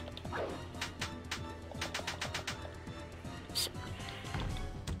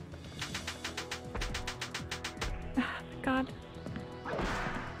 Oh, God.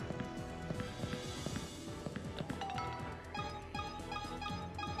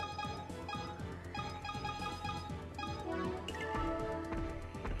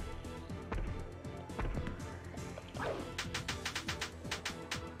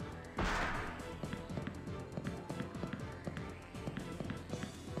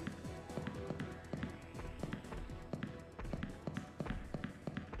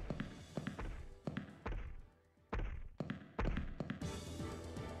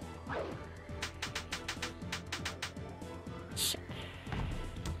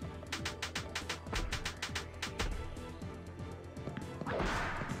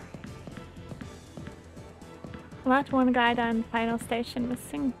 Not one guide on final station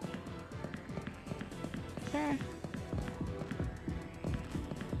missing. There.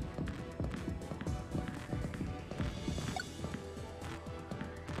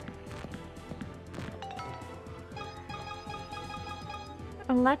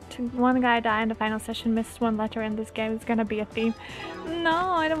 Let one guy die in the final session, missed one letter in this game. It's gonna be a theme. No,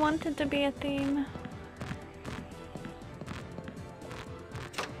 I don't want it to be a theme.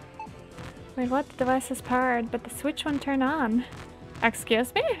 Wait, what? The device is powered, but the switch won't turn on.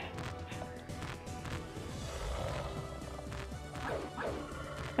 Excuse me?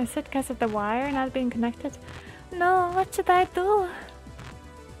 Is it because of the wire not being connected? No, what should I do?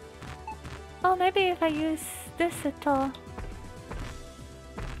 Oh, maybe if I use this it'll...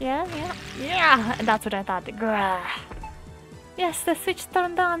 Yeah, that's what I thought. Grah. Yes, the switch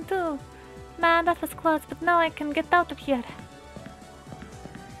turned on too. Man, that was close, but now I can get out of here.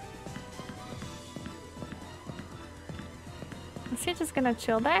 Is he just gonna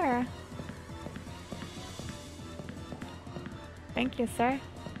chill there? Thank you, sir.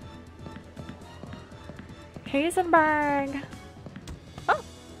 Heisenberg! Oh!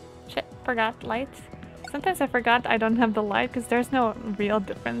 Shit, forgot lights. Sometimes I forgot I don't have the light because there's no real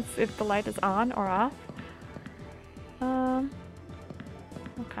difference if the light is on or off. Okay.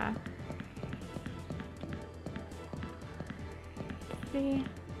 Let's see.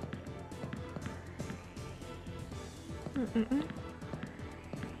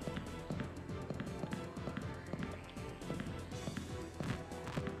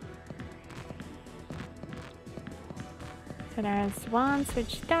 So there's one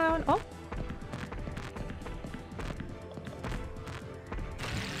switch down. Oh!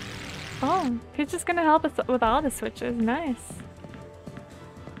 Oh, he's just gonna help us with all the switches. Nice.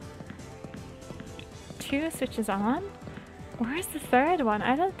 2 switches on? Where's the third one?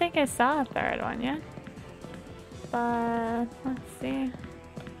 I don't think I saw a third one yet. But let's see.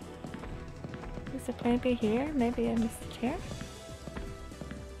 Is it maybe here? Maybe I missed it here?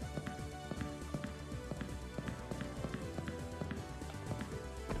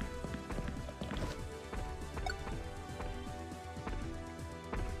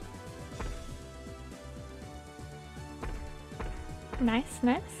 Nice,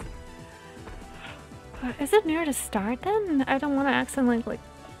 nice. Is it near the start then? I don't want to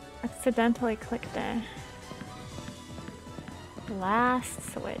accidentally click the last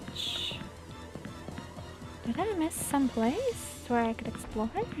switch. Did I miss some place where I could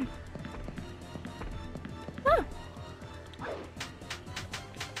explore? Oh!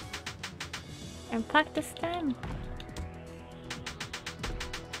 And plug this down.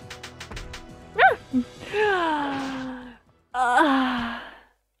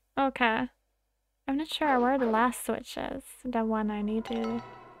 Okay. I'm not sure where the last switch is. The one I need to...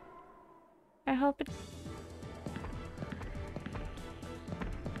 I hope it...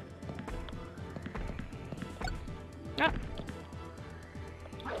 Oh.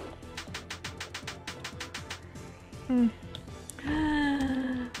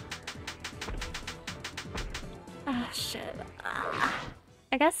 Ah, shit.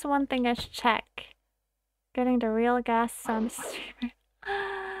 I guess one thing I should check. Getting the real gas on the streamer.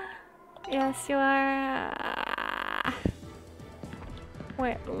 Yes, you are.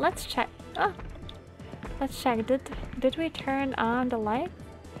 Wait, let's check. Oh, let's check. Did we turn on the light?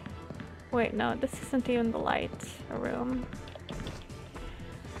 Wait, no, this isn't even the light room.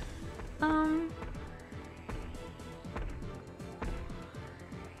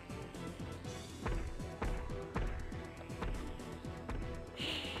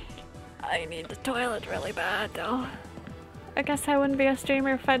 I need the toilet really bad though. I guess I wouldn't be a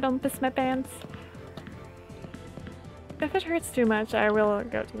streamer if I don't piss my pants. If it hurts too much, I will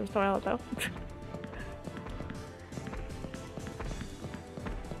go to the toilet though.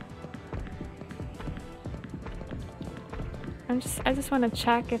 I just want to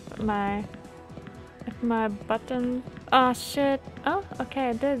check if my button. Oh shit! Oh, okay,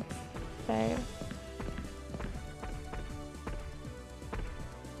 I did save.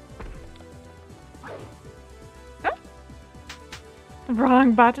 Oh.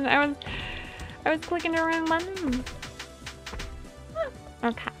 Wrong button. I was clicking the wrong button. Oh,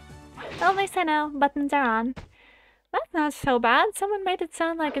 okay. Well, at least I know buttons are on. That's not so bad. Someone made it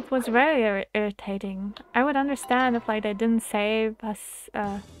sound like it was very irritating. I would understand if like they didn't save us.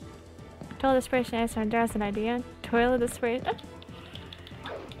 Toilet aspiration is there's an idea. Toilet aspiration.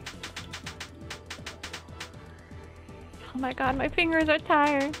 Oh my god, my fingers are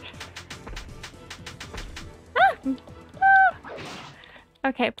tired. Ah! Ah!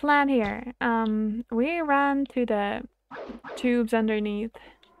 Okay, plan here. We run to the tubes underneath.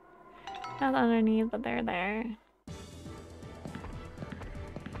 Not underneath, but they're there.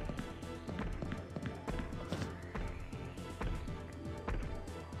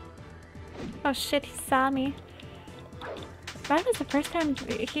 Oh shit, he saw me. That was the first time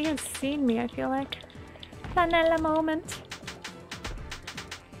he has seen me, I feel like. Vanilla moment.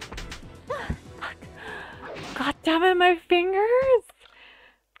 Fuck. God damn it, my fingers!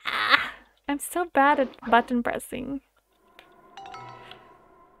 Ah, I'm so bad at button pressing.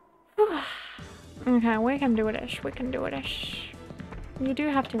 Okay, we can do this. We can do this. You do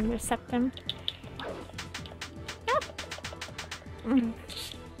have to intercept him. Yep.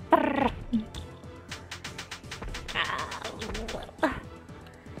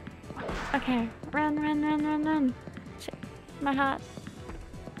 Okay, run. Shit, my heart.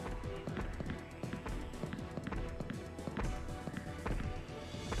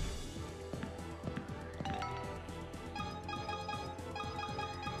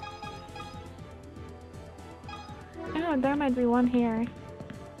 Oh, there might be one here.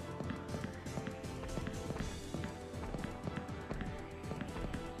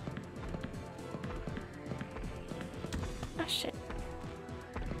 Oh shit.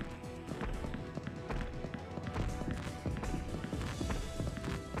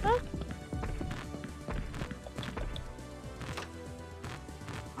 Huh?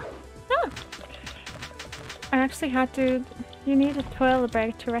 Oh. I actually had to. You need a toilet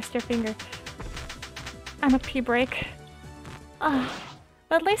break to rest your finger. And a pee break. But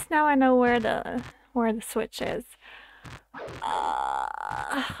at least now I know where the switch is.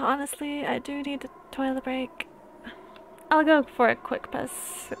 Honestly, I do need a toilet break. I'll go for a quick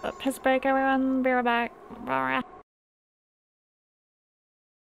piss break, everyone. Be right back.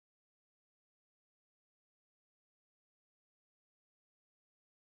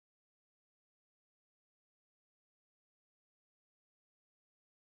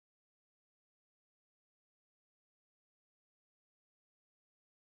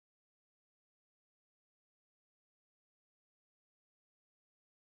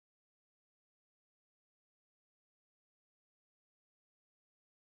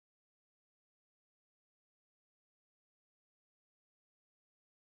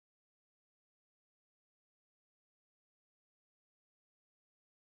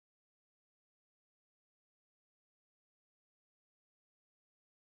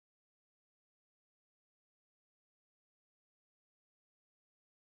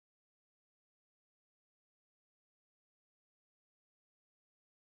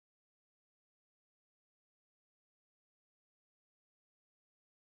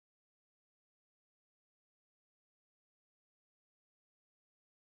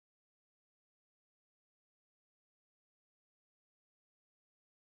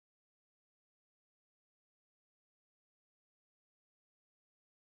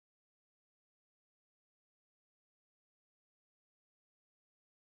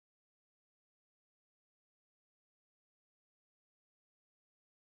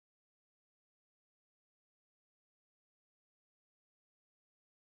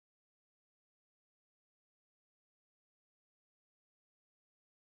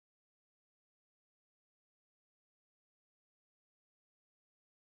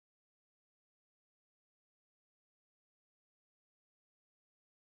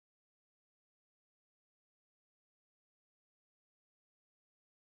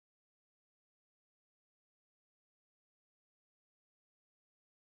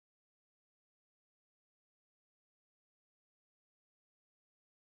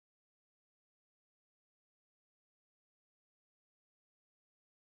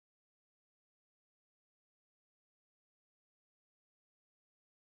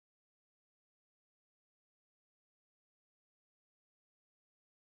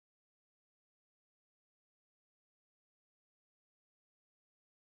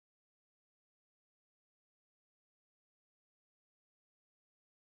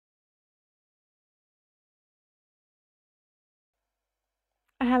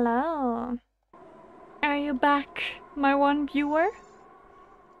 Hello. Are you back, my one viewer?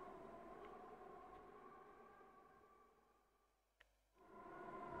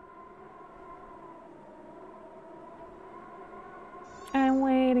 I'm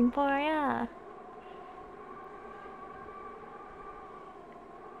waiting for ya.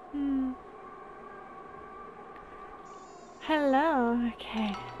 Hello.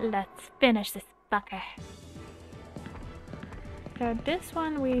 Okay, let's finish this fucker. So this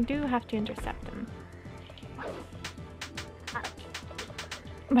one we do have to intercept him.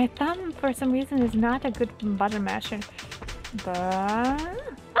 My thumb, for some reason, is not a good button masher, but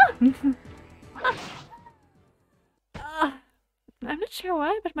I'm not sure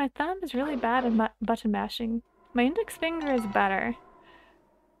why, but my thumb is really bad at button mashing. My index finger is better.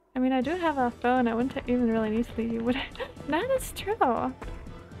 I mean, I do have a phone. I wouldn't even really need to leave you, but that is true.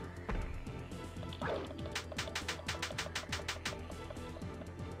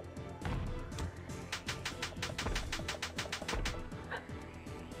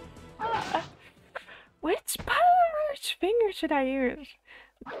 Which finger should I use?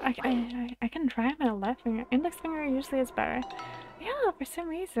 I can try my left finger. Index finger usually is better. Yeah, for some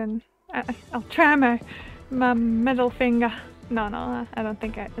reason. I'll try my middle finger. No, I don't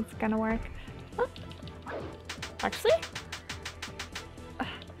think it's gonna work. Huh? Actually?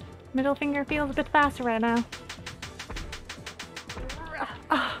 Middle finger feels a bit faster right now.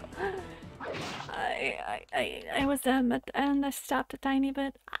 I was and I stopped a tiny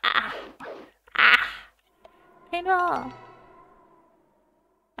bit. Painful.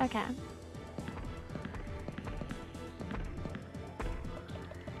 Okay.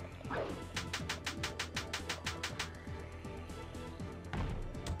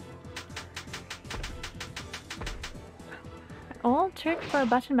 An old trick for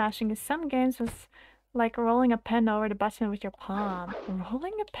button mashing is some games was like rolling a pen over the button with your palm.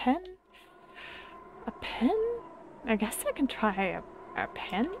 Rolling a pen? A pen? I guess I can try a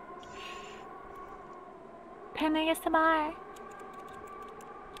pen? Pen ASMR.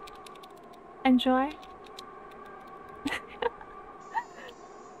 Enjoy.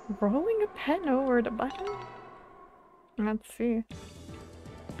 Rolling a pen over the button? Let's see.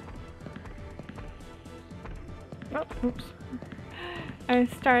 Oh, oops. I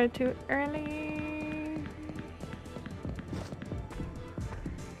started too early.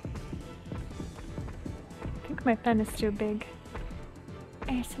 I think my pen is too big.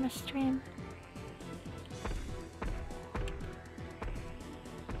 ASMR stream.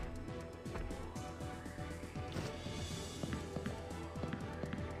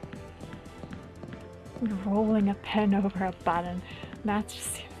 Rolling a pen over a button. That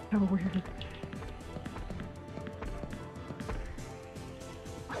just seems so weird.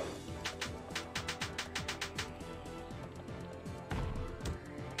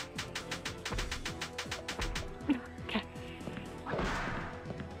 Okay.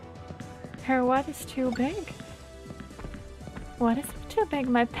 Her what is too big? What is too big?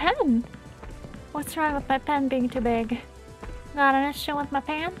 My pen? What's wrong with my pen being too big? Got an issue with my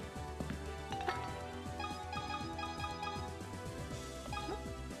pen?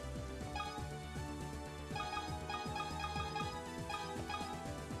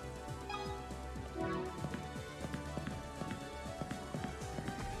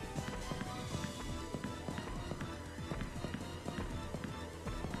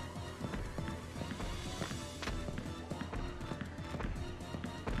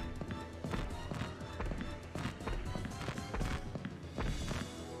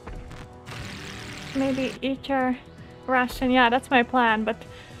 Maybe eat your ration. Yeah, that's my plan, but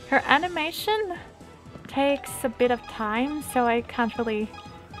her animation takes a bit of time, so I can't really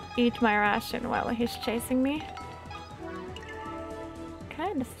eat my ration while he's chasing me.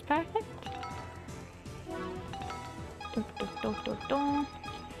 Okay, this is perfect.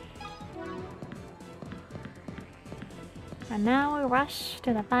 And now we rush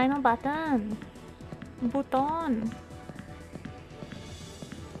to the final button. Button.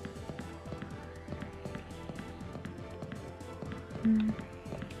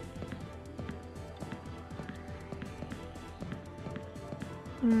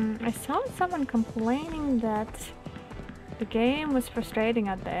 I saw someone complaining that the game was frustrating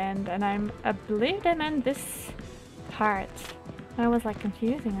at the end, and I believe they meant this part. I was like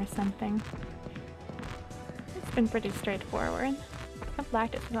confusing or something. It's been pretty straightforward. Except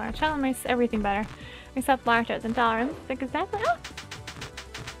lactose intolerance. Challenge makes everything better. Except lactose intolerance. Exactly. Oh!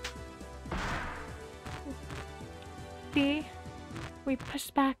 See? We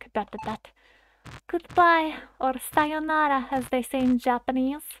pushed back. That. Goodbye, or sayonara, as they say in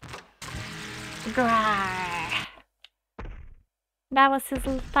Japanese. Grrr. That was his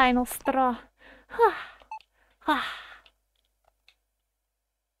final straw.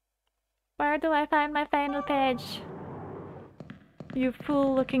 Where do I find my final page? You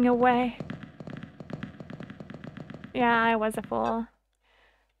fool looking away. Yeah, I was a fool.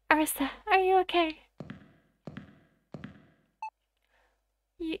 Arisa, are you okay?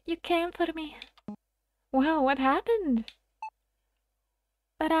 You came for me. Wow, what happened?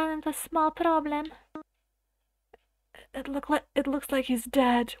 I ran into a small problem. It looks like he's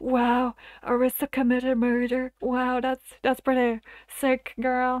dead. Wow, Arisa committed murder. Wow, that's pretty sick,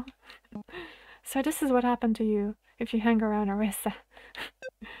 girl. So this is what happened to you if you hang around Arisa.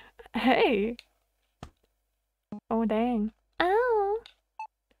 Hey. Oh dang. Oh.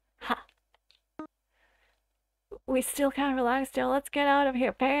 Ha. We still can't relax, Jill. Let's get out of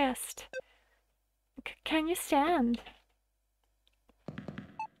here fast. Can you stand?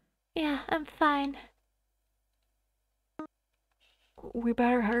 Yeah, I'm fine. We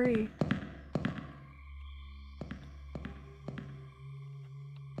better hurry.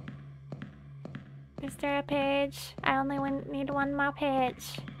 Is there a page? I only need one more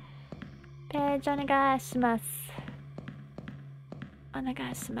page. Page onegaishimasu.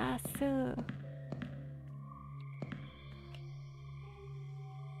 Onegaishimasu.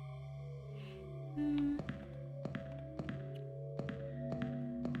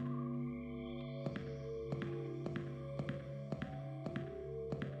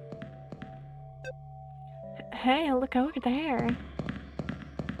 Hey, look over there.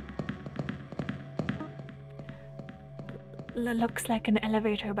 Looks like an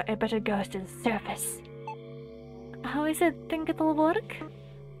elevator, but I bet it goes to the surface. How is it think it'll work?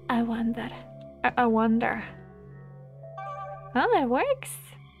 I wonder. I wonder. Oh, it works.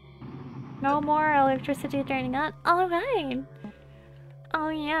 No more electricity turning on. Alright. Oh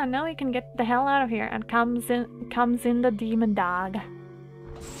yeah, now we can get the hell out of here. And comes in the demon dog.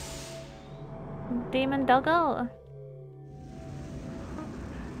 Demon doggo.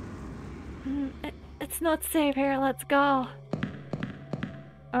 It's not safe here, let's go.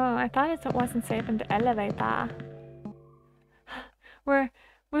 Oh, I thought it wasn't safe in the elevator.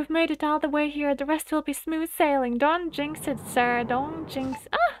 We've made it all the way here. The rest will be smooth sailing. Don't jinx it, sir. Don't jinx.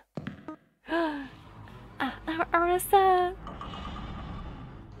 Arisa.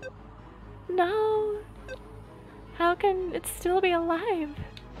 No. How can it still be alive?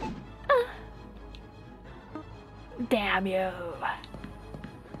 Damn you.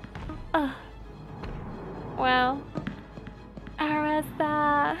 Well.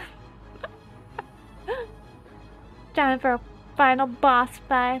 Arisa. Time for a final boss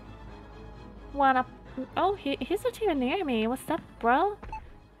fight. Oh, he's not even near me. What's up, bro?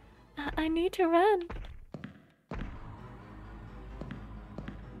 I need to run.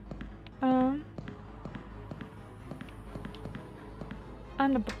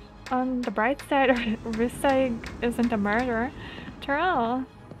 On the bright side, Risag isn't a murderer. Terrell.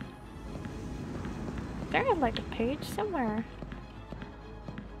 There's like a page somewhere.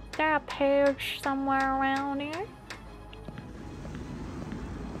 Is there a page somewhere around here?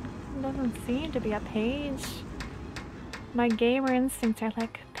 Doesn't seem to be a page. My gamer instincts are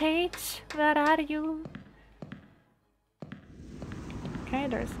like, Page, where are you? Okay,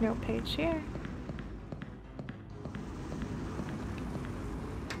 there's no page here.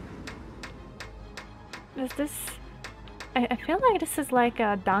 Is this... I feel like this is like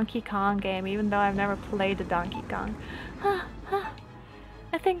a Donkey Kong game, even though I've never played the Donkey Kong.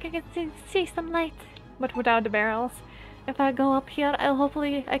 I think I can see some light, but without the barrels. If I go up here,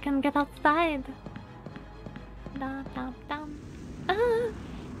 hopefully I can get outside. Dum dum dum.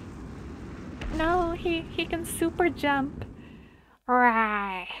 No, he can super jump.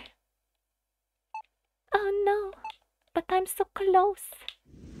 Right. Oh no, but I'm so close.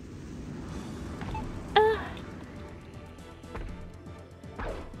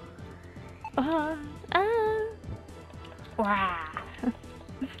 Wow.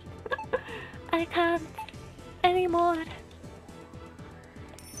 I can't anymore.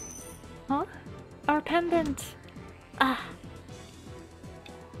 Huh? Our pendant.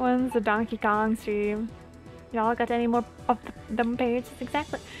 When's the Donkey Kong stream? Y'all got any more of them pages?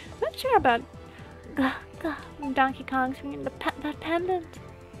 Exactly. I'm not sure about Donkey Kong stream. That pendant.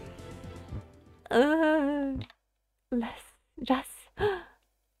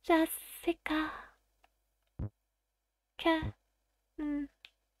 Jessica.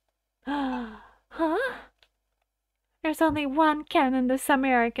 Huh? There's only one Ken in this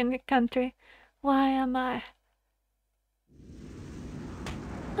American country. Why am I?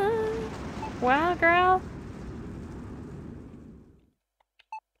 Wow, girl.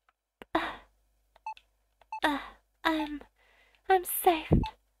 I'm I'm safe.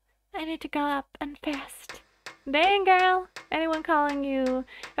 I need to go up and fast. Dang, girl. Anyone calling you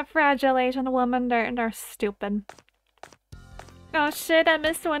a fragile Asian woman, they're stupid. Oh shit, I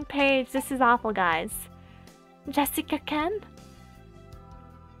missed one page. This is awful, guys. Jessica Ken?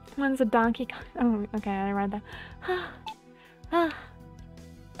 When's a donkey? Oh, okay, I read that.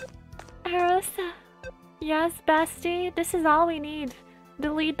 Arosa. Yes, bestie. This is all we need.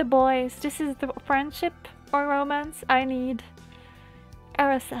 Delete the boys. This is the friendship or romance I need.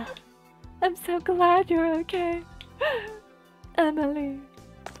 Arosa. I'm so glad you're okay. Emily.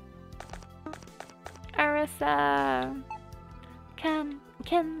 Arosa.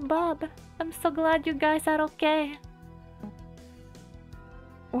 Ken, Bob. I'm so glad you guys are okay.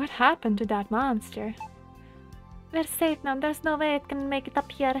 What happened to that monster? We're safe now. There's no way it can make it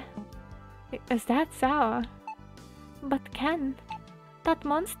up here. Is that so? But Ken, that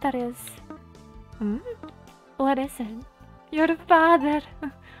monster is... Hmm? What is it? Your father.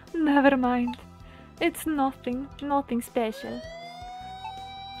 Never mind. It's nothing special.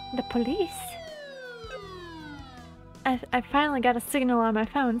 The police? I finally got a signal on my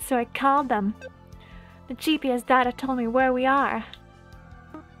phone, so I called them. The GPS data told me where we are.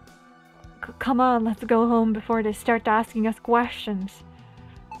 Come on, let's go home before they start asking us questions.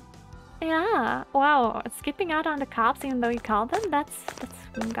 Yeah, wow, skipping out on the cops even though you called them? That's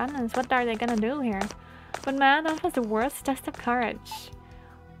goodness, what are they gonna do here? But man, that was the worst test of courage.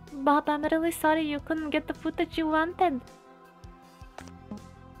 Bob, I'm really sorry you couldn't get the footage you wanted.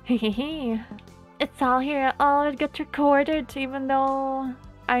 Hehehe. It's all here, all it got recorded, even though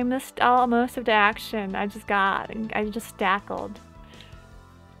I missed most of the action. I just tackled.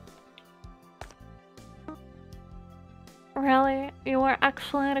 Really? You were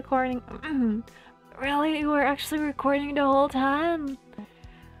actually recording? Really? You were actually recording the whole time?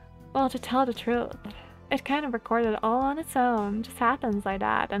 Well, to tell the truth, it kind of recorded all on its own. Just happens like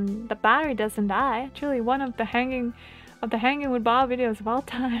that, and the battery doesn't die. Truly one of the hanging with Bob videos of all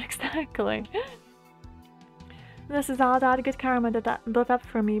time. Exactly. This is all that good karma that built up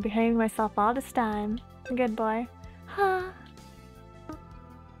for me behaving myself all this time. Good boy. Huh.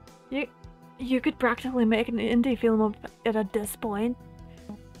 You could practically make an indie film of it at this point.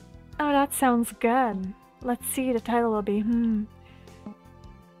 Oh, that sounds good. Let's see, the title will be,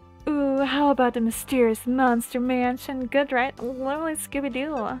 Ooh, how about the mysterious monster mansion? Good, right? Literally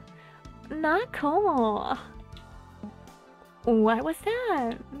Scooby-Doo. Not cool. What was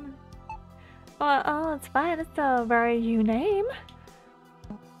that? Well, oh, it's fine. It's a very you name.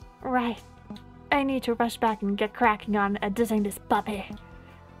 Right. I need to rush back and get cracking on editing this puppy.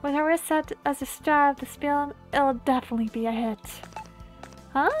 With her set as a star of this film, it'll definitely be a hit.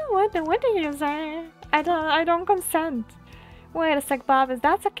 Huh? What did you say? I don't consent. Wait a sec, Bob. If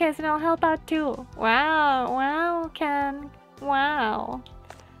that's the case, then I'll help out too. Wow, Ken. Wow.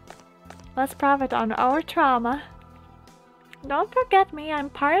 Let's profit on our trauma. Don't forget me, I'm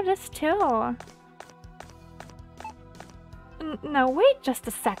part of this too. No, wait just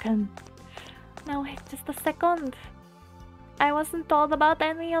a second. No, wait just a second. I wasn't told about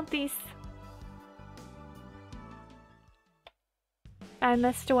any of these. I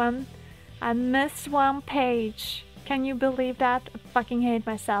missed one. I missed one page. Can you believe that? I fucking hate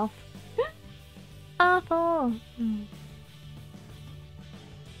myself. Awful.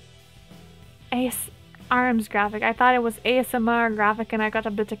 Arms graphic. I thought it was ASMR graphic and I got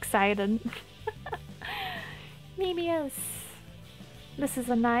a bit excited. Mebius. This is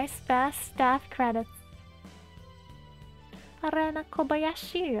a nice fast staff credit. Arena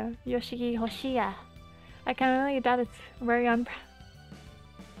Kobayashi, Yoshiki Hoshiya. I can really that it's very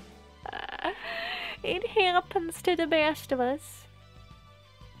it happens to the best of us.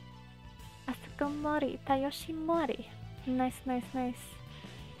 Asuko Mori, Tayoshi Mori. Nice.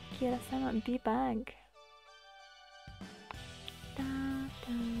 Kira-sama, B-Bag.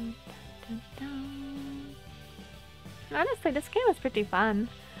 Honestly, this game is pretty fun.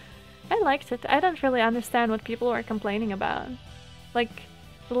 I liked it. I don't really understand what people were complaining about. Like,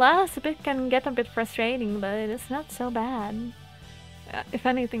 the last bit can get a bit frustrating, but it's not so bad. If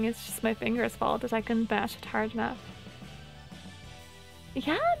anything, it's just my finger's fault that I couldn't mash it hard enough.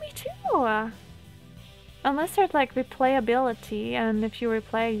 Yeah, me too! Unless there's like replayability, and if you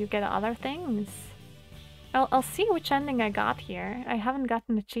replay, you get other things. I'll see which ending I got here. I haven't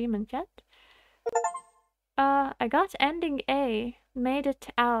gotten achievement yet. I got ending A. Made it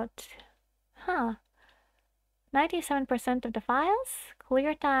out. Huh. 97% of the files?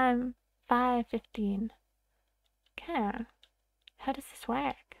 Clear time 5:15. Okay. How does this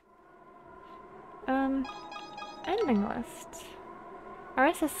work? Ending list.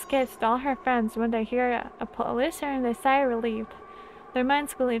 Arisa escapes with all her friends when they hear a police siren. They sigh relief. Their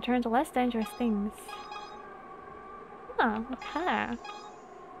minds will turn to less dangerous things. Oh, okay.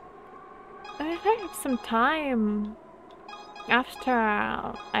 If I have some time after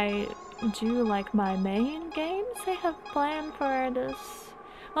I do like my main games I have planned for this.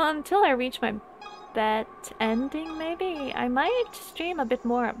 Well, until I reach my bed ending, maybe I might stream a bit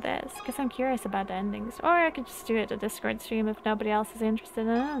more of this because I'm curious about the endings. Or I could just do it a Discord stream if nobody else is interested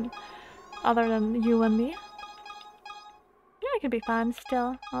in it, other than you and me. Yeah, it could be fun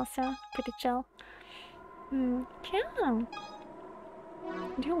still. Also, pretty chill. Yeah.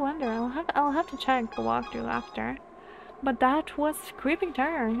 I do wonder. I'll have to check the walkthrough after. But that was Creeping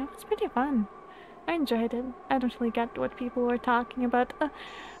Terror. It was pretty fun. I enjoyed it. I don't really get what people were talking about.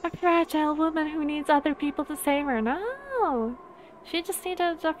 A fragile woman who needs other people to save her. No! She just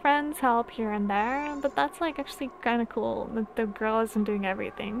needed a friend's help here and there, but that's like actually kind of cool that the girl isn't doing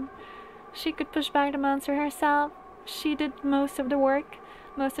everything. She could push back the monster herself. She did most of the work,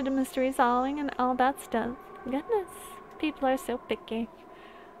 most of the mystery solving and all that stuff. Goodness, people are so picky.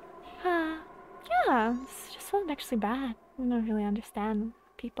 Yeah, it's just not actually bad. I don't really understand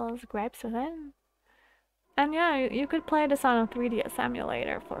people's gripes with it. And yeah, you could play this on a 3DS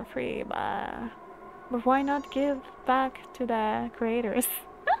emulator for free, but why not give back to the creators?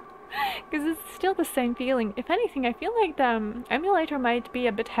 Because it's still the same feeling. If anything, I feel like the emulator might be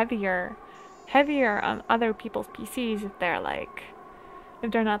a bit heavier on other people's PCs if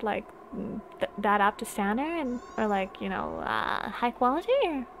they're not like that up to standard or like, you know, high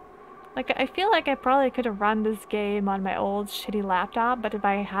quality. Like, I feel like I probably could have run this game on my old shitty laptop, but if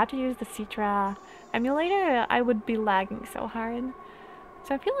I had to use the Citra emulator, I would be lagging so hard.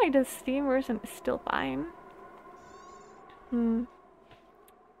 So I feel like the Steam version is still fine.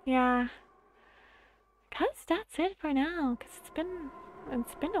 Yeah. Cause that's it for now, cause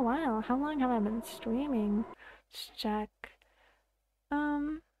it's been a while. How long have I been streaming? Let's check.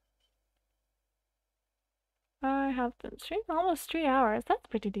 I have been streaming almost 3 hours. That's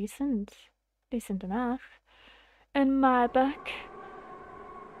pretty decent. Decent enough. In my book.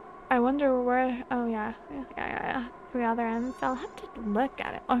 I wonder where. Oh, yeah. Yeah. 3 other ends. I'll have to look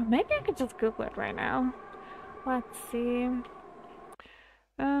at it. Or maybe I could just Google it right now. Let's see.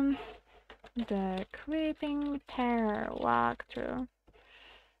 The Creeping Terror walkthrough.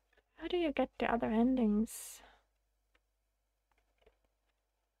 How do you get the other endings?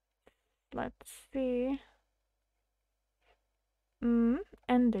 Let's see.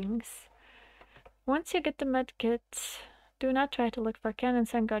 Endings. Once you get the medkit, do not try to look for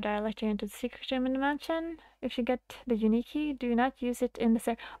cannons and go directly into the secret room in the mansion. If you get the unique key, do not use it in the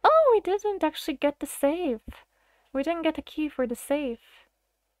safe. Oh, we didn't actually get the safe. We didn't get a key for the safe.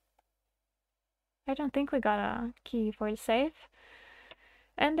 I don't think we got a key for the safe.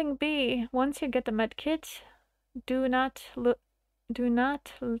 Ending B. Once you get the medkit, do not look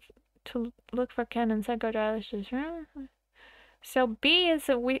for cannons and go directly to the room. So B is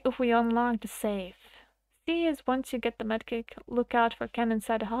if we unlock the safe. C is once you get the medkit, look out for Ken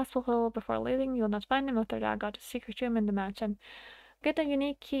inside the hospital before leaving. You'll not find him until they got a secret room in the mansion. Get a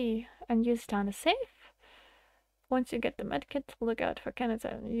unique key and use it on the safe. Once you get the medkit, look out for Ken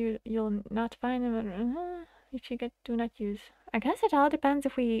inside. You'll not find him. If you do not use. I guess it all depends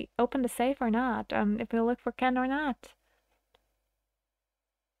if we open the safe or not. If we look for Ken or not.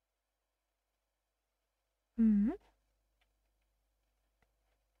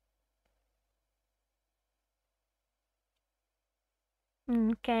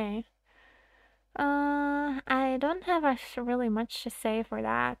 Okay. I don't have really much to say for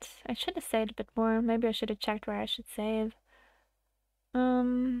that. I should have saved a bit more. Maybe I should have checked where I should save.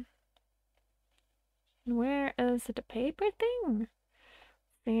 Where is the paper thing?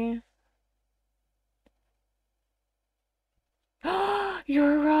 See.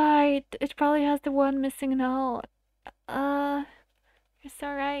 You're right. It probably has the one missing note. You're so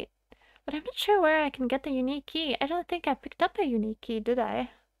right. But I'm not sure where I can get the unique key. I don't think I picked up a unique key, did I?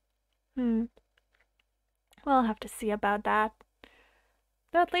 We'll have to see about that.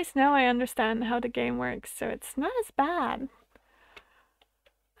 Though at least now I understand how the game works, so it's not as bad.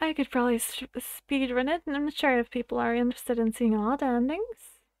 I could probably speedrun it, and I'm not sure if people are interested in seeing all the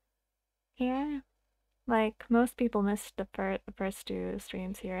endings. Yeah. Like, most people missed the first 2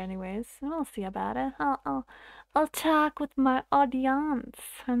 streams here anyways. We'll see about it. I'll talk with my audience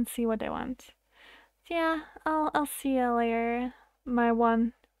and see what they want. Yeah, I'll see you later, my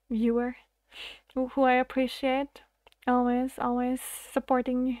one viewer, who I appreciate. Always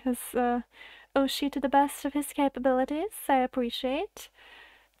supporting his Oshi to the best of his capabilities. I appreciate.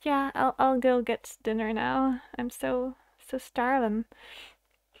 Yeah, I'll go get dinner now. I'm so starving.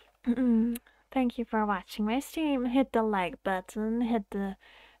 Thank you for watching my stream. Hit the like button, hit the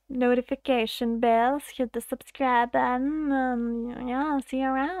notification bells, hit the subscribe button. Yeah, see you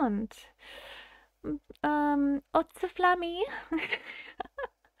around. Otto Flammy.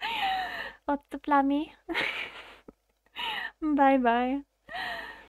 Otto Flammy. Bye bye.